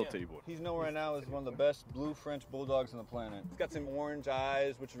 concerned, I he's still like Titty Boy. He's known right now as one of the best blue French bulldogs on the planet. He's got some orange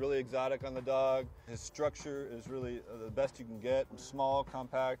eyes, which is really exotic on the dog. His structure is really the best you can get. Small,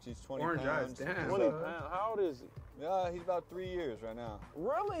 compact. He's 20 Orange eyes, pounds. damn. 20 pounds. How old is he? Yeah, he's about 3 years right now.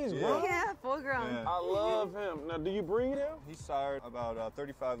 Really? He's Yeah. grown? Yeah, full grown. Yeah. I love him. Now, do you breed him? He sired about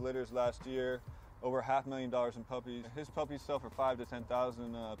 35 litters last year. Over $500,000 in puppies. His puppies sell for 5,000 to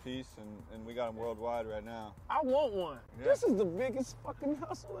 10,000 a piece, and we got them worldwide right now. I want one. Yeah. This is the biggest fucking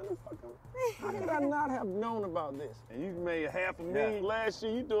hustle in the fucking. How could I not have known about this? And you made $500,000 last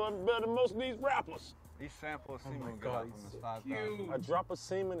year. You doing better than most of these rappers. Each sample of semen my we God, got from he's is so 5,000. A drop of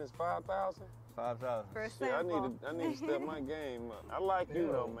semen is 5,000. 5,000. First Shit, I sample. need to step my game up. I like you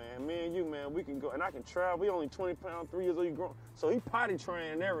though, man. Me and you, man, we can go and I can travel. We only 20 pounds, 3 years old. You grown, so he potty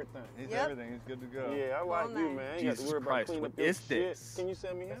trained and everything. He's Yep. everything. He's good to go. Yeah, I like Well, you, nice. man. I ain't got to Jesus worry about Christ, cleaning what up your is shit. this? Can you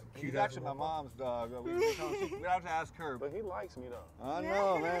send me him? He's actually my mom's dog. We have to ask her. But he likes me though. I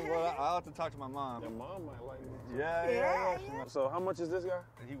know, man. Well, I'll have to talk to my mom. Your mom might like me. Yeah. So how much is this guy?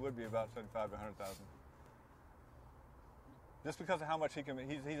 He would be about 75 to 100,000. Just because of how much he can,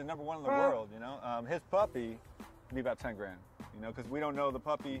 he's the number one in the world, you know. His puppy would be about 10 grand, you know, because we don't know the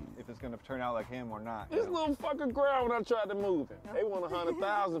puppy if it's going to turn out like him or not. you This know? little fucker ground when I tried to move him. They want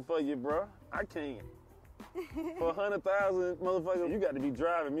 100,000 for you, bro. I can't. For 100,000, motherfucker, you got to be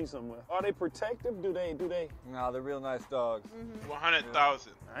driving me somewhere. Are they protective? Do they? No, they're real nice dogs.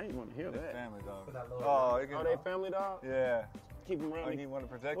 100,000. I ain't want to hear They're that. family dogs. For that little Oh, you can, Are they family dogs? yeah. Keep them around Like me. he want to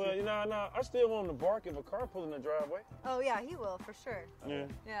protect Well, you? you know, no, I still want him to bark if a car pulls in the driveway. Oh yeah, he will for sure. Yeah.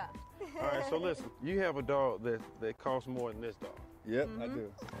 Yeah. All right, so listen, you have a dog that costs more than this dog. Yep, I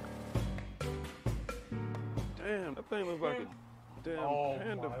do. Damn, that thing looks like Damn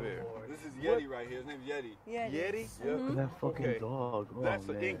panda bear. This is Yeti right here. His name's Yeti. Yeti? Yep. Look at that fucking Okay. dog. Oh, That's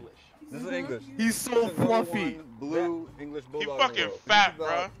man. an English. This is English. He's so This is number fluffy. one Blue English bulldog. fucking in the world. fat, He's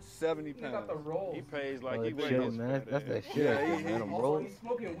about bruh. 70 pounds. He pays like Oh, he that weighs. shit, man. That's that shit. Yeah, right there, he- man. I'm he- rolling.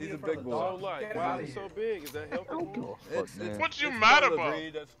 He's a big boy. So like, why is he so big? Is that I helping? don't give a fuck, It's- man. What you It's mad part of the about?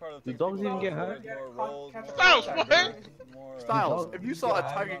 breed, that's part of The thing dogs people even get love. hurt? More rolls, more- Styles, what? more, Styles, if you saw a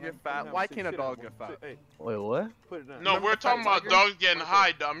tiger get fat, why can't a dog get fat? Hey, Wait, what? put it down. No, we're talking about dogs getting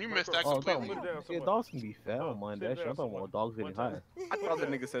high, dumb. You missed that Oh, completely. Put it down yeah, somewhere. dogs can be fat. I don't mind that shit. I'm talking about dogs getting high. I thought the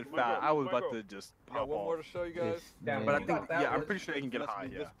nigga said fat. I was about to just You got pop one more off. to show you guys? Man. But I think, yeah, I'm pretty sure they can get This- high,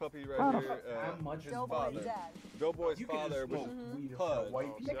 This yeah. puppy right here, Doughboy's father. dad. Doughboy's father was Pud.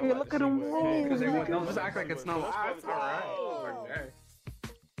 Nigga, look at him roll. Because everyone don't just act like it's not. It's alright. Oh. Okay.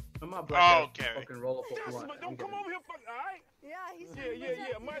 I'm not Oh, black. Gary. Fucking roll up a Yes, blunt. but don't come over here, fuck. All right. Yeah, he's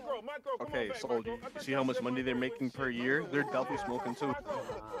Yeah. Micro. Come Okay, on back, Soldier, Micro. you see how much money they're making per year? They're definitely smoking too.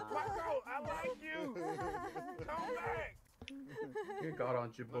 Micro, I like you. Come back. You got on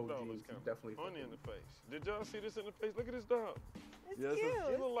That Jabot dog jeans. looks You kinda definitely. funny in the face. Did y'all see this in the face? Look at this dog. It's Yes, cute. it's-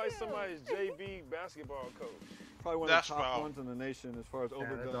 He look like cute. somebody's JV basketball coach. Probably one That's of the top foul. ones in the nation as far as that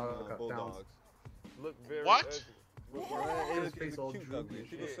overdone dog got bulldogs. Look very. What? ugly. Look Right, very- it's- His face it's all cute droopy ugly. and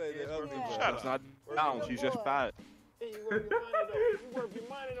People shit. say they're Yeah, ugly, it's but Shut It's not down, she's just fat. Hey, you worth your money though. You worth your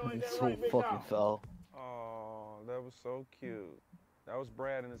money though. Ain't He's that so right, big fucking dog? foul. Oh, that was so cute. That was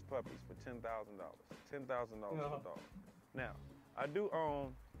Brad and his puppies for $10,000. $10,000 for a dog. Now, I do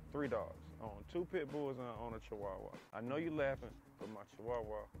own 3 dogs. I own 2 pit bulls and I own a chihuahua. I know you're laughing, but my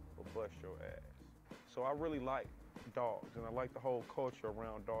chihuahua will bust your ass. So I really like dogs and I like the whole culture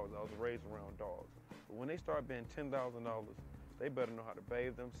around dogs. I was raised around dogs. But when they start being $10,000, they better know how to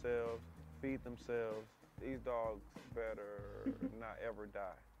bathe themselves, feed themselves. These dogs better not ever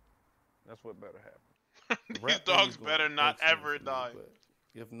die. That's what better happen. These dogs better not ever die.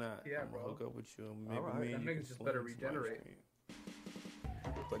 If not, Yeah, I'm bro. gonna hook up with you and maybe Alright, me that and you nigga's can just sling better some ice regenerate. cream.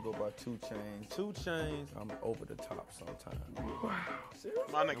 If I go by 2 Chainz. 2 Chainz, I'm over the top sometimes.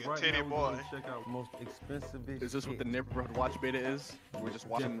 My nigga, titty boy. Check out most expensive bitch. Is this what the neighborhood watch beta is? We're just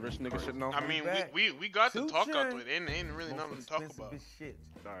watching rich nigga shit now? I mean, we got to talk out to it. Ain't really nothing to talk about. Shit.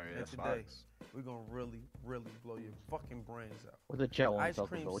 Alright, And that's today, facts. we're gonna really blow your fucking brains out. What the chat want Ice to talk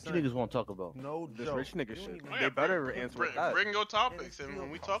cream about? What you Sundae. niggas want to talk about? No This joke. rich nigga You don't shit. even They better answer with that. Bring your And topics it and still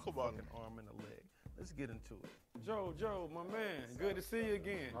we costs talk a about it. fucking arm and a leg. Let's get into it. Joe, my man, good to see you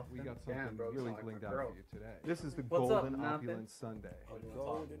again. We got something Damn, bro, really it's like blinged my out girl. for you today. This is the What's up, Golden nothing? Opulent Sunday.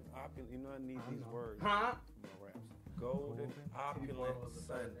 Golden opulent. You know I need these words. Huh? My raps. Golden opulent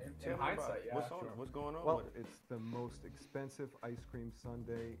Sunday. Tell me about hindsight, it. yeah, What's on sure. it? What's going on Well, with it? it's the most expensive ice cream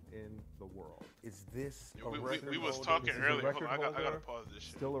sundae in the world. Is this a We record was holder? talking This is a earlier. Hold record on, I gotta holder. pause this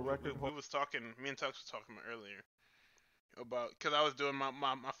shit. Still a record We holder. was talking. Me and Tux was talking about earlier about because I was doing my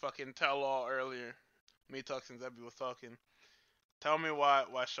fucking tell all earlier. Me, Tux, and Zebby was talking. Tell me why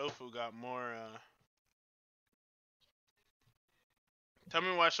Shofu got more. Tell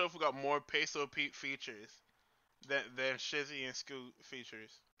me why Shofu got more Peso Pete features than Shizzy and Scoot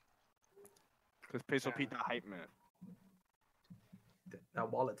features. Because Peso Pete the hype man. That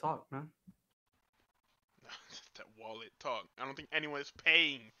wallet talk, man. That wallet talk. I don't think anyone is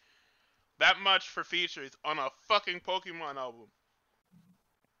paying that much for features on a fucking Pokemon album.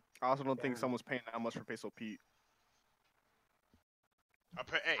 I also don't think someone's paying that much for Peso Pete.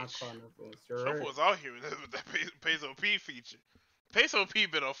 Hey, I'm calling influence. You're Shofu right. was out here with that Peso P feature. Peso P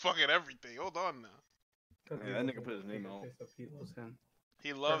been on fucking everything. Hold on now. Yeah, that nigga put his name out. So Pete loves him.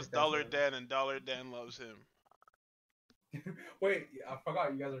 He loves Perfect, Dollar that's Dan, and Dollar Dan loves him. Wait, I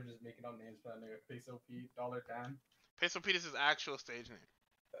forgot you guys are just making up names for that nigga. Peso Pete, Dollar Dan. Peso Pete is his actual stage name.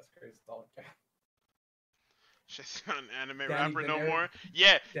 That's crazy. Dollar Dan. Shizzy's not an anime Danny rapper no Dinero. more.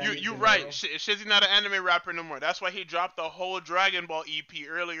 Yeah, Danny you Dinero. right. Shizzy's not an anime rapper no more. That's why he dropped the whole Dragon Ball EP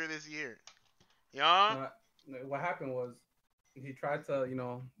earlier this year. Yeah? What happened was he tried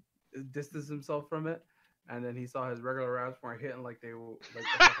to, distance himself from it, and then he saw his regular raps weren't hitting like they were like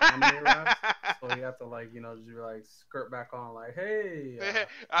the fucking anime raps. So he had to just be like skirt back on like, hey,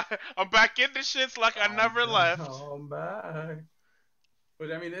 I'm back in the shits like I never left. I'm back. Which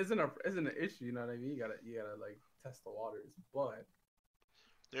I mean isn't an issue, you know what I mean? You gotta like test the waters, but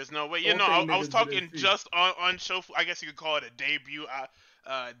There's no way. Don't I think was niggas talking didn't see. just on Shofu. I guess you could call it a debut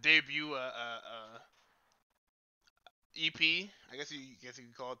EP. I guess you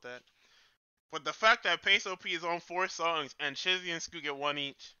could call it that. But the fact that Peso P is on 4 songs and Shizzy and Scoot get 1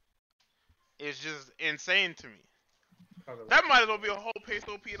 each is just insane to me. That might as well be a whole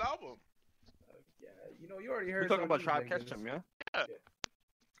Peso P album. yeah, you already heard. We're talking some about of Tribe these Catch niggas. Them, yeah?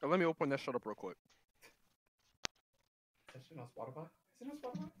 Yeah. Let me open that shut up real quick. That shit on Spotify? Is it on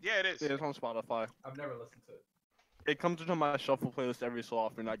Spotify? Yeah, it is. Yeah, it's on Spotify. I've never listened to it. It comes into my shuffle playlist every so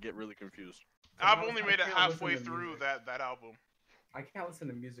often. I get really confused. I've I only can't made it listen halfway to through music. that album. I can't listen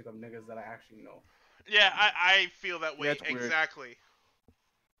to music of niggas that I actually know. Yeah, I feel that way That's weird. exactly.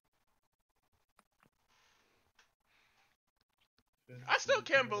 I still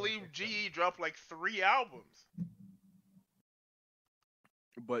can't believe GE dropped like 3 albums.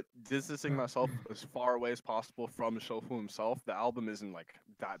 But distancing myself as far away as possible from Shofu himself, the album isn't like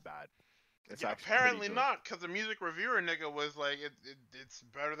that bad. It's Yeah, actually pretty apparently good. not, because the music reviewer nigga was like, it's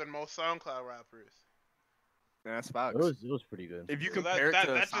better than most SoundCloud rappers. Yeah, that's facts. It was pretty good. If you So compare it to that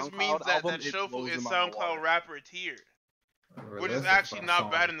a just SoundCloud means that album, that it Shofu blows is them out of the SoundCloud water. rapper tier, which is Realistic actually not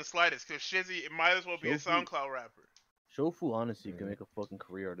song. bad in the slightest. Because Shizzy, it might as well be a Shofu- SoundCloud rapper. Shofu honestly can make a fucking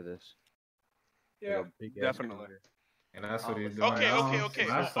career out of this. Yeah, Like a big-ass definitely. career. And that's what he's doing Okay, now. okay.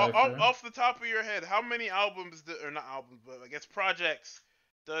 Last So, Cypher. off the top of your head, how many albums, or not albums, but I guess projects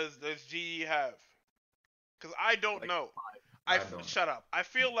does GE have? Because I don't know. I don't. Shut up. I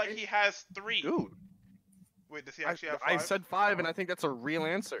feel like he has 3. Dude, Wait, does he actually have 5? I said 5, and I think that's a real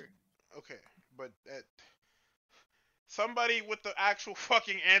answer. Okay, but somebody with the actual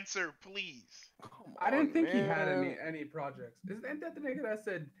fucking answer, please. Come I didn't on, think he had man. any projects. Isn't that the nigga that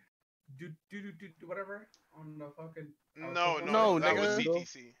said do whatever on the fucking? No, that was nigga.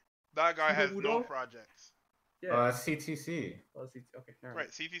 CTC. That guy has no Udo? projects. Yeah. CTC. Oh, okay, never mind. Right,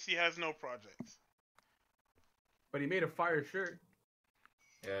 CTC has no projects. But he made a fire shirt.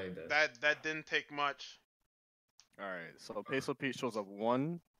 Yeah, he did. That didn't take much. All right, so Peso Pete shows up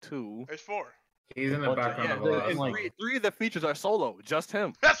 1, 2. There's 4. He's in the background Yeah, of a lot. and of three of the features are solo, just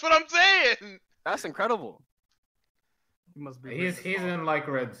him. That's what I'm saying. That's incredible. He must be. He's in like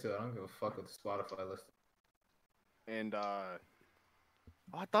Red too. I don't give a fuck with the Spotify list. And I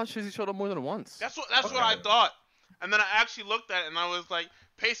thought Shizzy showed up more than once. That's what I thought. And then I actually looked at it and I was like,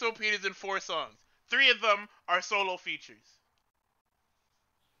 Peso Pete is in 4 songs. 3 of them are solo features.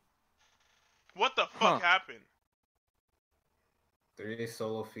 What the fuck happened? 3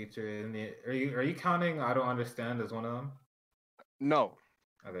 solo feature in the. Are you counting? I don't understand as one of them. No.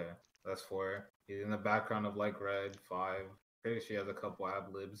 Okay, that's 4. He's in the background of like Red 5. Pretty sure he has a couple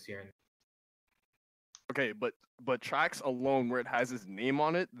ad libs here. Okay, but tracks alone where it has his name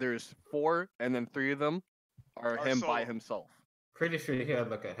on it, there's 4, and then 3 of them are him solo. by himself. Pretty sure he had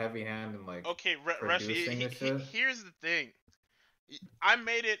like a heavy hand and like. Okay, producing Rashi, and shit. here's the thing. I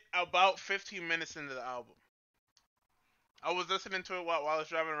made it about 15 minutes into the album. I was listening to it while I was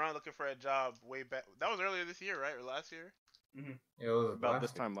driving around looking for a job way back. That was earlier this year, right? Or last year? Mm-hmm. It was About last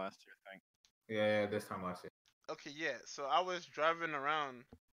this year. time last year, I think. Yeah, this time last year. Okay, yeah. So I was driving around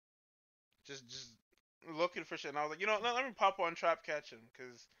just looking for shit. And I was like, you know, let me pop on Trap Catch 'em.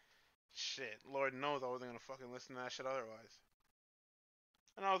 Because, shit, Lord knows I wasn't going to fucking listen to that shit otherwise.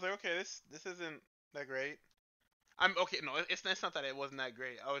 And I was like, okay, this isn't that great. No, it's not that it wasn't that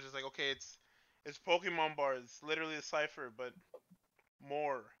great. I was just like, okay, it's Pokemon bars, literally a cipher, but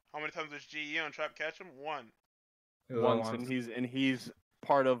more. How many times was GE on Trap Catch 'em? 1. Once, and he's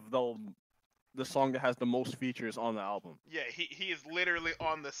part of the song that has the most features on the album. Yeah, he is literally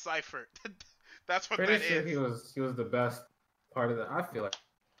on the cipher. That's what Pretty that sure is. he was the best part of the. I feel like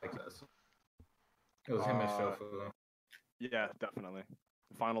this. It was him and Shofu. Yeah, definitely.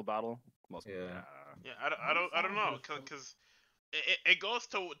 Final battle. Yeah, I don't know, cause it goes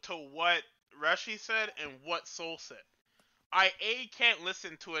to what Rashi said and what Soul said. I can't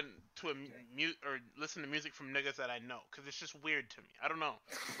listen to listen to music from niggas that I know, cause it's just weird to me. I don't know,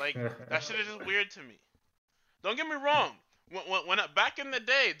 like that shit is just weird to me. Don't get me wrong. When back in the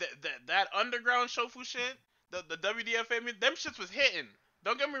day, that underground Shofu shit, the WDFA, them shits was hitting.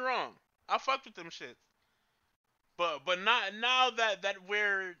 Don't get me wrong. I fucked with them shits. But not now that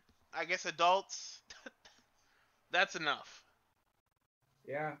we're, I guess, adults. That's enough.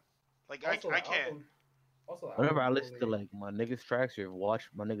 Yeah. Like Also, I can't. Whenever I listen to like my niggas tracks or watch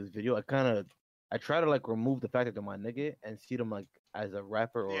my niggas video, I try to like remove the fact that they're my nigga and see them like as a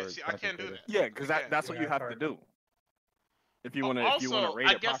rapper or. Yeah, see, I can't do that. Yeah, because that's what you have to do. If you want to rate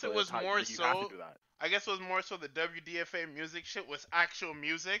I it guess properly, it was that's how more you have so. to do that. I guess it was more so the WDFA music shit was actual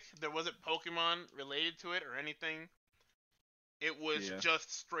music. There wasn't Pokemon related to it or anything. It was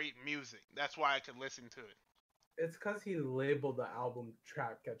just straight music. That's why I could listen to it. It's because he labeled the album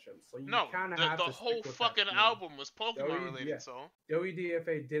Trap Catch 'em, so you No, kind of the have to whole stick with fucking that theme. album was Pokemon related. So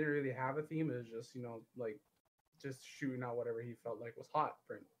WDFA didn't really have a theme. It was just like just shooting out whatever he felt like was hot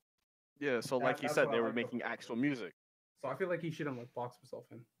for him. Yeah, so like he That's said, what they I were like making actual music. So I feel like he shouldn't like box himself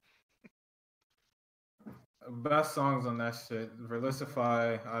in. Best songs on that shit.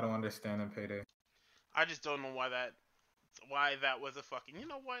 Verlisify, I don't understand, and Payday. I just don't know why that why that was a fucking. You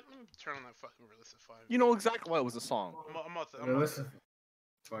know what? Let me turn on that fucking Realistify. You know exactly why it was a song. I'm about to.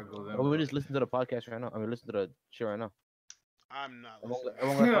 We just listen to the podcast right now. I mean, listen to the shit right now. I'm not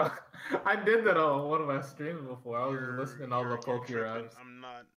listening. I did that on one of my streams before. I was just listening to all the Poke raps. I'm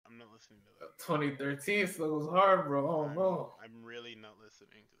not listening to that. 2013, so it was hard, bro. Oh no. I'm really not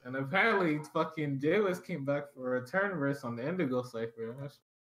listening to that. And apparently, fucking J-Wiz came back for a return verse on the Indigo Cypher.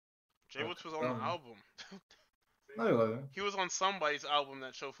 J-Wiz was on the album. No, he wasn't. He was on somebody's album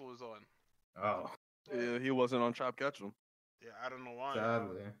that Shofu was on. Oh. Yeah, he wasn't on Trap Ketchum. Yeah, I don't know why.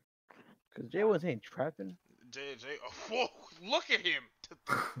 Sadly. Cause J-Wiz ain't trapping. Oh, whoa, look at him.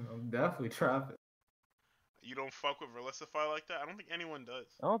 I'm definitely trapping. You don't fuck with Realistify like that? I don't think anyone does.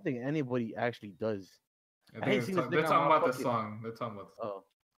 I don't think anybody actually does. I hate seeing this nigga. They're talking about the song. They're talking about the song. Oh,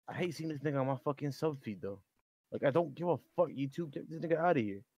 I hate seeing this nigga on my fucking sub feed though. Like, I don't give a fuck. YouTube, get this nigga out of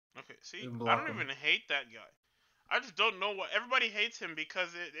here. Okay, see, I don't even hate that guy. I just don't know what everybody hates him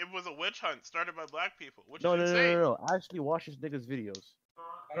because it was a witch hunt started by black people, which is insane. No. I actually watch this nigga's videos.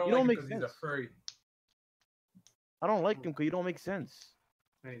 I don't you like don't him make 'cause sense. he's a furry. I don't like him because you don't make sense.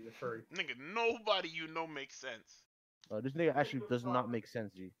 And he's a furry. Nigga, nobody you know makes sense. This nigga actually does not make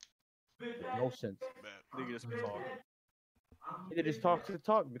sense, G. No sense. Nigga just talk. Nigga just talks to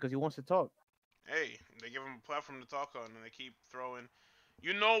talk because he wants to talk. Hey, they give him a platform to talk on, and they keep throwing.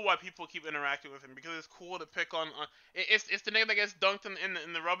 You know why people keep interacting with him because it's cool to pick on. It's the nigga that gets dunked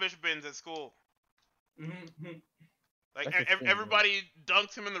in the rubbish bins at school. Like everybody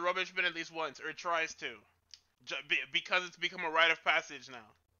dunks him in the rubbish bin at least once, or tries to, because it's become a rite of passage now.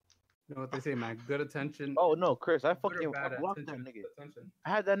 You know what they say, man? Good attention. Oh no, Chris, I Good or fucking bad blocked that attention. nigga. Attention. I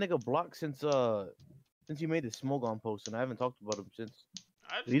had that nigga blocked since he made the Smoke on post, and I haven't talked about him since.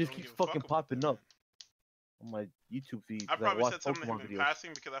 He just keeps fucking popping up on my YouTube feed. I 'cause probably watch said something to him Pokemon in videos.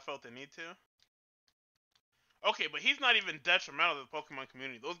 passing because I felt the need to. Okay, but he's not even detrimental to the Pokemon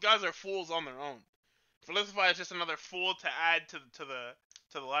community. Those guys are fools on their own. Felicify is just another fool to add to the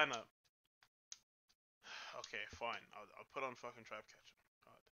lineup. Okay, fine. I'll put on fucking Trap Catcher.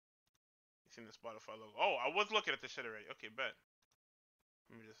 God. You seen the Spotify logo? Oh, I was looking at this shit already. Okay, bet.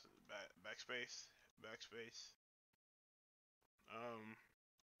 Let me just backspace. Backspace.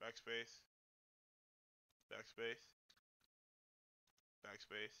 Backspace.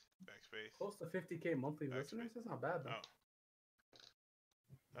 Close to 50K monthly listeners? That's not bad, though. Oh.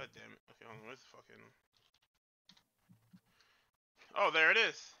 God damn it. Okay, hold on. Where's the fucking... Oh, there it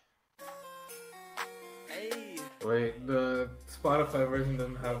is. Hey. Wait, the Spotify version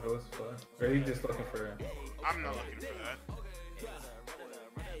doesn't have Realistify. Or are you just looking for it? I'm not looking for that.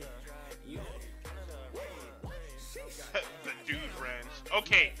 The Dude Ranch.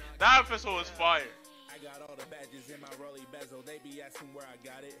 Okay, that episode was fire. Got all the badges in my rolly bezel. They be asking where I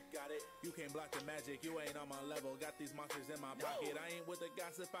got it. You can't block the magic. You ain't on my level. Got these monsters in my pocket. I ain't with the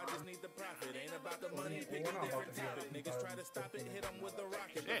gossip. I just need the profit. Ain't about the money. Pick a different topic. Niggas try to stop it. Hit them with the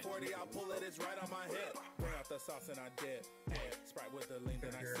rocket. The 40, I'll pull it. It's right on my hip. Bring out the sauce and I dip. Sprite with the lean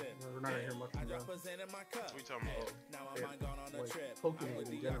and I sip. We're not gonna hear much I from drop them. a Zen in my cup. We talking about? Now I'm gone on a trip. Pokemon With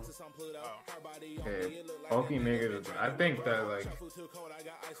in the general. Oxus on Pluto. Her body on Okay, me. It look like Poke niggas, I think that like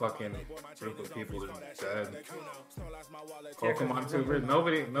fucking group of people is dead. Pokemon tubers,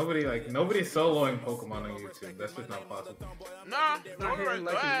 nobody soloing Pokemon on YouTube. That's just not possible. Nah,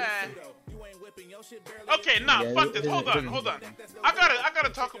 okay, nah, fuck this. Hold on. I gotta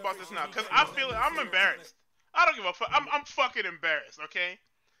talk about this now, cause I feel I'm embarrassed. I don't give a fuck. I'm fucking embarrassed. Okay.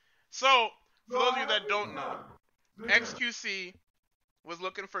 So for those of you that don't know, XQC was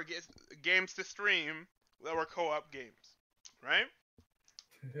looking for games to stream that were co-op games, right?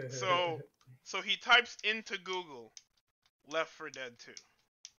 So he types into Google Left 4 Dead 2.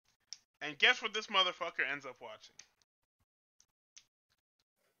 And guess what this motherfucker ends up watching?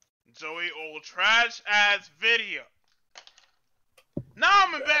 Joey old trash ass video. Now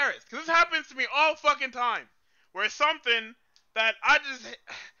I'm embarrassed, because this happens to me all fucking time. Where it's something that I just...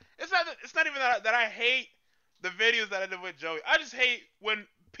 It's not even that I hate the videos that I did with Joey. I just hate when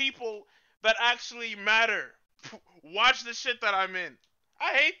people that actually matter watch the shit that I'm in.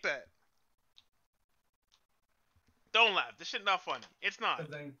 I hate that. Don't laugh. This shit not funny. It's not.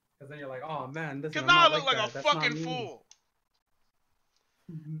 Because then you're like, oh man, this. Because now I look like a fucking fool.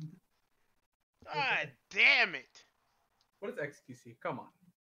 God damn it. What is XQC? Come on.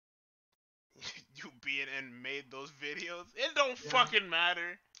 You being and made those videos. It don't fucking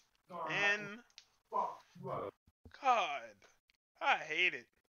matter. And God, I hate it.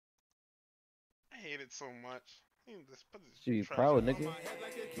 I hate it so much. Should be proud, nigga.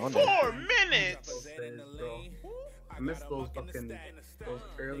 4 minutes. I miss those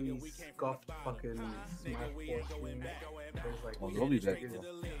early scuffed fucking Smash 4 streams. There's like Oh, they'll be back,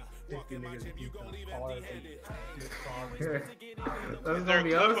 50 niggas beat them hard. Is there a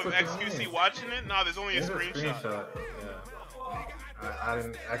clip of XQC watching it? No, there's only a There's screenshot. Yeah. I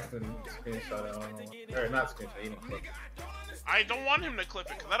didn't accidentally screenshot it. I don't know. Or not screenshot, even clip. I don't want him to clip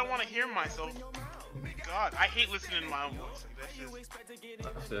it because I don't want to hear myself. God, I hate listening to my own voice.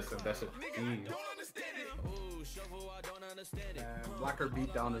 Like, That's just Blacker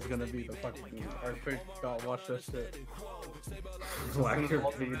Beatdown is gonna be the fucking perfect. God, watch that shit. Blacker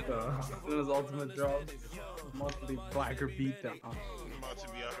Beatdown. As soon as Ultimate drops, monthly Blacker Beatdown. About to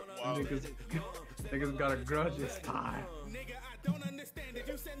be out here. Wow. Niggas got a grudge this time. Don't understand it.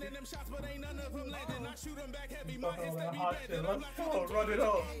 You sending them shots, but ain't none of them landing. I shoot them back heavy. Fuck all that hot shit. Let's go. Run it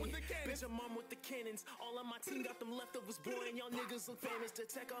up. Bitch, I'm on with the cannons. All of my team got them leftovers. Boy, and y'all niggas look famous. To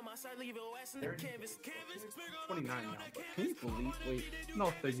tech on my side, leave your ass in the canvas. 29 now. But can you believe? Wait,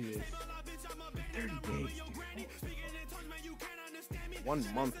 no, 30 days. 30 days, dude.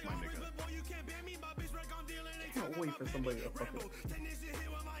 1 month, my nigga. I can't wait for somebody to fucking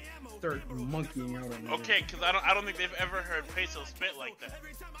start monkeying out on me. Okay, because I don't think they've ever heard Peso spit like that.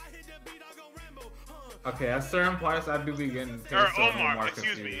 Okay, at certain parts I do be getting Or Peso and Omar,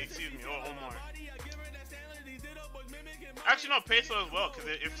 excuse confused. me. Oh, Omar. Actually, no, Peso as well, because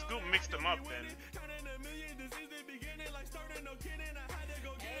if Scoop mixed them up, then...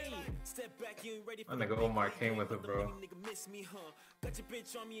 I think Omar came with it, bro. Got your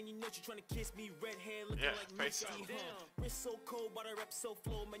bitch on me and you know you trying to kiss me. Red hair looking Yeah, like Misty, Wrist so cold, but I rep so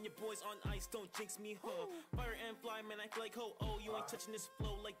flow. Man, your boys on ice, don't jinx me, Fire and fly, man, act like ho. Oh, you ain't touching this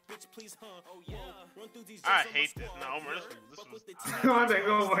flow like bitch, please, Oh yeah. Run through these. I hate this. Nah, Omar, this was... I think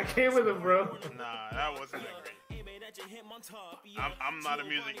Omar came with it, bro. Nah, that wasn't that great. I'm not a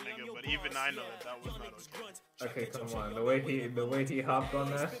music nigga, but even I know that was not okay. Okay, come on. The way he hopped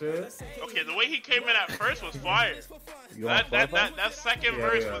on that shit. Okay, the way he came in at first was fire. That second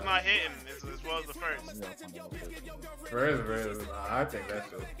verse was not hitting as well as the first. First, I think that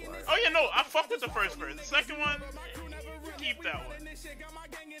shit was fire. Oh yeah, no, I fuck with the first verse. The second one, keep that one.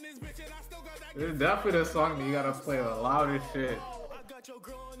 It's definitely the song that you gotta play the loudest shit.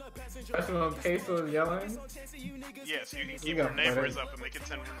 Especially when Peso is yelling. Yeah, so you can keep your neighbors up and they can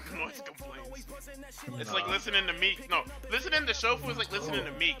send noise complaints. It's like listening to Meek. No, listening to Shofu is like listening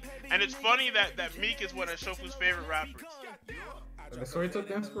to Meek. And it's funny that Meek is one of Shofu's favorite rappers. That's where he took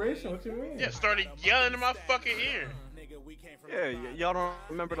the inspiration, what you mean? Yeah, started yelling in my fucking ear. Yeah, y'all don't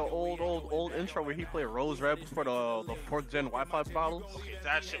remember the old intro where he played Rose Red for the 4th gen Wi-Fi bottles? Okay,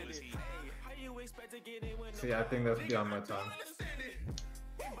 that shit was heat. See, I think that's beyond my time.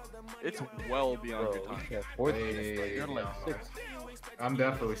 It's well beyond your time. Yeah, 4th. You're like 6. I'm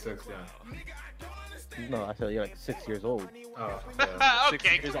definitely 6, yeah. No, I said you're like 6 years old. Oh, yeah. Okay,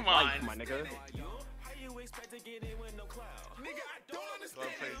 6 years come of life, on. my nigga. So I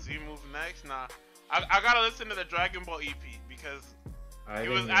play Z Move next? Nah. I gotta listen to the Dragon Ball EP because he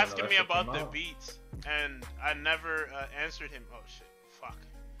was asking me about the beats and I never answered him. Oh shit, fuck.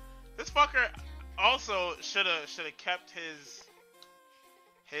 This fucker also should have kept his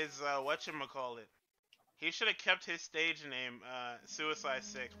whatchamacallit. He should have kept his stage name Suicide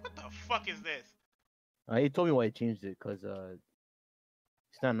 6. What the fuck is this? He told me why he changed it, cause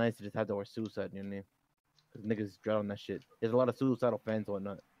it's not nice to just have the word suicide in your name. Cause niggas drown on that shit. There's a lot of suicidal fans or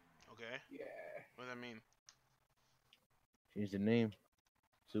whatnot. Okay. Yeah. What does that mean? Change the name.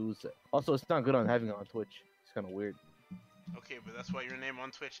 Suicide. Also, it's not good on having it on Twitch. It's kind of weird. Okay, but that's why your name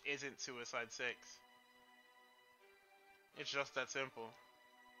on Twitch isn't Suicide 6. It's just that simple.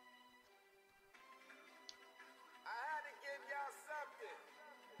 I had to give y'all something.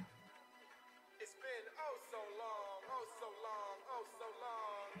 It's been oh so long, oh so long, oh so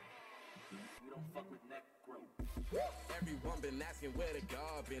long. We don't fuck with Necro. Everyone been asking where the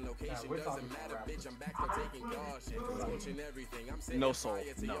guard been. Location doesn't matter, bitch. I'm back for taking caution. Switching everything. I'm saying no soul.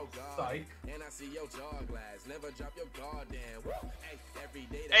 No. Psych. And I see your jaw glass. Never drop your guard down. Hey, every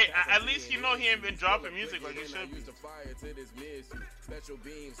day. Hey, at least you know he ain't been dropping music like he should be. Special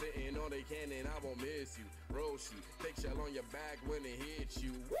beams sitting on the cannon. I won't miss you. Roshi, big shell on your back when it hits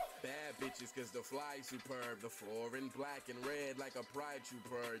you. Bad bitches, cause the fly superb. The floor in black and red like a pride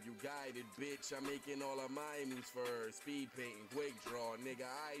trooper. You guided, bitch. I'm making all of my moves first. Speed painting, quick draw, nigga,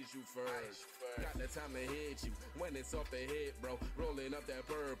 eyes you first. Got the time to hit you when it's off the hit, bro. Rolling up that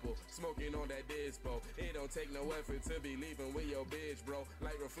purple, smoking on that dispo. It don't take no effort to be leaving with your bitch, bro.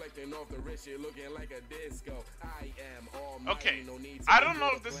 Light reflecting off the wrist, shit looking like a disco. I am all okay. I don't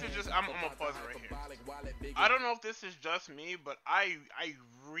know if this is just. I'm gonna pause it right here. I don't know if this is just me, but I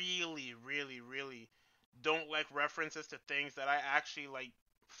really don't like references to things that I actually like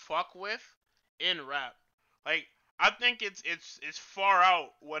fuck with in rap. Like I think it's far out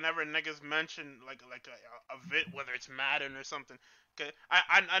whenever niggas mention like a vid, whether it's Madden or something. Cause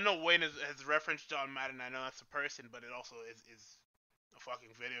I know Wayne has referenced John Madden. I know that's a person, but it also is a fucking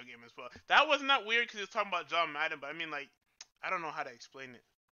video game as well. That wasn't that weird because he was talking about John Madden, but I mean like I don't know how to explain it.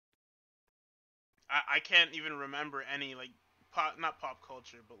 I can't even remember any like not pop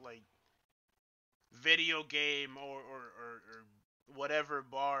culture, but like video game or whatever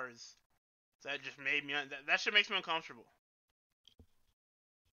bars that just made me that shit makes me uncomfortable.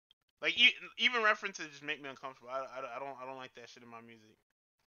 Like even references just make me uncomfortable. I don't like that shit in my music.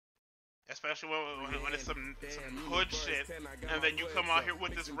 Especially when it's some hood shit, and then you come out here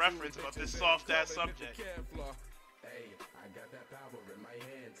with this reference about this soft ass subject.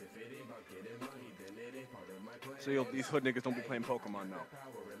 So these hood niggas don't be playing Pokemon now.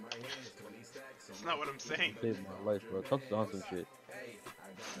 That's not what I'm saying. Saved my life, bro. Talk on some shit.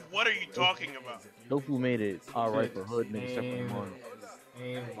 What are you talking about? Dofu made it alright for hood niggas except for mine.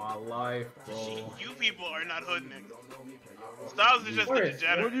 Ain't my life, bro. You people are not hood niggas. Styles is just a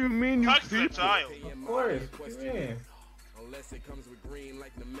degenerate. What do you mean, you Touch the child. Of course, yeah. Unless it comes with green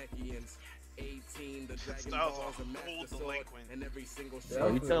like Namekians. 18, the Styles a whole delinquent. And every single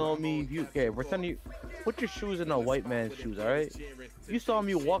Yo, you telling me pretend you put your shoes in a white man's shoes, alright? You saw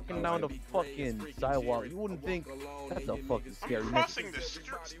me walking down the fucking sidewalk, you wouldn't think that's a fucking scary I'm crossing the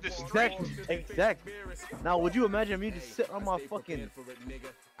street. Exactly. Now would you imagine me just sitting on my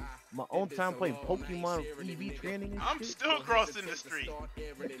own time playing Pokemon EV training and I'm shit? still crossing the street.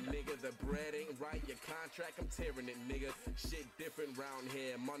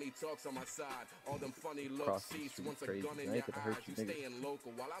 Money talks on my side. All them funny looks Crossing the cease street once a crazy. gun in Now you your could hurt eyes. you You niggas. staying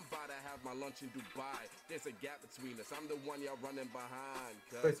local while I'm about to have my lunch in Dubai. There's a gap between us. I'm the one y'all running behind.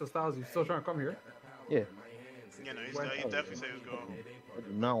 Wait, so Styles, you still trying to come here? Yeah. You know, he definitely said he was going. I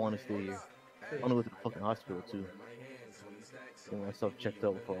do not want to stay here. I want to go to the fucking hospital too. Get myself checked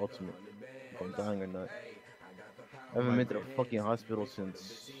out for Ultimate. If I'm dying or not. I haven't been to the fucking hospital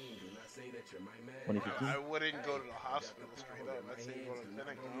since 2015. I wouldn't go to the hospital straight up. I'd say go to the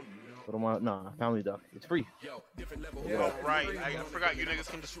clinic, huh? But family doc. It's free. Oh, right. I forgot you niggas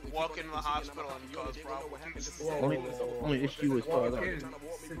can just walk into the hospital and cause problems. Only issue is for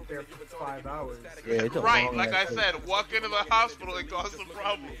Sit there for 5 hours. Yeah, it's a Right, long like I ass said, walk into the hospital and cause some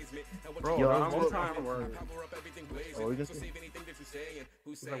problems. Bro, Yo, that one time where Oh, we can see.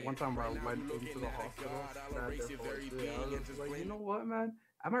 it's like one time where I went into the hospital, sat there for like 3 hours. I was like, you know what, man?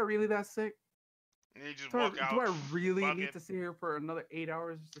 Am I really that sick? And you just Do walk out. I really fuck need it. to sit here for another 8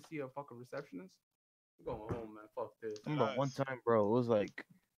 hours just to see a fucking receptionist? I'm going home, man. Fuck this. Remember one time, bro, it was like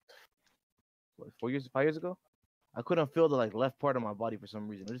what, 5 years ago? I couldn't feel the like left part of my body for some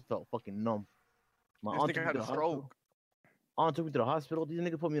reason. I just felt fucking numb. My This aunt nigga took me had to a the hospital. stroke. Aunt took me to the hospital. These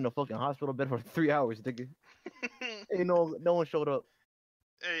niggas put me in a fucking hospital bed for 3 hours, nigga. Ain't no one showed up.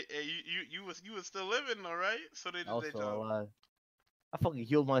 Hey, you was still living, all right? So they I did was their still job. alive. I fucking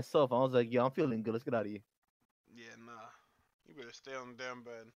healed myself. I was like, yeah, I'm feeling good. Let's get out of here. Yeah, nah. You better stay on the damn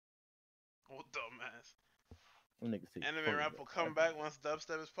bed. Old dumbass. Them niggas say Anime fuck rap that. will come back once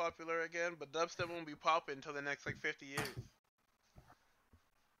dubstep is popular again, but dubstep won't be popping until the next like 50 years.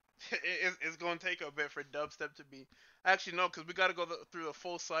 It's gonna take a bit for dubstep to be. Actually, no, because we gotta go through the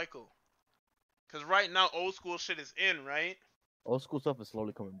full cycle. Because right now, old school shit is in, right? Old school stuff is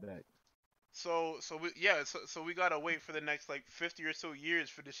slowly coming back. So we gotta wait for the next like 50 or so years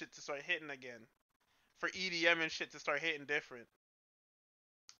for the shit to start hitting again. For EDM and shit to start hitting different.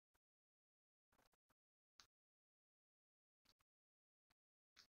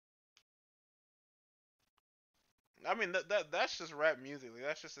 I mean that's just rap music. Like,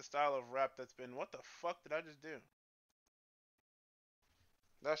 that's just a style of rap that's been. What the fuck did I just do?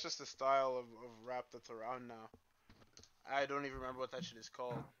 That's just a style of rap that's around now. I don't even remember what that shit is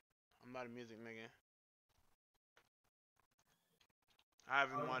called. I'm not a music nigga. I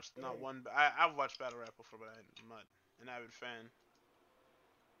haven't watched not one. I've watched battle rap before, but I'm not an avid fan.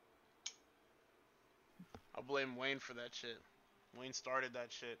 I'll blame Wayne for that shit. Wayne started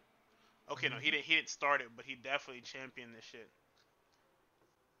that shit. Okay, no, he didn't start it, but he definitely championed this shit.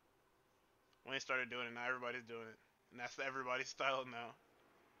 Wayne started doing it, now everybody's doing it. And that's everybody's style now.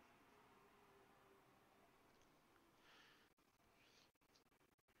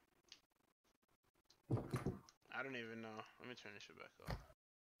 I don't even know. Let me turn this shit back up.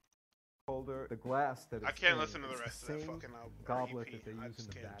 Holder, the glass that I it's can't in listen to the is rest of that same fucking album. goblet EP. that they I use in just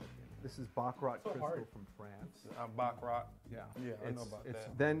the can't. Vatican. This is Baccarat So crystal hard. from France. Baccarat. Yeah, Yeah, I know about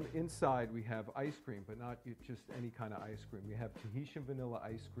that. Then inside we have ice cream, but not just any kind of ice cream. We have Tahitian vanilla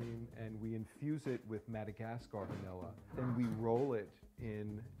ice cream, and we infuse it with Madagascar vanilla. Then we roll it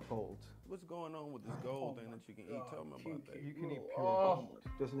in gold. What's going on with this gold thing that you can eat? Tell me about that. You can eat pure gold.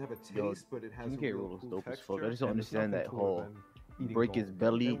 It doesn't have a taste, Yo, but it has Jim a K. real Roll is cool dope as texture. fuck. I just don't and there's understand that nothing cooler whole than eating break his gold.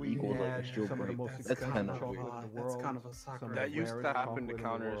 belly Then we equals like a had she'll some of the break. most That's expensive kind of chocolate weird. in the That's world, kind of a soccer. some of That the used to rarest happen to chocolate in the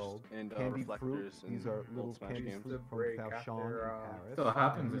counters world. and Candied fruit. reflectors These and are Old little Smash candied games. fruit from Break Cauchon after, in Paris. So what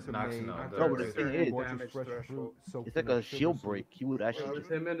happens These if are knocks made him out? with No, but the thing is, gorgeous damage fresh threshold. fruit soaked it's in like a sugar shield syrup. break. He would actually With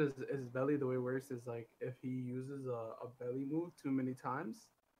just him and his belly, the way it works is like if he uses a belly move too many times,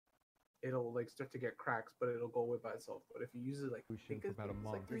 it'll like start to get cracks, but it'll go away by itself. But if you use it like I think for it's about a like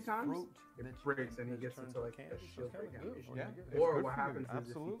month. 3 This times, fruit it that you breaks can and he just gets turn into into like candy, a that's shield kinda break good. animation. Yeah, it's Or good what for you. happens is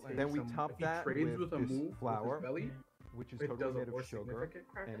Absolutely. if he Then we takes top if he that trades with with a this move flour, with his belly, which is it totally does a made more of sugar, significant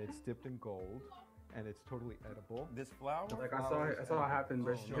crack. and it's dipped in gold, and it's totally edible. This flour? Like I saw it happen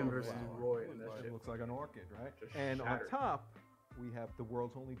versus Oh, Jim no, versus flour. Roy, and that It shit looks like an orchid, right? just And shattered. on top, we have the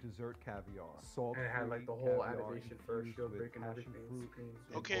world's only dessert caviar. Salt. And it had like the whole animation for shield break and everything. Screens.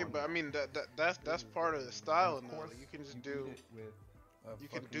 Okay, but I mean that's part of the style now. Like, you can just do. You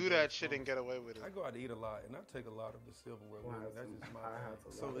can do that shit and get away with it. I go out to eat a lot, and I take a lot of the silverware with me. That's just my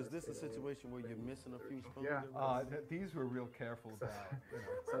thing. So is this a situation where you're missing a few spoons? Yeah. These were real careful about.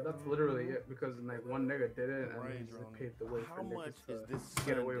 So that's literally it because like one nigga did it and he just paved the way How for much niggas is this to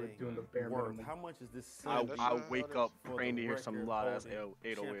get away with Sunday doing the bare worth? minimum. How much is this I Sunday? wake up for praying to the hear some record loud ass holding 808s.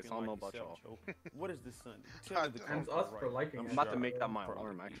 I don't champion know like about yourself, y'all. Joe? What is this Sunday? Tell me the And cost us for right. liking I'm it. about to make that my Probably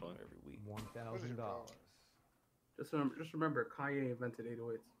alarm eat actually. them every week. $1,000. Just remember, Kanye invented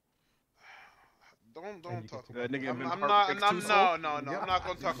 808s. Don't talk That about nigga I'm invented not. Heartbreaks I'm too, no. so- I'm not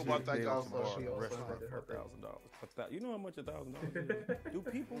gonna talk about that guy. $1,000. You know how much $1,000 is? Do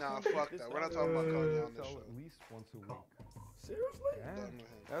people? Nah, come to fuck this that. We're not out talking about here? Kanye on this Sell show. at least once a week. Seriously? Yeah.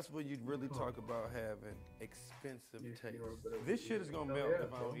 That's when you really talk about having expensive taste. you're a bit of This shit is gonna melt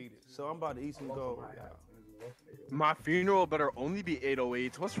if I don't eat it. So I'm about to eat some gold. My funeral better only be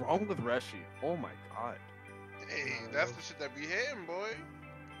 808s. What's wrong with Reshi? Oh my god. Hey, that's the shit that be hitting, boy.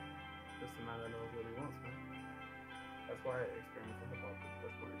 Just a man that knows what he wants, man. That's why I experiment with hip hop.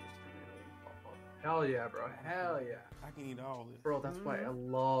 That's why I just pop up. Hell yeah, bro. Hell yeah. I can eat all this. Bro, that's why I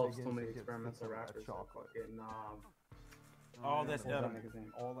love so Begins many to get experimental some rappers. chocolate. Getting, All that's what was that edible. nigga's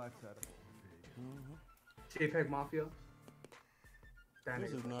name? All that's edible. JPEG Mafia. That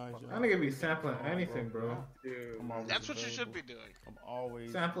This nigga's is nice, fucking- That nigga be sampling anything, bro. Dude. That's what you should be doing. I'm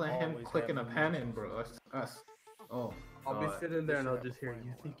always Sampling him always clicking a having pen these in, bro. That's us. Oh. I'll be God. sitting there and I'll just hear,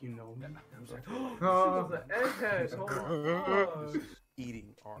 you think you know me? I'm like, Oh. oh, this is an egghead. Oh, fuck.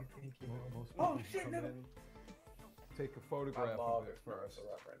 eating art. Most Oh, people shit, come nigga. in, take a photograph of it first.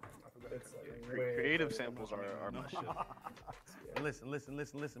 It's like Creative way- samples are my shit.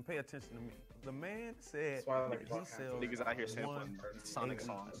 Listen. Pay attention to me. The man said That's why I like he Block sells Niggas out here sampling one Sonic ice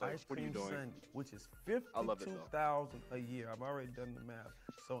songs. cream Like, what are you doing? sundae, which is I love it, though. $52,000 a year. I've already done the math.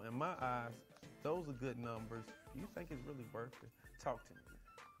 So in my eyes, those are good numbers. You think it's really worth it? Talk to me.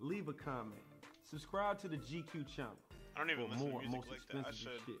 Leave a comment. Subscribe to the GQ channel. I don't even for listen to more music most like that. I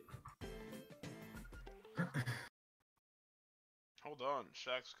expensive should. shit. Hold on,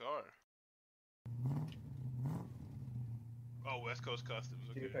 Shaq's car. Oh, West Coast Customs.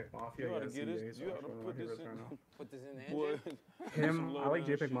 Okay. JPEG Mafia. You ought to yes, get he this. is. You ought to Actually, put he this was in. right now. Put this in the Boy, engine. Him, I like Low down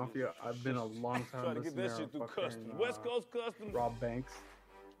JPEG shit. Mafia. I've been a long time Try to get listener that shit of through fucking, customs. West Coast Customs. Rob Banks.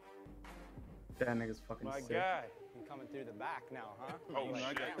 That nigga's fucking My sick. guy. You coming through the back now, huh? Oh, You like,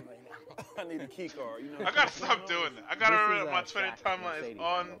 shit. damn right now. I need a key card. You know. I gotta stop doing that. I gotta remember that my This is, Twitter Shaq timeline is Mercedes. I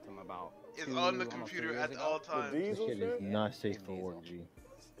on. built him about Is two- on the almost 2 computer years at ago. all times. This Diesel shit is shit? not safe for work, G.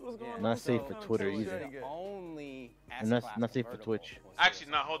 What's going on? Not safe So- for Twitter so either. shit. The only And that's S-Class not safe for convertible Twitch. was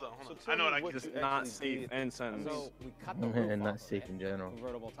Actually, no, hold on. So I tell know me what I what can Just you not actually safe did. and sentence. So we cut the roof And not off safe of in it, general.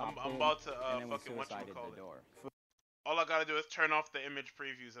 convertible top I'm lid, about to and then we fucking suicided whatchamacallit. the door. All I gotta do is turn off the image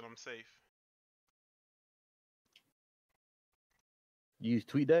previews and I'm safe. You use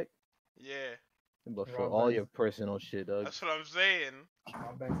TweetDeck? Yeah, But for Rob all Banks. your personal shit, dog. that's what I'm saying.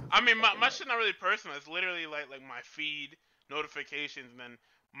 Rob Banks is I mean, my fucking- shit not really personal. It's literally like my feed, notifications, and then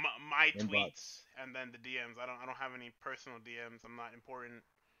my Inbox. tweets, and then the DMs. I don't have any personal DMs. I'm not important.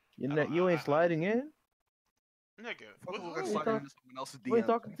 You ain't sliding in? Nigga, Fuck with with who? sliding into someone else's You ain't DMs.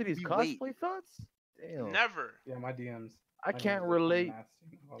 talking to these We cosplay wait. thoughts? Damn. Never. Yeah, my DMs. I My can't DMs are relate.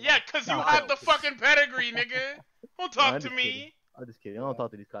 nasty. Yeah, cause you Nah, have I the don't. fucking pedigree, nigga. Don't talk I'm to just me. kidding. I'm just kidding. I don't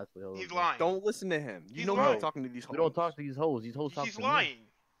talk to these cosplay hoes. He's bro. lying. Don't listen to him. You He's know lying. you're talking to these hoes. We don't talk to these hoes. These hoes talk He's to me. lying.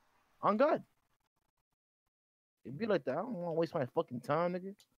 On God. It'd be like that. I don't want to waste my fucking time,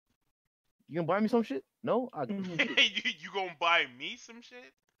 nigga. You gonna buy me some shit? No. you gonna buy me some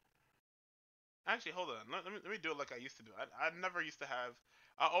shit? Actually, hold on. Let me do it like I used to do. I never used to have.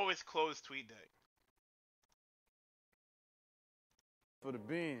 I always close TweetDeck. For the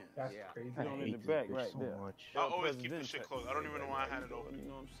bin. That's Yeah. crazy. You know, in the back right so there. much. I always keep the shit closed. I don't even know why I had it open. You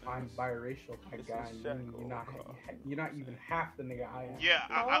know what I'm I'm biracial, my This guy. is And you're not even half the nigga I am. Yeah,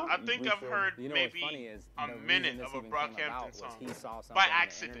 I think I've heard You know maybe what's funny is a the reason minute this of a even came Brockhampton about was song he saw something by on the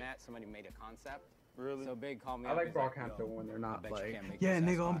accident. internet. Somebody made a concept. Really? So Big called me I up. like he's like, Brockhampton "Yo, when they're I not bet you like, can't make yeah, this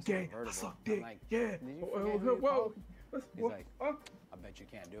nigga, I'm S-Class gay. I convertible." suck I'm dick. like, Yeah. "Did you Whoa, forget whoa, who you're whoa. talking?" He's like, I bet you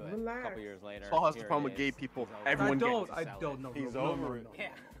can't do it. A Relax. couple years later. That's all has the here problem it with gay is. people. He's over it. Everyone I gets don't know. He's no, over no, it. no.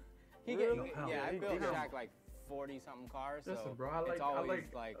 Yeah. Really? Yeah, I built Yeah. Shaq like 40-something cars. So Listen, bro, I it's always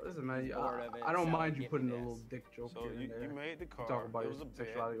like listen, man. bored of it, I don't so mind you get putting a this. little dick joke So here and you there. made the car. Talk about it your was a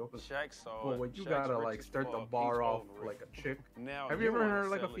sexuality bet. open. Shaq saw But it. what you Shaq's gotta rich like as start the fuck. bar He's off over it. like a chick. Now Have you ever wanna heard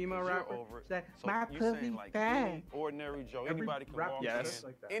like a sell it female 'cause you're rapper over it. say, So "My you saying pussy's like bad"? any ordinary Joe, Every anybody can rapper walk says in.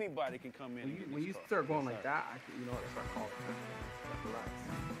 like that. Anybody can come in and get When this you car. start going like that, you know what I start calling. Relax.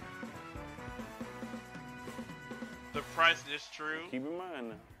 The price is true. Keep in mind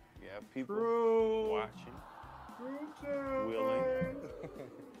now, you have people True. watching, willing,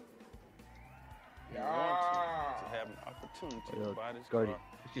 you want to have an opportunity to Yo, buy this Guardy, car.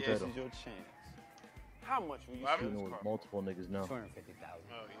 what's your This title? is your chance. How much will you Well, sell You know, this with car? multiple niggas now. 250,000.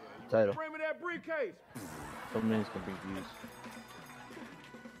 Oh yeah. Title. Bring me that briefcase. Some niggas can bring views.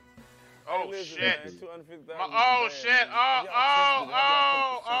 Oh Listen, shit. man, 250,000 My, is oh bad, shit. man. Oh, Y'all tested it. oh, Y'all put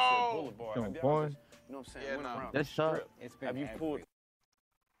Sunset oh, oh. Boulevard. Come Have on, y'all porn. just- You know what I'm saying? Yeah, Went nah. around That's the shot. strip. It's been Have you pulled?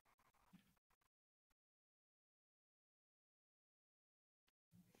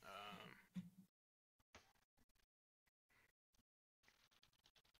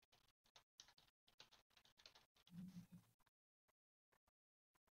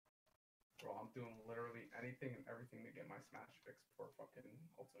 Bro, I'm doing literally anything and everything to get my Smash fixed for fucking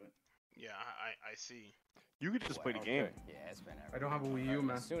Ultimate. Yeah, I see. You could just play the game. Yeah, it's been everywhere. I don't have a Wii U,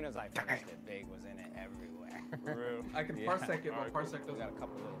 man. As soon as I finished it, Big was in it everywhere. For real? I can Yeah. parsec it, but Alright, parsec We doesn't. got a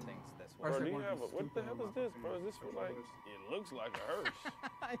couple little things this Bro, way. do you one have a, is what the stupid hell on is my this, bro? fucking Is this for like, it looks like a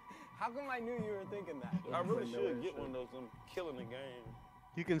hearse. How come I knew you were thinking that? I really should get one of those. I'm killing the game.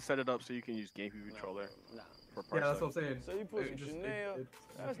 You can set it up so you can use GameCube controller No. for Yeah, that's what I'm Parsec. saying. So you put It some just- Chanel.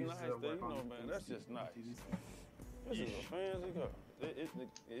 That's pieces nice, that though. work You on know, the man, that's just nice. TVs. This is a fancy car.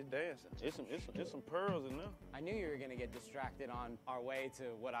 It's dancing. It's some pearls in there. I knew you were gonna get distracted on our way to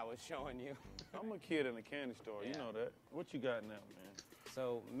what I was showing you. I'm a kid in a candy store. You Yeah. know that. What you got now, man?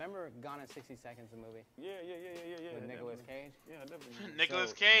 So remember Gone in 60 Seconds, the movie Yeah. with Nicolas definitely. Cage? Yeah, definitely. Nicolas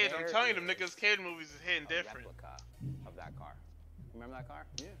So Cage. I'm there telling you, them is Nicolas Cage movies is hitting A different. replica of that car. Remember that car?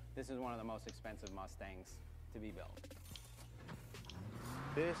 Yeah. This is one of the most expensive Mustangs to be built.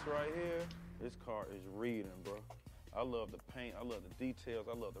 This right here, this car is reading, bro. I love the paint. I love the details.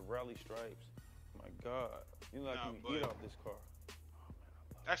 I love the rally stripes. My God, you know, Nah, you can but- eat off this car.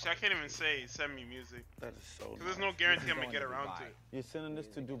 Actually, I can't even say send me music. That is so. Because there's no guarantee I'm going to going get to around Dubai. to it. You're sending this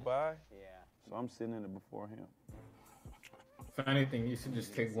to Dubai, Yeah. so I'm sitting in it before him. If anything, you should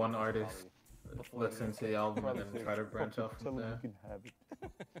just take one artist, listen to the album, and then try to branch off Tell from him there. you can have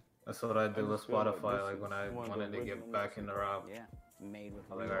it. That's what I did with just feel like Spotify, this like is when I one of the wanted to original get back in the rap. Yeah. Made with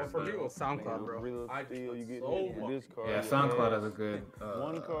I like real our Oh, for me, it style. was SoundCloud, bro. Real I steel, you get so this car. Yeah, you SoundCloud have has a good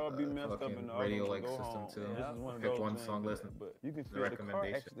one car be messed up fucking and the radio other like one go system home. too. This is one of Pick those one things song, that- listen. But you can The feel the car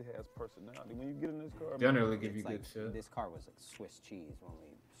recommendation. actually has personality. When you get in this car, man, Generally give you It's good like, shit. this car was like Swiss cheese when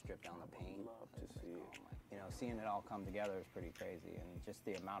we stripped down the paint. love to It's like, see it. oh my- you know, seeing it all come together is pretty crazy, and just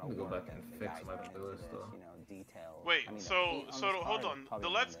the amount of Let me go work back and the fix guys my put into playlist, this, though. you know, detail. Wait, I mean, the so paint on so this hold car on. is probably The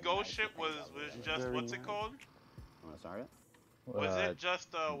one of Let's the Go nicest shit was things I've ever just Very what's it nice. called? Want to start it? Was it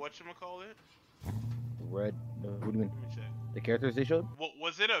just whatchamacallit? Red. What do you mean? Let me check. The characters they showed?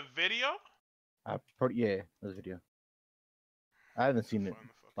 Was it a video? Yeah, this video. I haven't seen it.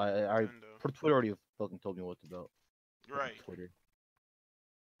 Find the fucking I Nintendo. Twitter already fucking told me what it's about. Right. Twitter.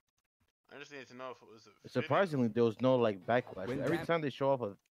 I just need to know if it was a video. Surprisingly, there was no like backlash. When Every that- time they show off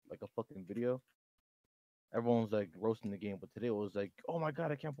a fucking video, everyone's like roasting the game. But today it was like, oh my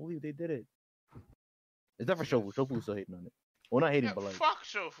god, I can't believe they did it. It's not for Shofu. Shofu's still hating on it. Well, not hating, Yeah, but like, fuck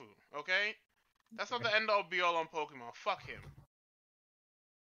Shofu, okay? That's not the end all be all on Pokemon. Fuck him.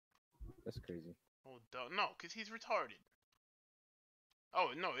 that's crazy. Oh, no, cause he's retarded.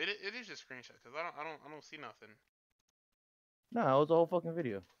 Oh no, it is just screenshot. Cause I don't see nothing. Nah, it was a whole fucking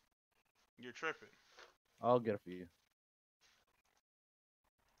video. You're tripping. I'll get it for you.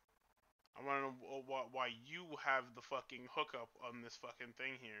 I want to know why you have the fucking hookup on this fucking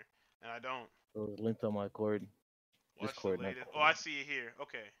thing here, and I don't. It was linked on my cord. What's Discord, the not latest? Discord. Oh, I see it here.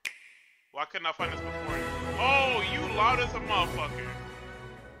 Okay. Why couldn't I find this before? Oh, you loud as a motherfucker.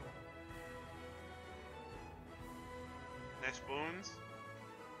 Next spoons.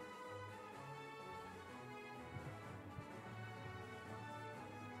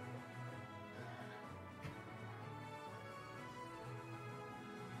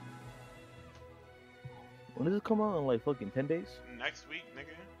 When does it come out? In like fucking 10 days? Next week,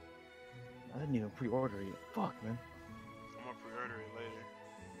 nigga. I didn't even pre-order it. Fuck, man. I'm gonna pre-order it later.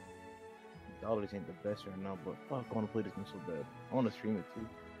 Dollars ain't the best right now, but fuck, I want to play this game so bad. I want to stream it too.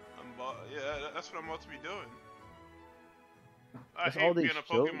 Yeah, that's what I'm about to be doing. I That's hate all they being a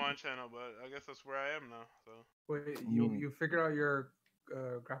show? Pokemon channel, but I guess that's where I am now. So. Wait, you figured out your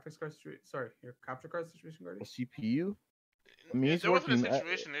graphics card situation? Sorry, your capture card situation, Guardy? A CPU? I mean, it's There wasn't working. a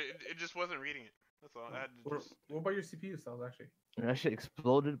situation. It just wasn't reading it. That's all. I had to just... What about your CPU styles, actually? That shit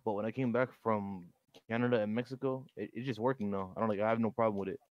exploded, but when I came back from Canada and Mexico, it's just working now. I have no problem with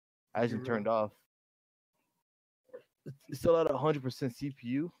it. I hasn't turned off. It's still at 100%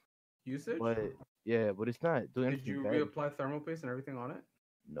 CPU usage. But yeah, but it's not doing Did anything you bad. reapply thermal paste and everything on it?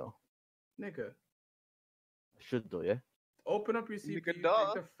 No, Nigga, I should though. Yeah. open up your CPU, take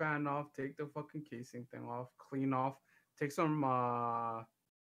the fan off, take the fucking casing thing off, clean off, take some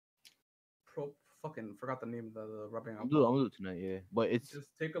fucking forgot the name of the rubbing I'm alcohol. gonna do it tonight. Yeah, but it's Just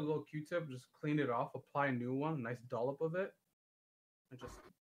take a little Q-tip, just clean it off, apply a new one, nice dollop of it, and just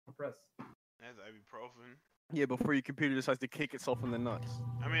press. That's ibuprofen. Yeah, before your computer decides to kick itself in the nuts.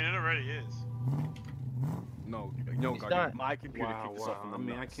 I mean, it already is. No, It's Guardian, not- my computer Wow, kicked itself in the I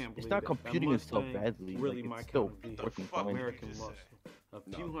mean, I nuts. can't it's believe not that computing itself Mustang badly. really Like, might it's still kind of be working fuck fine. American muscle. A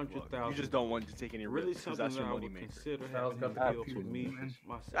few No, hundred look, thousand. You just don't want to take any Really risks because something that's your that I money would maker. consider Styles having got a the deal for computer, me.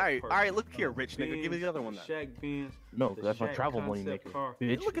 man. Alright, look here, rich nigga. Give me the other one then. Shaq Benz. No, the that's my Shaq travel money concept maker. car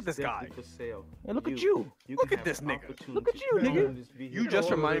Bitch. Look at this guy. definitely for sale. Hey, look at you. You Look can at this have an nigga. opportunity Look at you, to nigga. own this vehicle. You just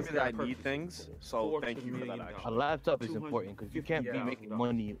know, reminded this me that I guy need things, so thank you for that A actually. laptop is important because you can't be making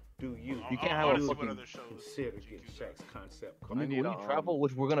money. Do you? You can't I have wanna a see what fucking. other shows. Consider getting Shaq's concept car. When need you a, travel,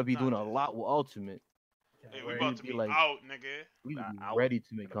 which we're gonna be doing a lot with Ultimate, Hey, we Right. about to be be like- out, nigga. we need to be Out ready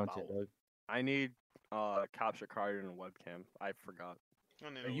to make and content, about. dog. I need capture card and a webcam. I forgot. I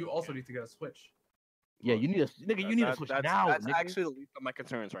don't need And a you webcam. also need to get a Switch. Yeah, you need a nigga. You need a switch now, That's nigga. actually the least of my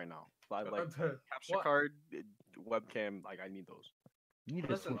concerns right now. Like capture What? card, webcam. Like I need those. You need a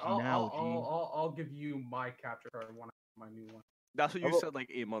Listen, switch I'll, now, I'll give you my capture card when I get my new one. That's what you How about- said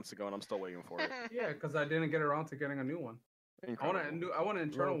like 8 months ago, and I'm still waiting for it. Yeah, because I didn't get around to getting a new one. Incredible. I want an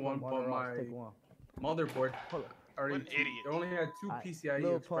internal one, but my motherboard already What an idiot. it only had two Alright, PCIe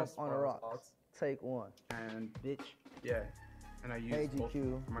Lil Express Pump on the power rocks. slots, Take one. and Bitch. yeah, and I used Hey both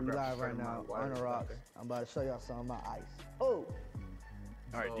GQ, my we graphics live card right and my now on wireless the rocks. adapter. I'm about to show y'all some of my ice. Oh!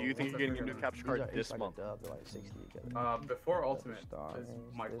 Alright, do you So think once you're I getting a new figure capture These are card each this like month? a dub, they're like 60 together. Before Ultimate Star is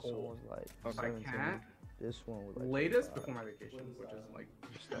Wars, my this goal. one was like If I 17. can't, This one was like latest 25. before my vacation, which is like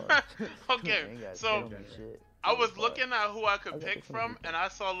Okay, Ain't got so film and shit. I was But looking at who I I could got pick the from, and I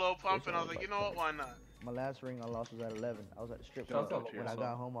saw Lil Pump, and I was one like, you was know like what? Why not? My last ring I lost was at 11. I was at the strip Shout club. out to When I yourself.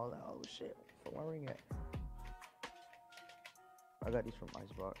 got home, I was like, oh shit, where my ring at? I got these from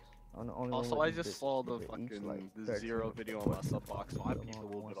Icebox. I'm the only one Also, with I these just bitches, saw but the they're each, fucking like, the 13. Zero video on my subbox, so I peeped a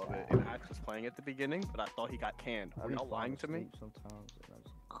little bit of it. And Axe was playing at the beginning, but I thought he got canned. I Were be y'all lying falling to me? asleep sometimes, and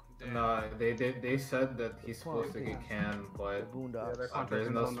I just- No, they said that he's supposed to get canned, but Boondocks. their contract there's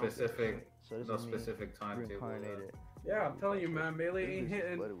is no on notice. specific So this no is me specific timetable. reincarnated. Yeah, I'm telling you, man, Melee This ain't bitch is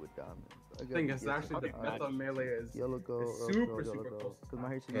hitting. flooded with diamonds. I got Thing these is, actually, the gifts. best on Melee is Yellow gold, is rose super, gold, super yellow close. gold. Because my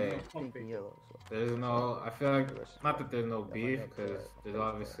hair's Okay. pink and yellow. So. There's no. I feel like not that there's no beef because there's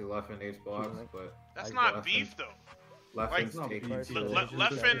obviously Leffen Xbox, but That's I not Leffen- beef though. Leffen's Like, taking beef. too.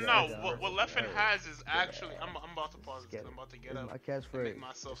 Leffen, no. What Leffen has is actually. I'm about to pause this. 'cause I'm about to get It's up. my and catchphrase. make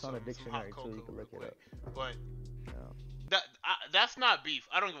myself It's on a some hot dictionary cocoa too. You can real look it quick. up. But Yeah. that's not beef.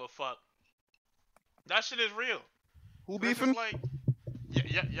 I don't give a fuck. That shit is real. Who So it's just beefing?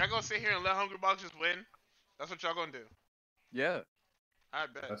 like, y'all gonna sit here and let Hungry Box just win? That's what y'all gonna do. Yeah. I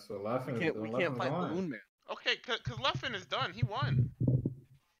bet. That's what Leffen is We doing. can't Leffen's fight gone. Balloon Man. Okay, cause Leffen is done. He won.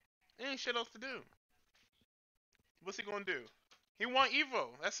 There ain't shit else to do. What's he gonna do? He won Evo.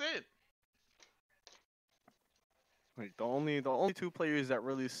 That's it. Like, the only two players that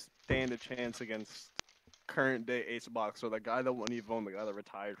really stand a chance against current day Xbox are the guy that won Evo and the guy that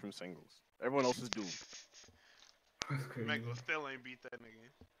retired from singles. Everyone else is doomed. That's crazy. Mego still ain't beat that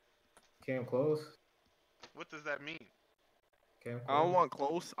nigga. Came close. What does that mean? Came close. I don't want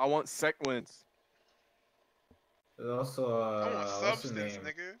close. I want sec wins. There's also I want what's his substance, name?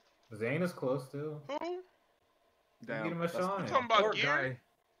 nigga. Zane is close too. Who? Damn. Give him a that's- shine. You talking about Poor gear? guy.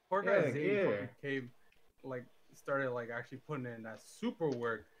 Poor guy Yeah, Zane gear. fucking came, like, started like actually putting in that super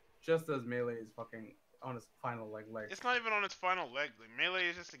work just as Melee is fucking on its final leg. It's not even on its final leg. Like, Melee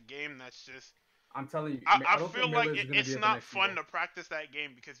is just a game that's just. I'm telling you, I don't feel think like Melee's gonna it's be at the not next fun Evo. to practice that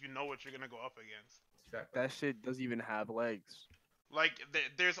game because you know what you're gonna go up against. That shit doesn't even have legs. Like,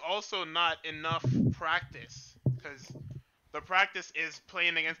 there's also not enough practice because the practice is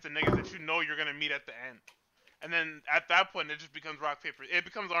playing against the niggas that you know you're gonna meet at the end, and then at that point it just becomes rock paper. It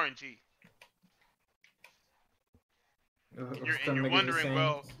becomes RNG. You're wondering,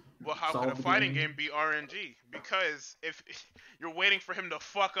 well, how could a fighting game be RNG? Because if you're waiting for him to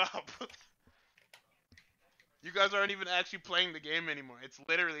fuck up. You guys aren't even actually playing the game anymore. It's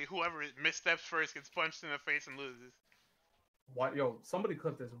literally whoever missteps first gets punched in the face and loses. What? Yo, somebody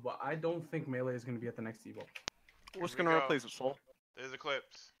clip this. But I don't think Melee is gonna be at the next Evo. What's gonna replace it, Soul? There's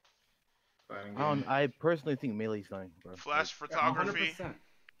Eclipse. I personally think Melee's dying, bro. Flash photography. 100%.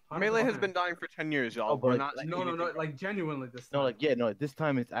 Melee has been dying for 10 years, y'all. Oh, but We're like- not saying No, anything. like genuinely this time. No, like yeah, no. This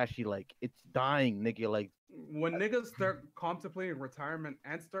time it's actually like it's dying, nigga. Like When niggas start contemplating retirement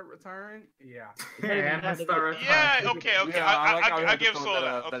and start retiring, yeah. Yeah, okay. I give Soul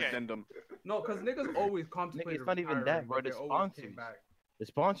that. Okay. addendum. No, because niggas always contemplate. it's not even that, bro. The sponsors. The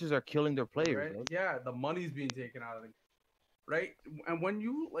sponsors are killing their players. Right? Bro. Yeah, the money's being taken out of the right. And when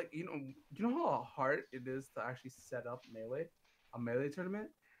you like, you know how hard it is to actually set up a Melee tournament.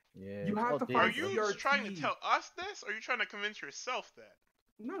 Yeah. You it's have all to data, Are find bro. you trying to tell us this, or are you trying to convince yourself that?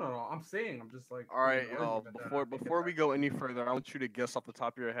 No. I'm saying, I'm just like. All right, making an y'all. argument that I think Before we it's go any further, I want you to guess off the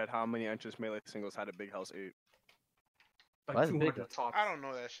top of your head how many entrance Melee singles had a Big House 8. like That's big. 200 tops. I don't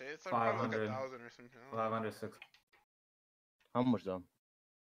know that shit. It's like probably like 500. 1,000 or something. 506. How much though?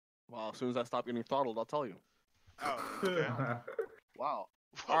 Well, as soon as I stop getting throttled, I'll tell you. Oh, okay. Wow.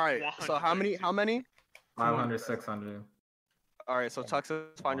 All right. So how many? 500, 600. All right. So Tux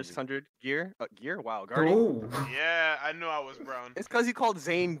is 500, 600. Gear. Gear. Wow. Guardian. Ooh. Yeah, I knew I was brown. It's because he called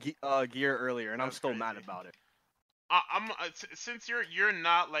Zane Gear earlier, and I'm still mad about it. I'm since you're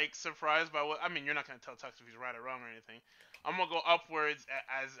not like surprised by what I mean. You're not gonna tell Tux if he's right or wrong or anything. I'm gonna go upwards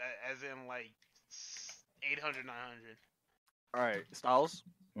as in like 800, 900. All right. Styles.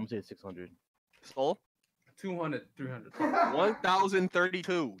 I'm gonna say 600. Soul. 200, 300.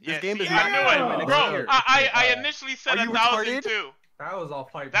 1,032. This Yeah, game see, is not I knew coming it, next bro. year. I initially said Are you 1,000 retarded? too. That was all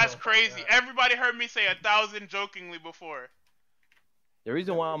pipe. That's bro. crazy. Yeah. Everybody heard me say 1,000 jokingly before. The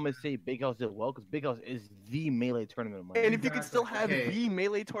reason why I'm gonna say Big House did well, because Big House is the Melee tournament. Man. And if you can still have Okay. the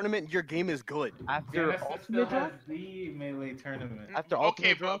Melee tournament, your game is good. After Ultimate Drop, the Melee tournament. after Okay,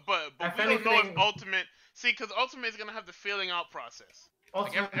 Ultimate Drop, but If we don't know if anything- Ultimate. See, because Ultimate is gonna have the filling out process. Like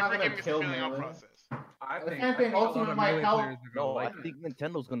Ultimate every not game gonna gets a kill filling out Melee. process. I If think anything, a lot Ultimate of might Melee help. players are gonna no, I like it. think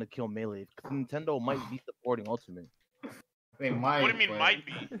Nintendo's gonna kill Melee. 'Cause Nintendo might be supporting Ultimate. They might. What do you mean but- might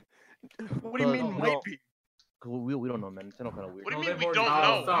be? What do you mean No. might be? 'Cause we don't know, man. Nintendo kind of weird. What do you No, mean they've we already- don't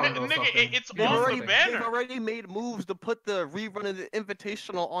Oh, know? something, Nigga, something. it's They've on already, the they've banner. already made moves to put the rerun of the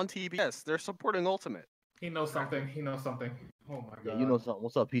Invitational on TBS. They're supporting Ultimate. He knows something. He knows something. Oh my god. Yeah, you know something.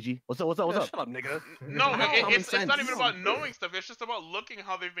 What's up, PG? What's up? What's up? What's Yeah, up? shut up, nigga. No, Common it's not sense. even about knowing stuff. It's just about looking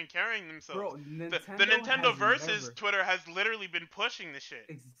how they've been carrying themselves. Bro, the Nintendo has Versus never- Twitter has literally been pushing this shit.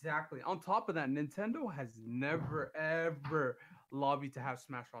 Exactly. On top of that, Nintendo has never ever lobbied to have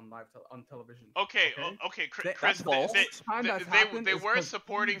Smash on television. Okay, Okay? Chris, That's they, false. they, Time that's they, happened they is were 'cause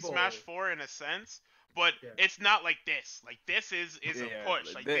supporting Evo- Smash 4 in a sense, but Yeah. it's not like this. Like, this is Yeah, a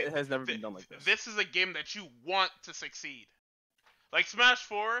push. Like, it has never been done like this. This is a game that you want to succeed. Like, Smash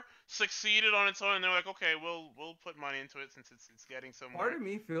 4 succeeded on its own, and they're like, okay, we'll put money into it since it's getting somewhere. Part of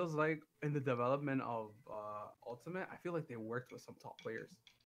me feels like in the development of Ultimate, I feel like they worked with some top players.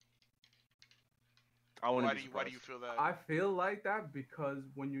 Why do you feel that? I feel like that because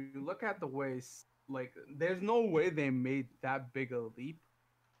when you look at the ways, like, there's no way they made that big a leap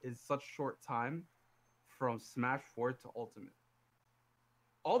in such short time from Smash 4 to Ultimate.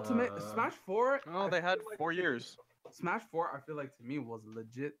 Smash 4. Oh, they had 4 years. Smash 4, I feel like to me was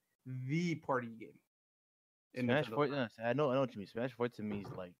legit the party game. in Smash Nintendo 4, Smash. yes, I know what you mean. Smash 4 to me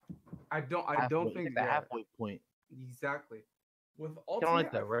is like I don't halfway, think it's the yeah. halfway point. Exactly. With don't Ultimate,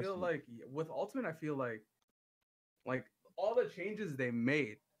 like that I feel wrestling. like all the changes they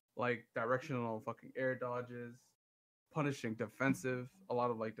made, like directional fucking air dodges, punishing defensive, a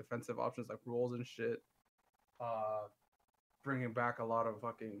lot of like defensive options like rolls and shit, bringing back a lot of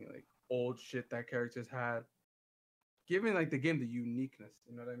fucking like old shit that characters had, giving like the game the uniqueness.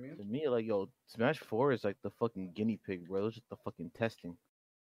 You know what I mean? To me, like yo, Smash 4 is like the fucking guinea pig, bro. It was just the fucking testing.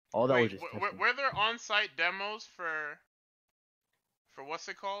 All that was Wait, just were testing. there on-site demos for what's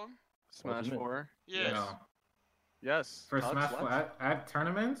it called? Smash Ultimate? 4. Yes. No. Yes. For Todd, Smash what? 4 at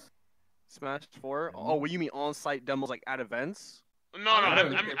tournaments? Smash 4. Oh, what you mean on-site demos like at events? No, I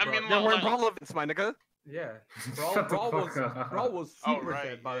mean, there weren't like, Brawl events, my nigga. Yeah, Shut the fuck up. Brawl was Oh, super right,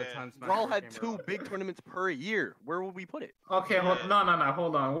 dead by the yeah. time Smash Brawl Bros. had came 2 around. big tournaments per year. Where would we put it? Okay, no,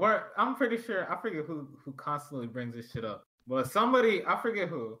 hold on. I'm pretty sure I forget who constantly brings this shit up, but somebody I forget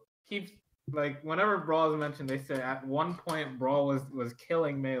who keeps like whenever Brawl is mentioned, they say at one point Brawl was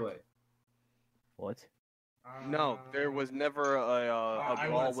killing Melee. What? No, there was never a I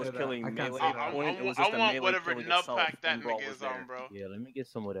Brawl wouldn't was say that. killing I can't Melee say at that. point. It was I just a want Melee whatever killing nut itself pack that when Brawl nigga was is on, there. bro. Yeah, let me get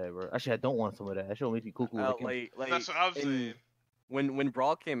some of that, bro. Actually, I don't want some of that. That shit will make me cuckoo. Like That's what I was saying. when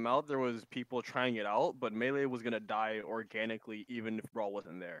Brawl came out, there was people trying it out, but Melee was gonna die organically even if Brawl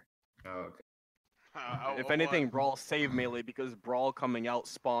wasn't there. Oh, okay. If anything, Brawl saved Melee because Brawl coming out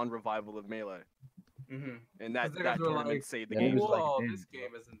spawned revival of Melee, Mm-hmm. and that Niggas were tournament like, saved the Yeah, game. niggas like, whoa, damn, this game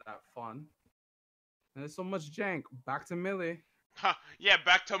isn't that fun. And there's so much jank. Back to Melee. Yeah,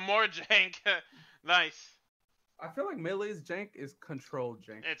 back to more jank. Nice. I feel like Melee's jank is controlled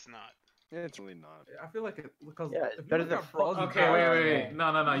jank. It's not. It's really not. I feel like it because Yeah, if it's you better look than at Brawl's Okay, wait. jank-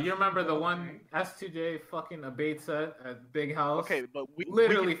 No. You remember the one S2J fucking abate set at Big House? Okay, but we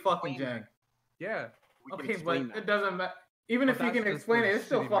literally can fucking explain jank. Yeah. We can Okay, but explain that. it doesn't matter. Even But if you that's can just explain the it, it's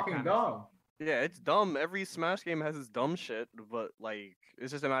still shitty fucking mechanics. dumb. Yeah, it's dumb. Every Smash game has its dumb shit, but like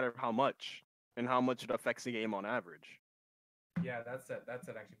it's just a matter of how much and how much it affects the game on average. Yeah, that's it. That's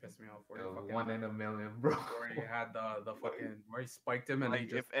it. Actually pissed me off. Where he Yo, fucking, 1 in a million, bro. where he had the fucking where he spiked him and Like he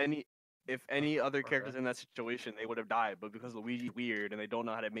just if any other Okay. characters in that situation, they would have died. But because Luigi's weird and they don't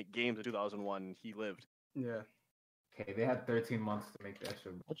know how to make games in 2001, he lived. yeah. Okay, they had 13 months to make that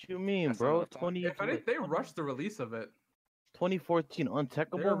shit. What you mean, That's bro? not a lot. If anything, they rushed the release of it. 2014 They were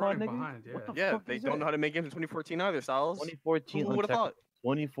Unteckable, my running nigga. behind. Yeah. What the Yeah, fuck they is don't that? know how to make games in 2014 either, Styles. 2014 Who would have Unteckable. thought?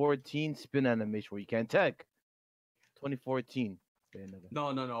 2014 spin animation where you can't tech. 2014. Yeah, nigga.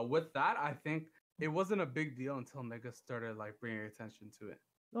 No. With that, I think it wasn't a big deal until niggas started like bringing attention to it.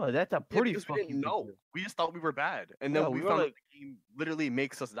 No, that's a Yeah, pretty because we fucking didn't big know. deal. We just thought we were bad, and Yeah, then we we were found out like- the game literally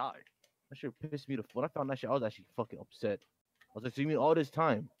makes us die. That shit pissed me the fuck. When I found that shit, I was actually fucking upset. I was like, so you mean all this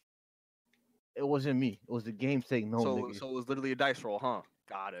time? It wasn't me. It was the game saying no, nigga. So it was literally a dice roll, huh?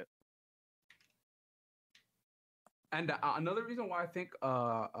 Got it. And another reason why I think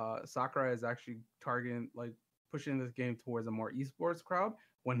Sakurai is actually targeting like pushing this game towards a more esports crowd.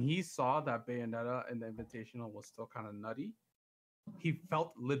 When he saw that Bayonetta and the Invitational was still kind of nutty, he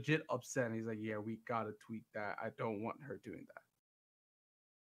felt legit upset. And he's like, "Yeah, we gotta tweak that. I don't want her doing that."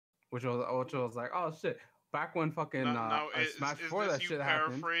 Which was like, "Oh shit!" Back when fucking Now, Smash is 4 this that you shit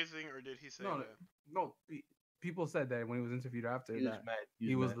happened. paraphrasing, or did he say No, that? no. People said that when he was interviewed after He was that, mad.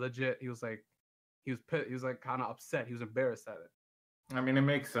 he was mad. legit. He was like, he was pissed. He was like kind of upset. He was embarrassed at it. I mean, it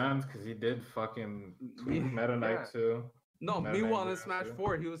makes sense because he did fucking tweet Meta Knight Yeah. too. No, Meta meanwhile Knight in Smash too.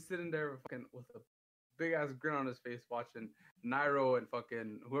 4, he was sitting there fucking with a big ass grin on his face watching Nairo and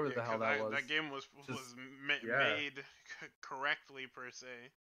fucking whoever the hell 'cause that was. That game was Just- made correctly per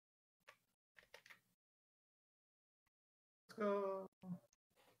se. Let's go.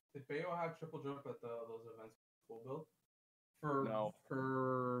 Did Bayo have triple jump at those events full build? For No.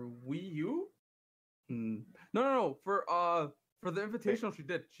 for Wii U? No. For the invitational, she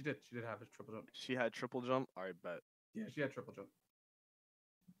did have a triple jump. She had triple jump. All right, bet. Yeah, she had triple jump.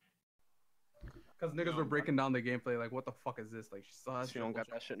 Because niggas were breaking down the gameplay, like, what the fuck is this? Like, she still has She don't triple got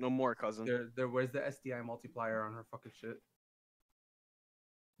that jump. shit no more, cousin. Where's the SDI multiplier on her fucking shit?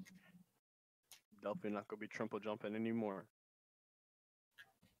 Definitely not gonna be triple jumping anymore.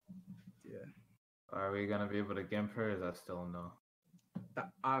 Yeah. Are we gonna be able to gimp her? Is that still a no?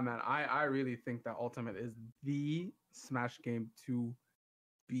 Man, I really think that Ultimate is the Smash game to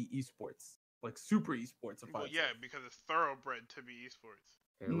be esports, like super esports. Well, yeah, because it's thoroughbred to be esports.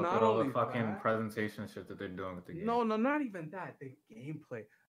 Okay, look Not at all the only fucking that- presentation shit that they're doing with the game. No, not even that. The gameplay,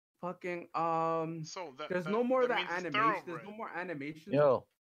 fucking So there's no more of that means it's animation. There's thoroughbred. no more animation. Yo.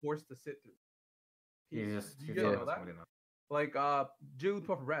 Forced to sit through. He's just You he's guys telling know that? somebody now. Like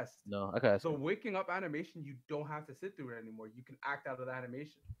Jigglypuff Rest. No, I got So waking up animation, you don't have to sit through it anymore. You can act out of the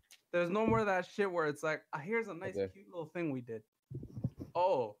animation. There's no more of that shit where it's like, here's a nice, Okay. cute little thing we did.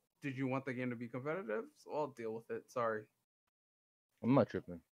 Oh, did you want the game to be competitive? So I'll deal with it. Sorry. I'm not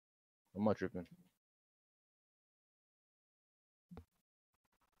tripping.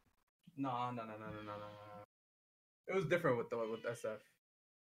 No. It was different with SF,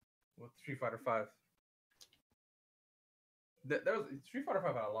 with Street Fighter 5. There was Street Fighter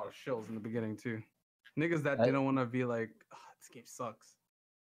 5 had a lot of shills in the beginning too. Niggas that didn't want to be like, this game sucks.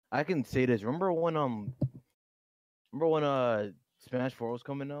 I can say this. Remember when Smash 4 was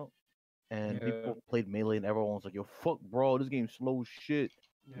coming out and Yeah. people played Melee and everyone was like, "Yo, fuck, bro, this game's slow as shit."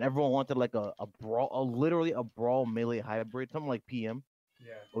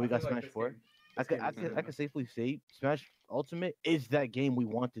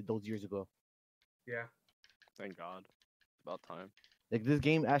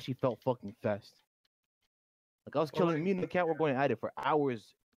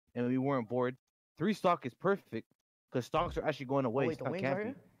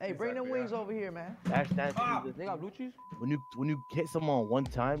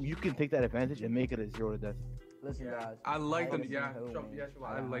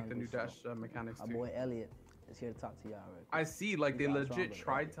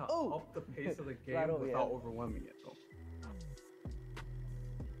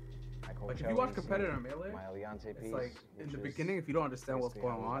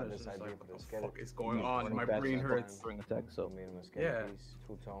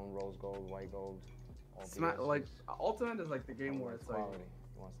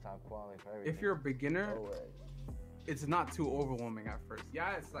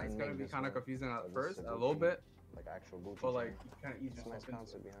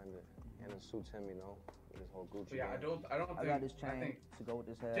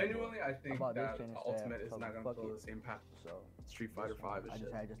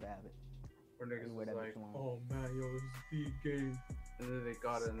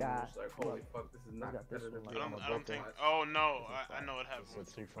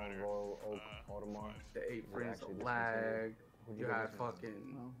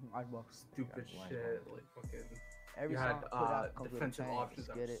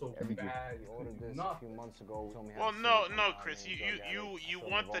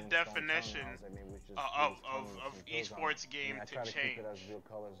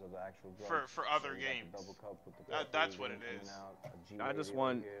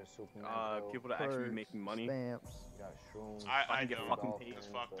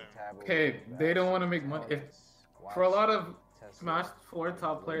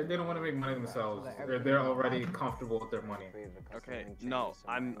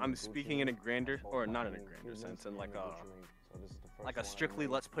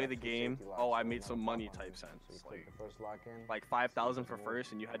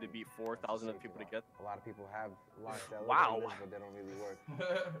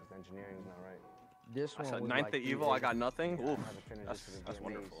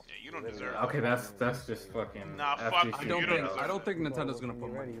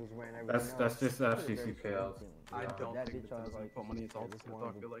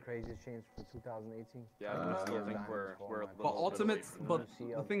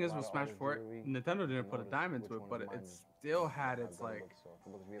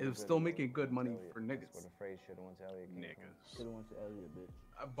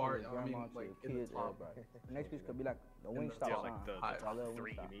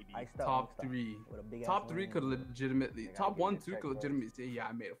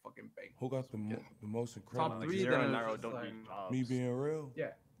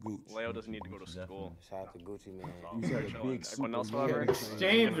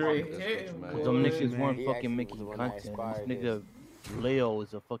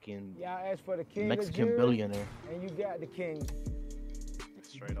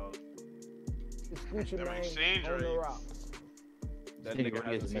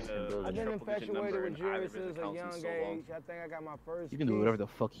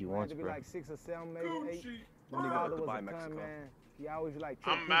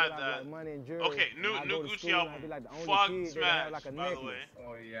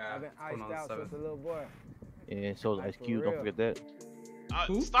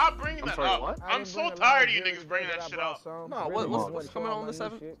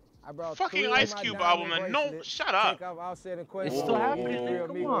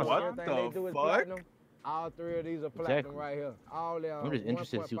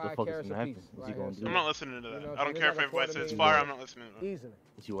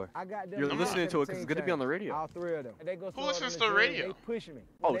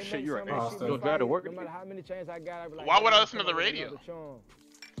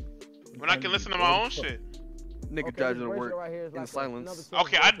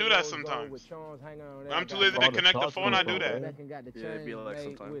 back and got the Yeah, it'd chain be like made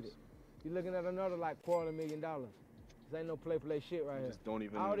sometimes. with it. You're looking at another like $250,000. This ain't no play shit right here. Just don't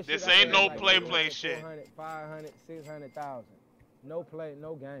even. All this This shit out ain't there no like play 400, shit. 400, 500, 600,000. No play,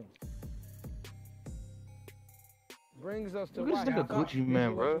 no game. Brings us to Look at this nigga Gucci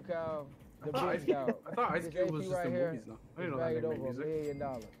Man, bro. The I big dog. thought Ice This Cube was AP just right in here movies, though. I is didn't know that valued nigga over made $1 music.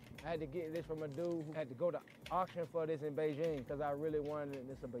 million. I had to get this from a dude who had to go to auction for this in Beijing because I really wanted it.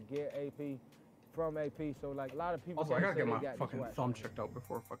 It's a baguette AP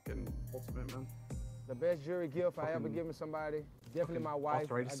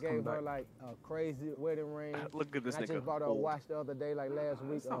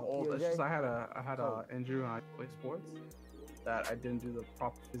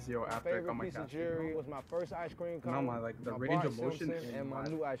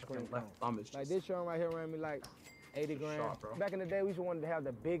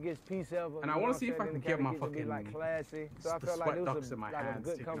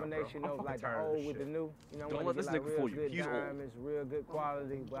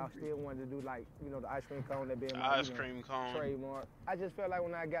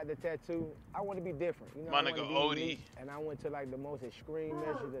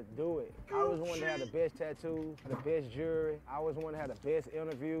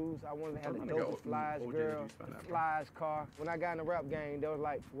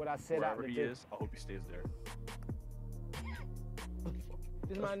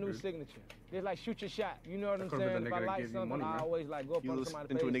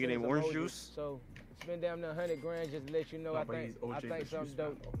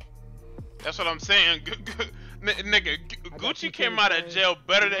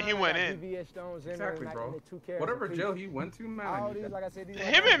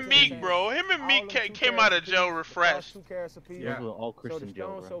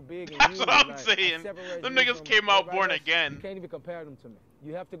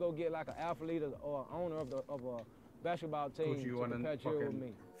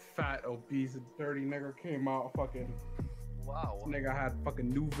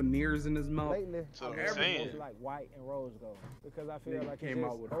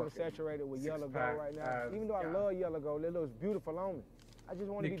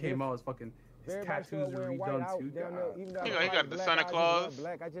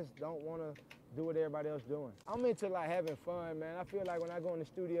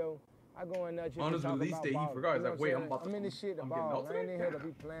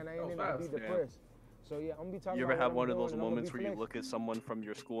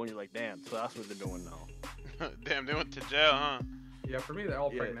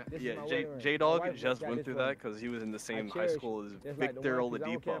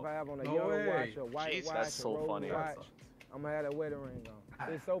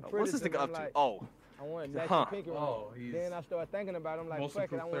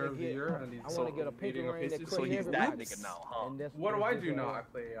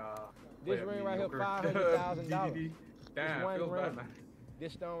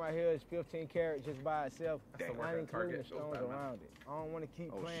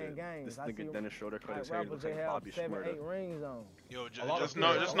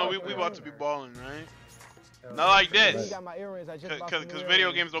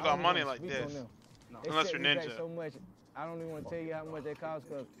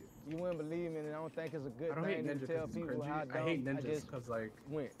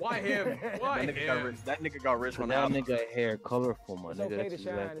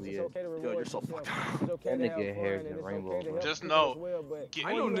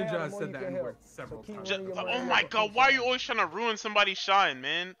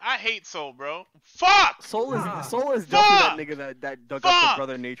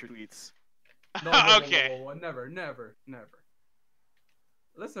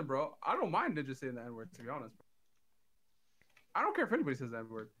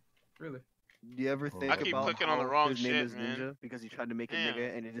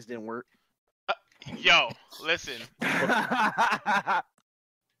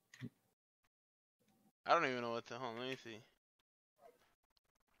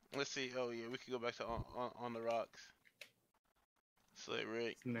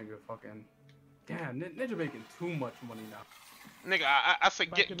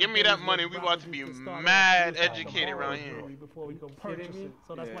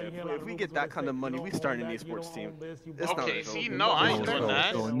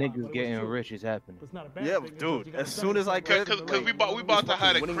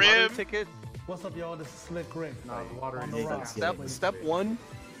Nah, the water on is the Step one,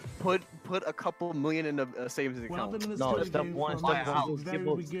 put a couple million in a savings account. No, step one,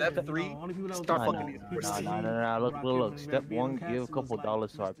 Step three, start fucking these. Nah. Look. Step one, give a couple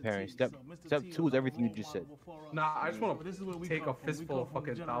dollars to our parents. Step two is everything you just said. Nah, I just want to take a fistful of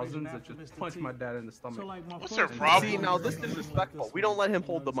fucking thousands and just punch my dad in the stomach. What's their problem? See, now this is disrespectful. We don't let him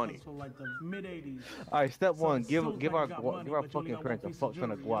hold the money. All right, step one, give our fucking parents a fuck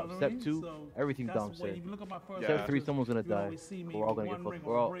ton of guap. Step two, everything Dom said. Step three, someone's gonna die. We're all gonna get fucked.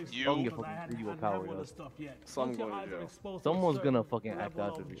 We're all gonna get fucked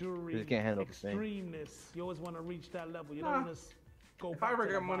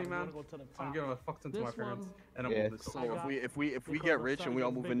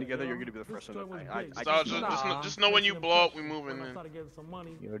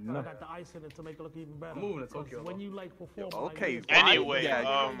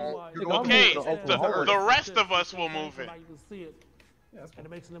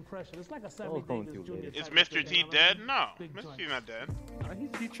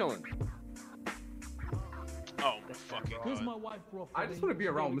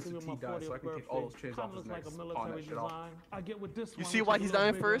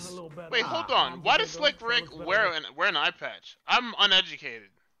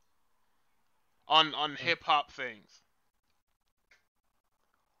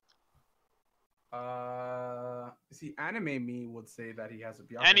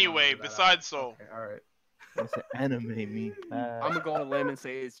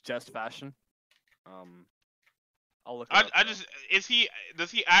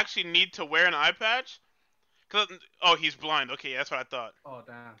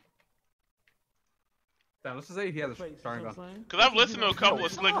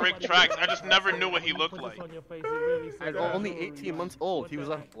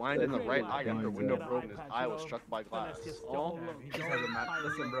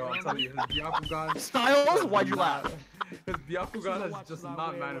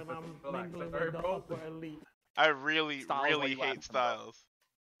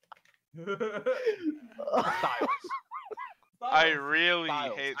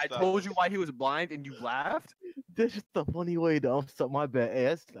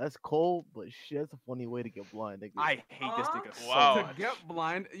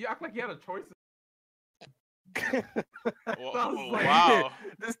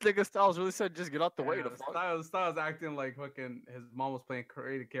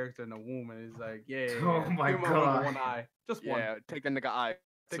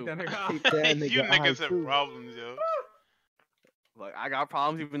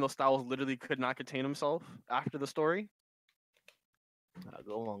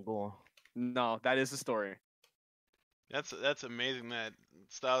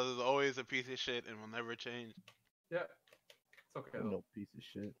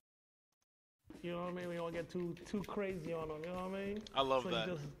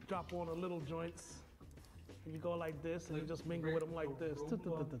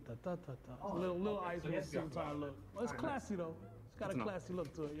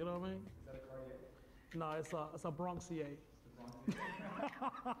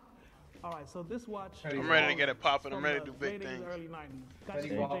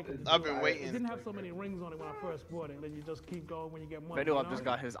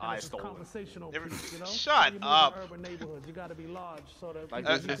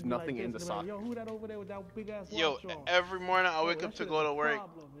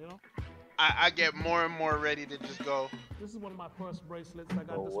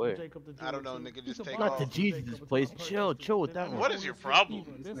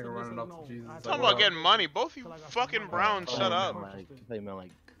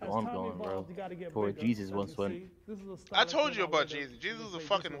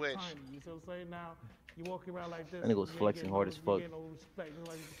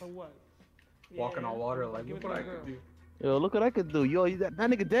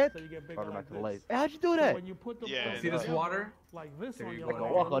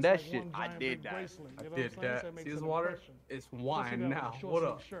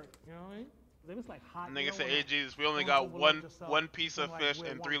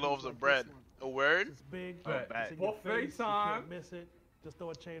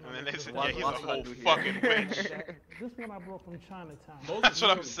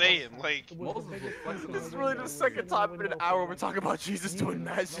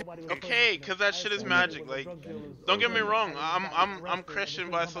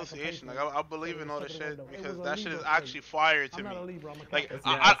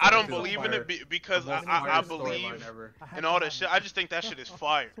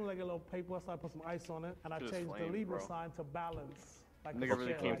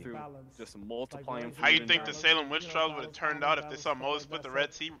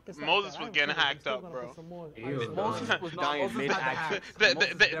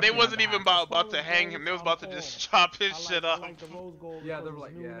up. like the rose gold. Yeah, they're because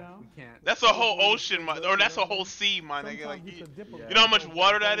like, it's new yeah, now. we can't. That's a whole ocean, or that's a whole sea, my nigga. Like, Sometimes you could dip 'em you know how much in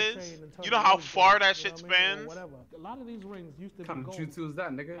water gold that is? chain and turn You know how rose far gold, that you shit know what I mean, or spans? whatever. A lot of these rings used to be Kind of gold. jutsu is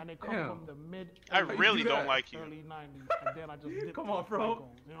that, nigga? And they come Damn. from the mid. I really don't like you. Early 90s, and then I just dipped Come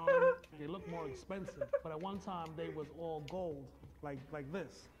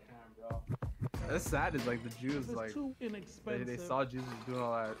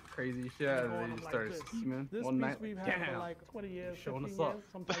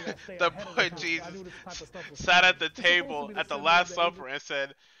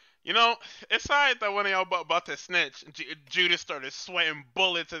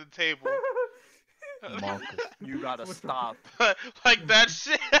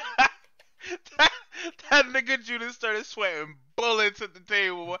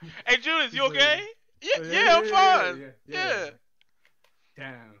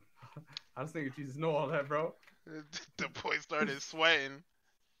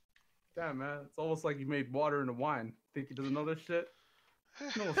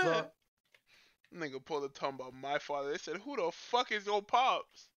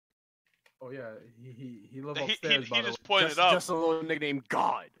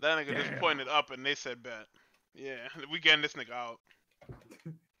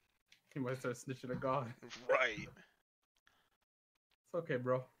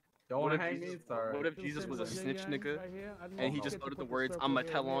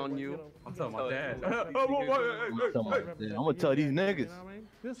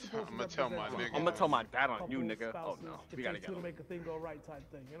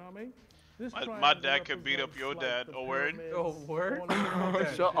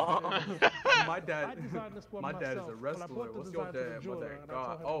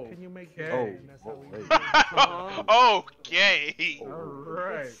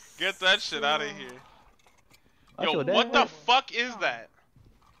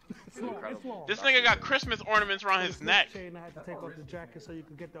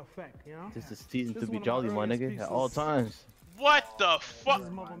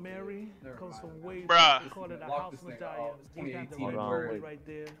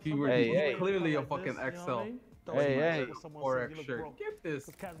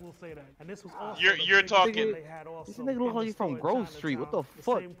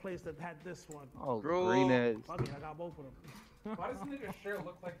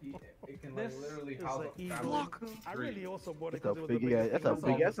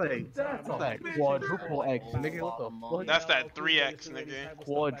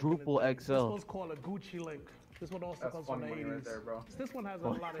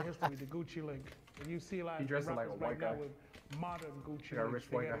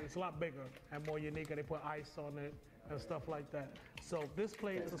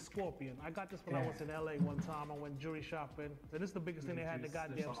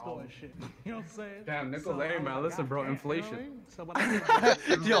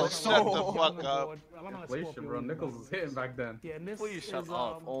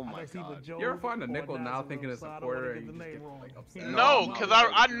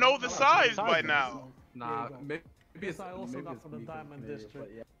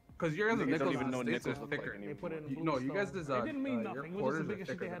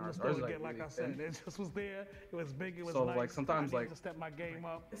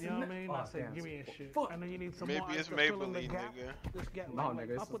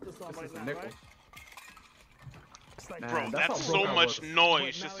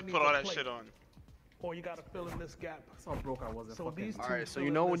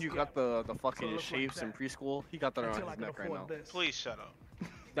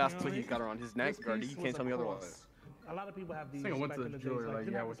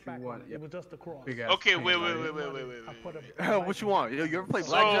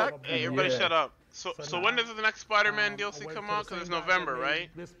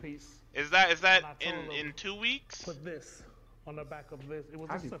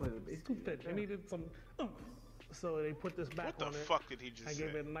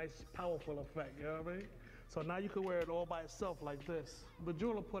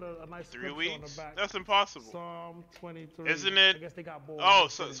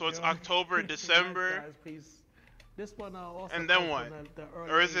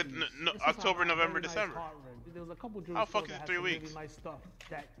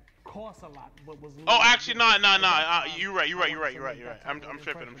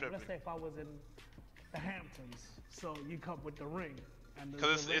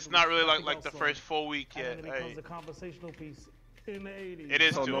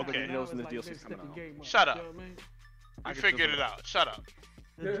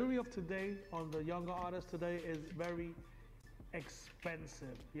younger artists today is very expensive.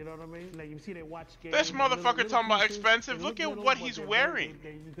 You know what I mean? Like you see they watch games. This motherfucker talking about pieces, expensive. they Look look at little, what but he's they're wearing.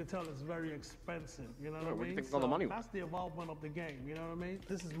 you can tell it's very expensive. You know what I Where do you mean? think all the money went? That's the involvement of the game. You know what I mean?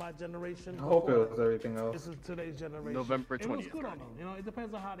 This is my generation. I hope it was everything else. This is today's generation. November It looks 20th. good on them. You know, it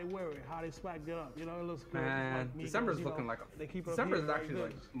depends on how they wear it, how they swagged it up. You know, it looks good. Man, Like Migos, December's you know, looking like they keep it up December here is very actually good.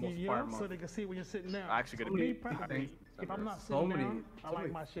 like most you fire know, month. so they can see when you're sitting down. I actually gonna Me be personally, if I'm not so sitting many, down, I so like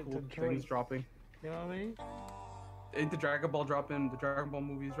many my shit cool to things drink. dropping. You know what I mean? Ain't the Dragon Ball dropping? The Dragon Ball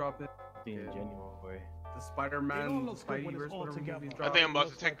movies dropping. In January. The It Spider-Man, don't look good when Spideyverse, it's all whatever together. movies I dropping. think I'm about to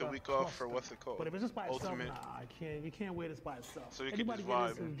Looks take like the a week off for cluster. what's it called? But if it's just by itself, Ultimate. nah, I can't. You can't wear this by itself. So you can Anybody just get vibe.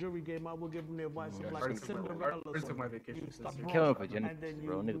 into the jury game, I will give them the advice of like already took my- Cinderella. already took my vacation You this start year. Killing broke, for and Genesis, then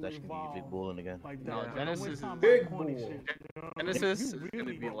bro. you Niggas actually gonna be big evolve balling again. like No, that. Genesis We're is talking big about corny bull. shit, you know? Genesis You is gonna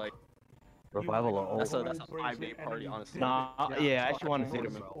really be like Revival of that's old. a 5-day party, honestly. Nah, yeah, I actually want to say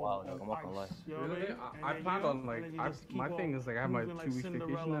this Tournament. for a while. Dog. I'm not gonna lie. You know what I Really? mean? I And planned then, on you know, like and then you just my keep thing on is like I have my moving like 2 weeks vacation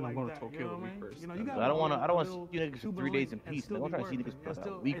Cinderella and I'm like going to that, Tokyo you know the what I week mean? first. You know, you and gotta But I don't want to. I don't want to little see you niggas for 3 days in peace. I want to see niggas for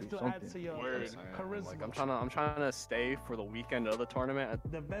a week or something. Word. Like I'm trying to stay for the weekend of the tournament.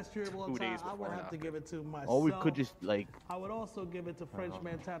 The best year of all 2 time, days I would before have to now. give it to myself. Or we could just like I would also give it to French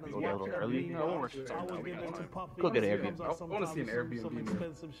Montana's go there a Watch little That early. Beat. No, we're I sorry, no, would we give got it to time. Puffy. Go get He an comes Airbnb. out I wanna see an sometimes with some Airbnb near-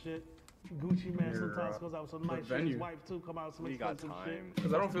 expensive shit. Gucci man near, sometimes comes out with some the nice shit. His venue. wife too come out with some We got expensive time. shit.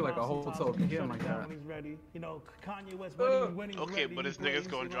 'Cause I don't feel like a Sometimes hotel he can shut like it down that. when he's ready. You know, Kanye West when he's Okay, ready. but he is niggas plays,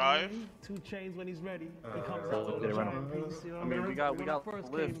 gonna you know drive? what I mean? 2 Chainz when he's ready. He comes so out with get a it giant right piece. You know I what mean, I we got When I Lyft, first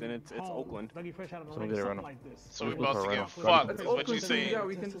and came it's home, Oakland. Dougie Fresh had an So arrange get it something right like this. So we Let's about go to right get now. fucked. It's Is what you Oakland, so saying? yeah,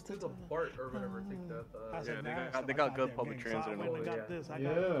 we can just take the BART or whatever. Take that. I said, they nah, got- that's they not got my good goddamn public game. transit So I in went and Oakland. got this.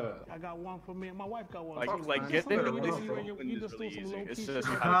 Yeah. I got one for me and my wife got one. Like Fuck, like man. getting Better to than Disney Oakland. World You is just really do some easy. low It's key just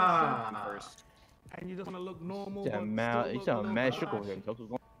shit. you have to Ah. first. And you just want to look normal. yeah, but man. still You look sound a mad little shook over flash. here. Talk what's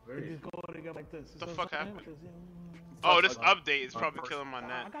going You just go together like this. The So fuck sometimes happened? it's, Oh, this update is probably killing my I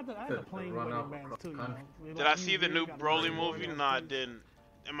net. got the, I had the plain Run wedding up bands too. You country. know. You Did know, I see the you new got Broly the movie? Broly No, I things. didn't.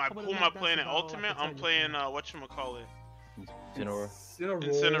 Am I Other who than am I that, playing in that's about all I can Ultimate? tell I'm you. playing whatchamacallit? Incineroar.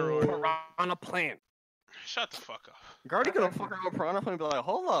 Incineroar. On a plant. Shut the fuck up. Guardy gonna fuck around with Piranha Plant and be like,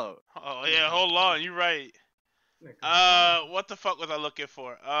 hold up. Oh yeah, hold on, you right. What the fuck was I looking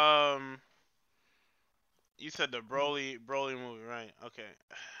for? You said the Broly movie, right? Okay.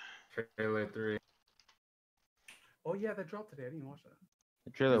 Trailer 3. Oh yeah, that dropped today. I didn't watch that.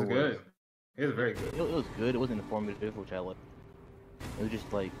 The trailer It's was good. It was very good. It was good. It wasn't informative, which I liked. It was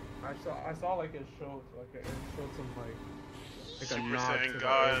just like I saw like it showed it showed some like a Super nod Saiyan to the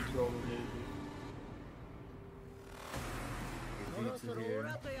God. old Broly movie. Vegeta's here.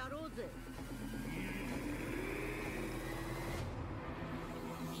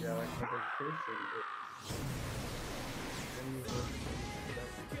 Yeah, like the person.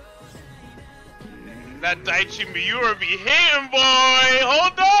 That Daichi Miura be hitting, boy!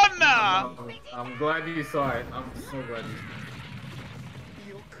 Hold on now! I'm glad you saw it. I'm so glad you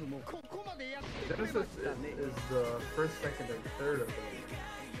Genesis is the first, second, and third of them.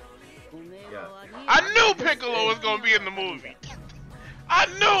 Yeah. I knew Piccolo was gonna be in the movie! I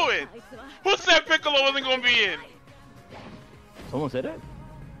knew it! Who said Piccolo wasn't gonna be in? someone said that.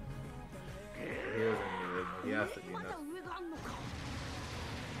 He was in the original. He has to be nuts.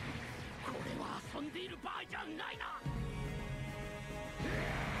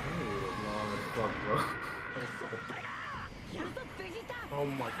 Long as fuck, bro. Oh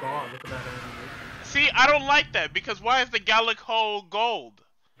my god, look at that animation. See, I don't like that, because why is the Gallico gold?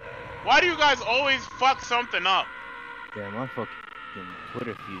 Why do you guys always fuck something up? Damn, my fucking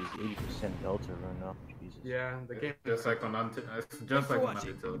Twitter feed is 80% Delta right now. Jesus. Yeah, the game. Just like on it's just like on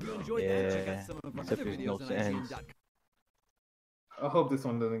Undertale. Yeah. Except there's no sense. I hope this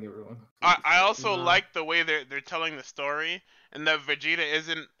one doesn't get ruined. I also like the way they're telling the story, and that Vegeta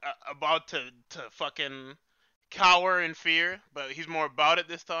isn't about to fucking cower in fear, but he's more about it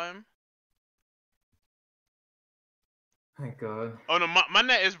this time. Thank God. Oh no, my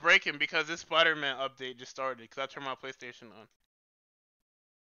net is breaking because this Spider-Man update just started, because I turned my PlayStation on.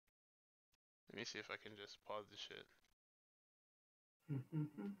 Let me see if I can just pause this shit.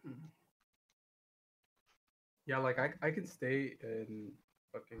 Yeah, like I can stay in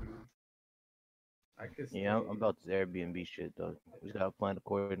fucking. I can. Stay. Yeah, I'm about this Airbnb shit, though. We just gotta plan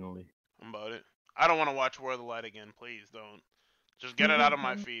accordingly. I'm about it. I don't want to watch World of Light again. Please don't. Just get it out of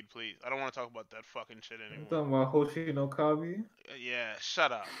my feed, please. I don't want to talk about that fucking shit I'm anymore. talking about Hoshi no Kabi. Yeah,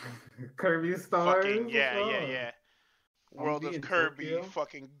 shut up. Kirby Stars. Fucking, what's yeah. up? World being of Kirby, Tokyo.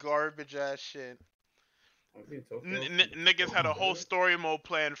 fucking garbage ass shit. I'm being Tokyo. Niggas had a whole story mode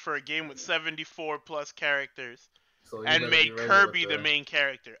planned for a game with 74 plus characters, So you and better made be ready Kirby with the the- main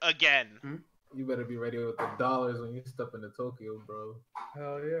character again. You better be ready with the dollars when you step into Tokyo, bro.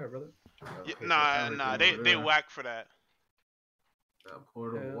 Hell yeah, brother. Yeah, nah, they whack for that.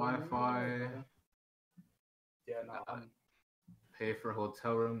 Portable Wi-Fi. Yeah, no, Pay for a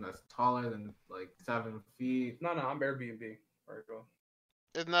hotel room that's taller than like 7 feet. no, I'm Airbnb. Alright, go.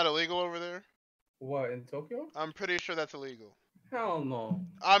 Isn't that illegal over there? What, in Tokyo? I'm pretty sure that's illegal. Hell no.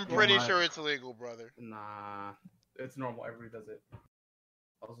 I'm pretty sure it's illegal, brother. Nah, it's normal. Everybody does it.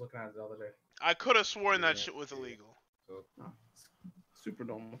 I was looking at it the other day. I could have sworn that shit was illegal. Nah, it's super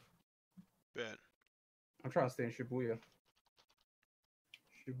normal. Bet. I'm trying to stay in Shibuya.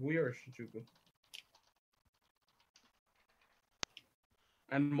 Shibuya or Shinjuku?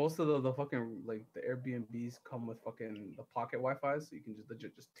 And most of the fucking like the Airbnbs come with fucking the pocket Wi-Fi, so you can just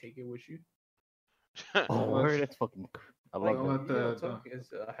legit just take it with you. Oh, word, that's fucking. I love Like, that.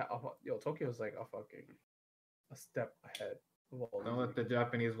 Tokyo is like a step ahead. Of all Don't these let the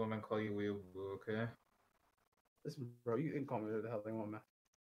Japanese women call you weeaboo, okay? Listen, bro, you can call me whatever the hell they want, man.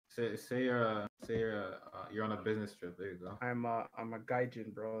 Say you're on a business trip. There you go. I'm a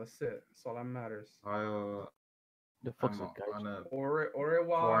gaijin, bro. That's it. That's all that matters. The fuck's I'm a guy? on a Orewa.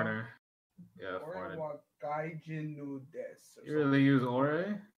 foreigner. Yeah, foreigner. Orewa gaijin no desu. You really use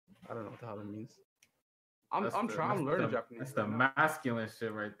ore? I don't know what the hell that means. I'm trying to learn Japanese. That's the right now. masculine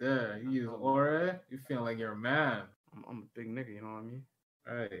shit right there. You use ore, you feel like you're a man. I'm a big nigga, you know what I mean?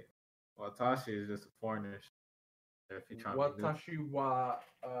 Right. Well, Tashi is just a foreigner. If you trying to be good. Watashi wa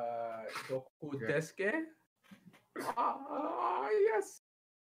doku desu? Yes.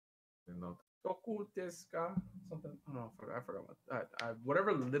 No. Doku desu ka? Something. I forgot what.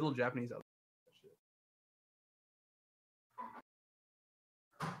 Whatever little Japanese.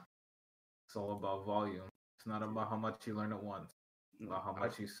 It's all about volume. It's not about how much you learn at once. It's about how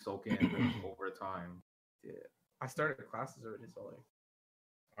much you soak in over time. Yeah. I started classes already, so like.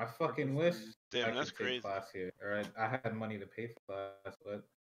 I fucking wish Damn, I that's could take crazy. class here. Or I had money to pay for class, but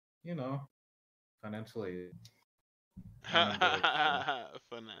you know, financially.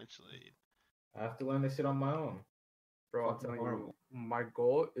 Financially. I have to learn this shit on my own. Bro, I'm Fucking telling horrible. you, my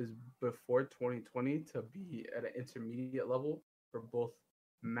goal is before 2020 to be at an intermediate level for both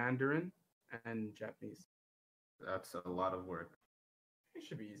Mandarin and Japanese. That's a lot of work. It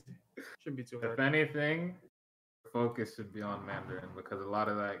should be easy. Shouldn't be too If hard. anything, focus should be on Mandarin because a lot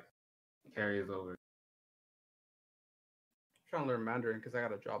of that carries over. I'm trying to learn Mandarin because I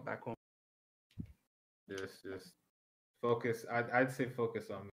got a job back home. Just focus. I'd say focus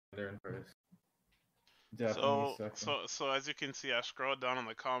on Mandarin first. Japanese second. So as you can see, I scrolled down on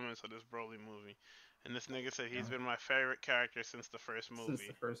the comments of this Broly movie, and this nigga said he's been my favorite character since the first movie. Since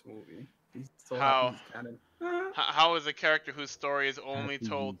the first movie. He's so How? happy he's canon. How is a character whose story is only Happy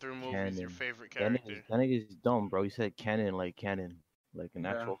told through movies your canon. favorite That character? nigga's dumb, bro. He said canon, like an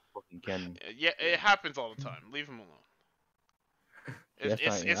actual fucking canon. Yeah, it happens all the time. Leave him alone. Yeah, It's, that's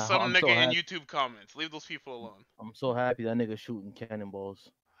it's, fine. it's some I'm nigga so in happy. YouTube comments. Leave those people alone. I'm so happy that nigga shooting cannonballs.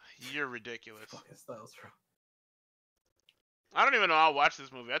 You're ridiculous. Fucking styles, bro. I don't even know I'll watch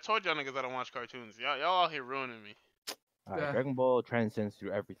this movie. I told y'all niggas I don't watch cartoons. Y'all out here ruining me. Alright, Yeah. Dragon Ball transcends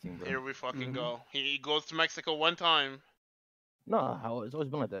through everything, bro. Here we fucking Mhm. go. He goes to Mexico one time. No, it's always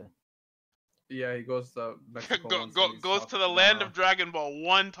been like that. Yeah, he goes to Mexico. once and he's goes off to the land now. of Dragon Ball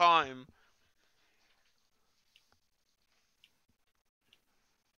one time.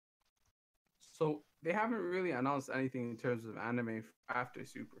 So they haven't really announced anything in terms of anime after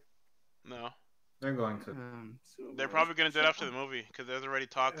Super. No. They're going to. Super. They're probably gonna do it after the movie because there's already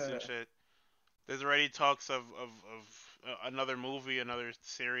talks and Yeah. shit. There's already talks of another movie, another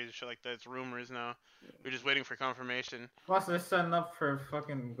series, shit like that. It's rumors now. We're just waiting for confirmation. Plus, they're setting up for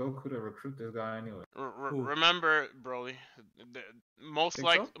fucking Goku to recruit this guy anyway. Remember, Broly, most Think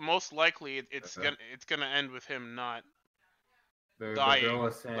so? likely it's Okay. gonna end with him not The dying girl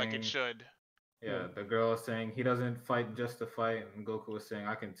was saying, like it should. Yeah, the girl was saying he doesn't fight just to fight, and Goku was saying,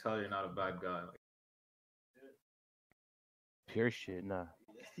 "I can tell you're not a bad guy." Like, Pure shit, nah.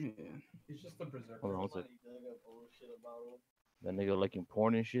 Yeah. He's just a berserker. Hold on, what's it? That nigga liking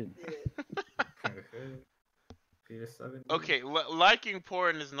porn and shit. PS7. Okay, liking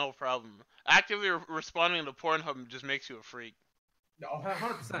porn is no problem. Actively responding to Pornhub just makes you a freak. No,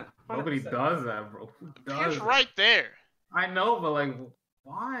 100%. Nobody does that, bro. Who does It's that? right there. I know, but like,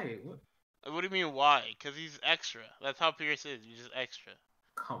 why? What do you mean why? Because he's extra. That's how Pierce is. He's just extra.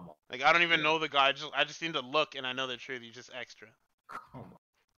 Come on. Like I don't even know the guy. I just need to look and I know the truth. He's just extra. Come on.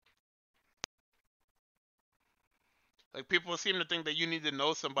 Like people seem to think that you need to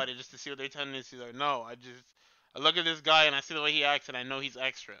know somebody just to see what their tendencies are. No, I look at this guy and I see the way he acts and I know he's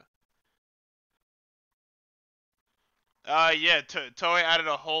extra. Yeah, Toei added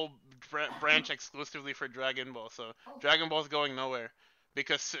a whole branch exclusively for Dragon Ball. So Dragon Ball's going nowhere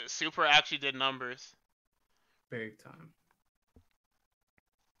because Super actually did numbers. Big time.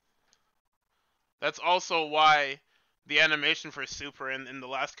 That's also why the animation for Super in the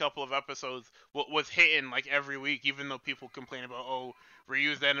last couple of episodes was hitting like every week, even though people complain about, oh,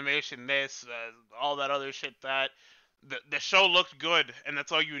 reused animation, this, all that other shit. That the show looked good, and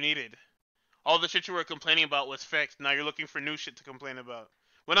that's all you needed. All the shit you were complaining about was fixed. Now you're looking for new shit to complain about.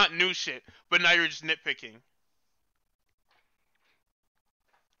 Well, not new shit, but now you're just nitpicking.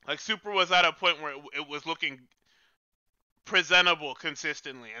 Like, Super was at a point where it was looking presentable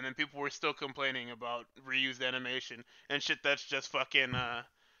consistently, and then people were still complaining about reused animation and shit that's just fucking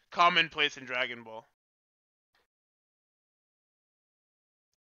commonplace in Dragon Ball.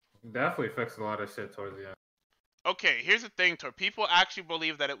 Definitely fixed a lot of shit towards the end. Okay, here's the thing, Tor. People actually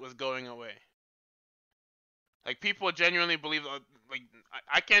believe that it was going away. Like, people genuinely believe, like,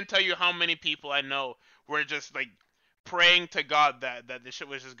 I can't tell you how many people I know were just, like, praying to God that this shit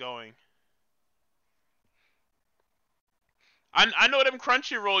was just going. I know them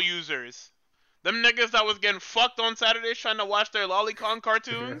Crunchyroll users. Them niggas that was getting fucked on Saturdays trying to watch their Lolicon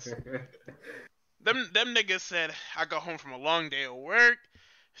cartoons. them niggas said, I got home from a long day of work.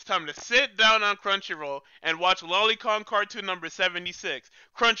 It's time to sit down on Crunchyroll and watch Lolicon cartoon number 76.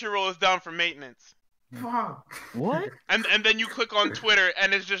 Crunchyroll is down for maintenance. What? And then you click on Twitter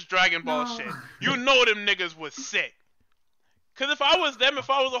and it's just Dragon Ball shit. You know them niggas was sick. Cause if I was them, if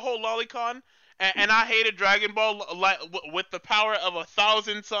I was a whole Lolicon, and I hated Dragon Ball with the power of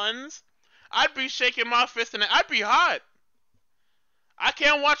 1,000 suns, I'd be shaking my fist and I'd be hot. I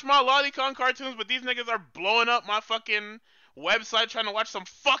can't watch my Lolicon cartoons, but these niggas are blowing up my fucking website trying to watch some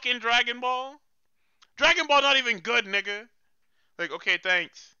fucking Dragon Ball. Dragon Ball not even good, nigga. Like, okay,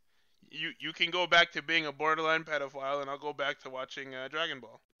 thanks. You can go back to being a borderline pedophile, and I'll go back to watching Dragon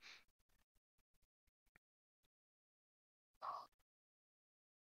Ball.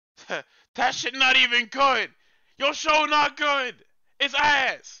 That shit not even good. Your show not good. It's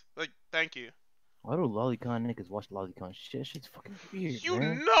ass. Like, thank you. Why do Lolicon niggas watch Lolicon shit? Shit's fucking weird, You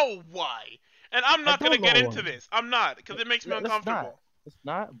man. know why. And I'm not gonna get into this. I'm not, because it makes me uncomfortable. It's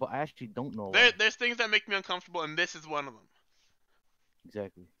not, but I actually don't know why. There's things that make me uncomfortable, and this is one of them.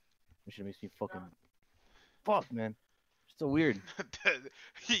 Exactly. That shit makes me fucking... Fuck, man. It's so weird.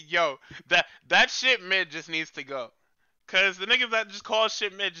 Yo, that shit mid just needs to go. Cause the niggas that just call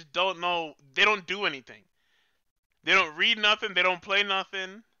shit mid just don't know. They don't do anything. They don't read nothing. They don't play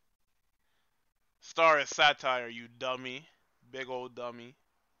nothing. Star is satire, you dummy. Big old dummy.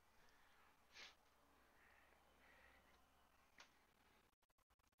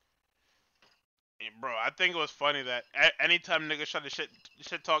 Bro, I think it was funny that anytime niggas try to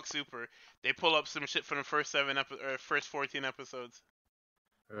shit talk Super, they pull up some shit from the first first 14 episodes.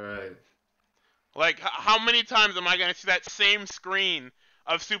 Right. Like, how many times am I gonna see that same screen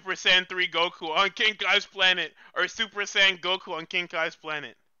of Super Saiyan 3 Goku on King Kai's planet, or Super Saiyan Goku on King Kai's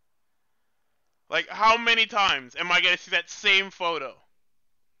planet? Like, how many times am I gonna see that same photo?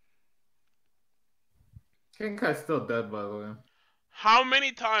 King Kai's still dead, by the way. How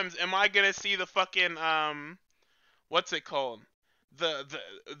many times am I gonna see the fucking what's it called?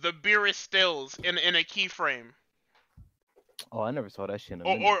 The Beerus stills in a keyframe? Oh, I never saw that shit in a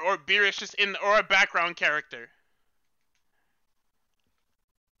minute. Or Beerus just or a background character.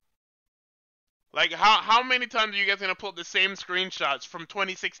 Like, how many times are you guys gonna pull up the same screenshots from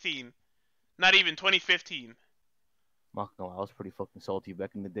 2016? Not even 2015. I was pretty fucking salty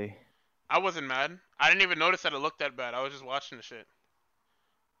back in the day. I wasn't mad. I didn't even notice that it looked that bad. I was just watching the shit.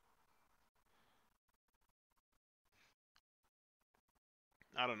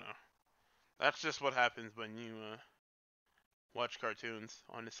 I don't know. That's just what happens when you watch cartoons,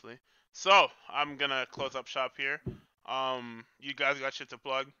 honestly. So, I'm gonna close up shop here. You guys got shit to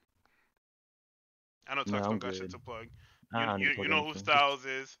plug? I know Tuxman got shit to plug. You know who Styles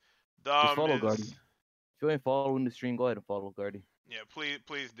is. Just follow Guardy. If you ain't following the stream, go ahead and follow Guardy. Yeah,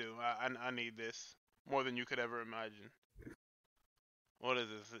 please do. I need this more than you could ever imagine. What is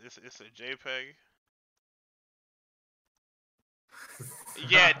this? It's a JPEG.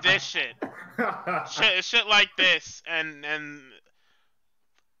 Yeah, this shit. shit like this, and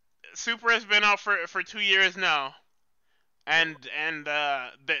Super has been out for 2 years now, and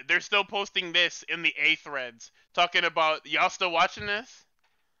they're still posting this in the A threads, talking about y'all still watching this.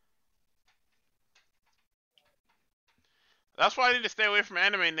 That's why I need to stay away from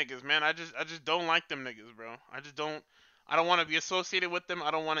anime niggas, man. I just don't like them niggas, bro. I don't want to be associated with them. I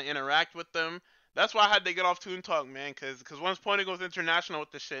don't want to interact with them. That's why I had to get off Toon Talk, man. Cause once Pony goes international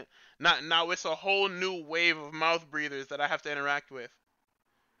with this shit, now it's a whole new wave of mouth breathers that I have to interact with.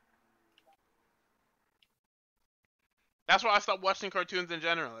 That's why I stopped watching cartoons in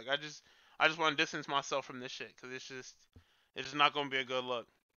general. Like I just want to distance myself from this shit because it's just not gonna be a good look.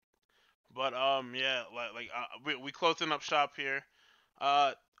 But yeah, we closing up shop here.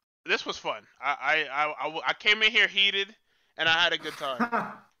 This was fun. I came in here heated and I had a good time.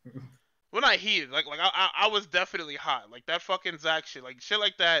 Well, not heated. Like I was definitely hot. Like that fucking Zach shit. Like shit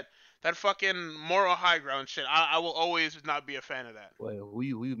like that. That fucking moral high ground shit. I will always not be a fan of that. Wait, who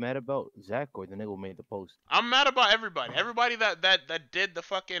you mad about? Zach or the nigga who made the post? I'm mad about everybody. Everybody that did the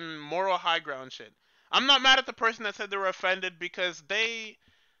fucking moral high ground shit. I'm not mad at the person that said they were offended because they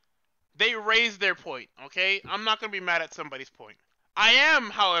raised their point, okay? I'm not going to be mad at somebody's point. I am,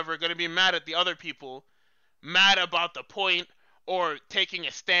 however, going to be mad at the other people mad about the point or taking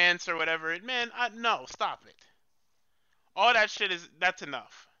a stance or whatever. Man, no, stop it. All that shit that's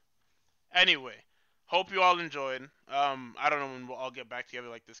enough. Anyway, hope you all enjoyed. I don't know when we'll all get back together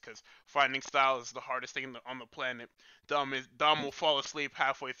like this because finding style is the hardest thing on the planet. Dom will fall asleep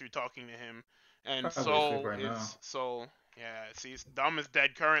halfway through talking to him, and yeah. See, Dom is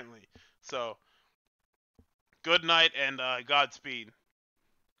dead currently. So, good night and Godspeed.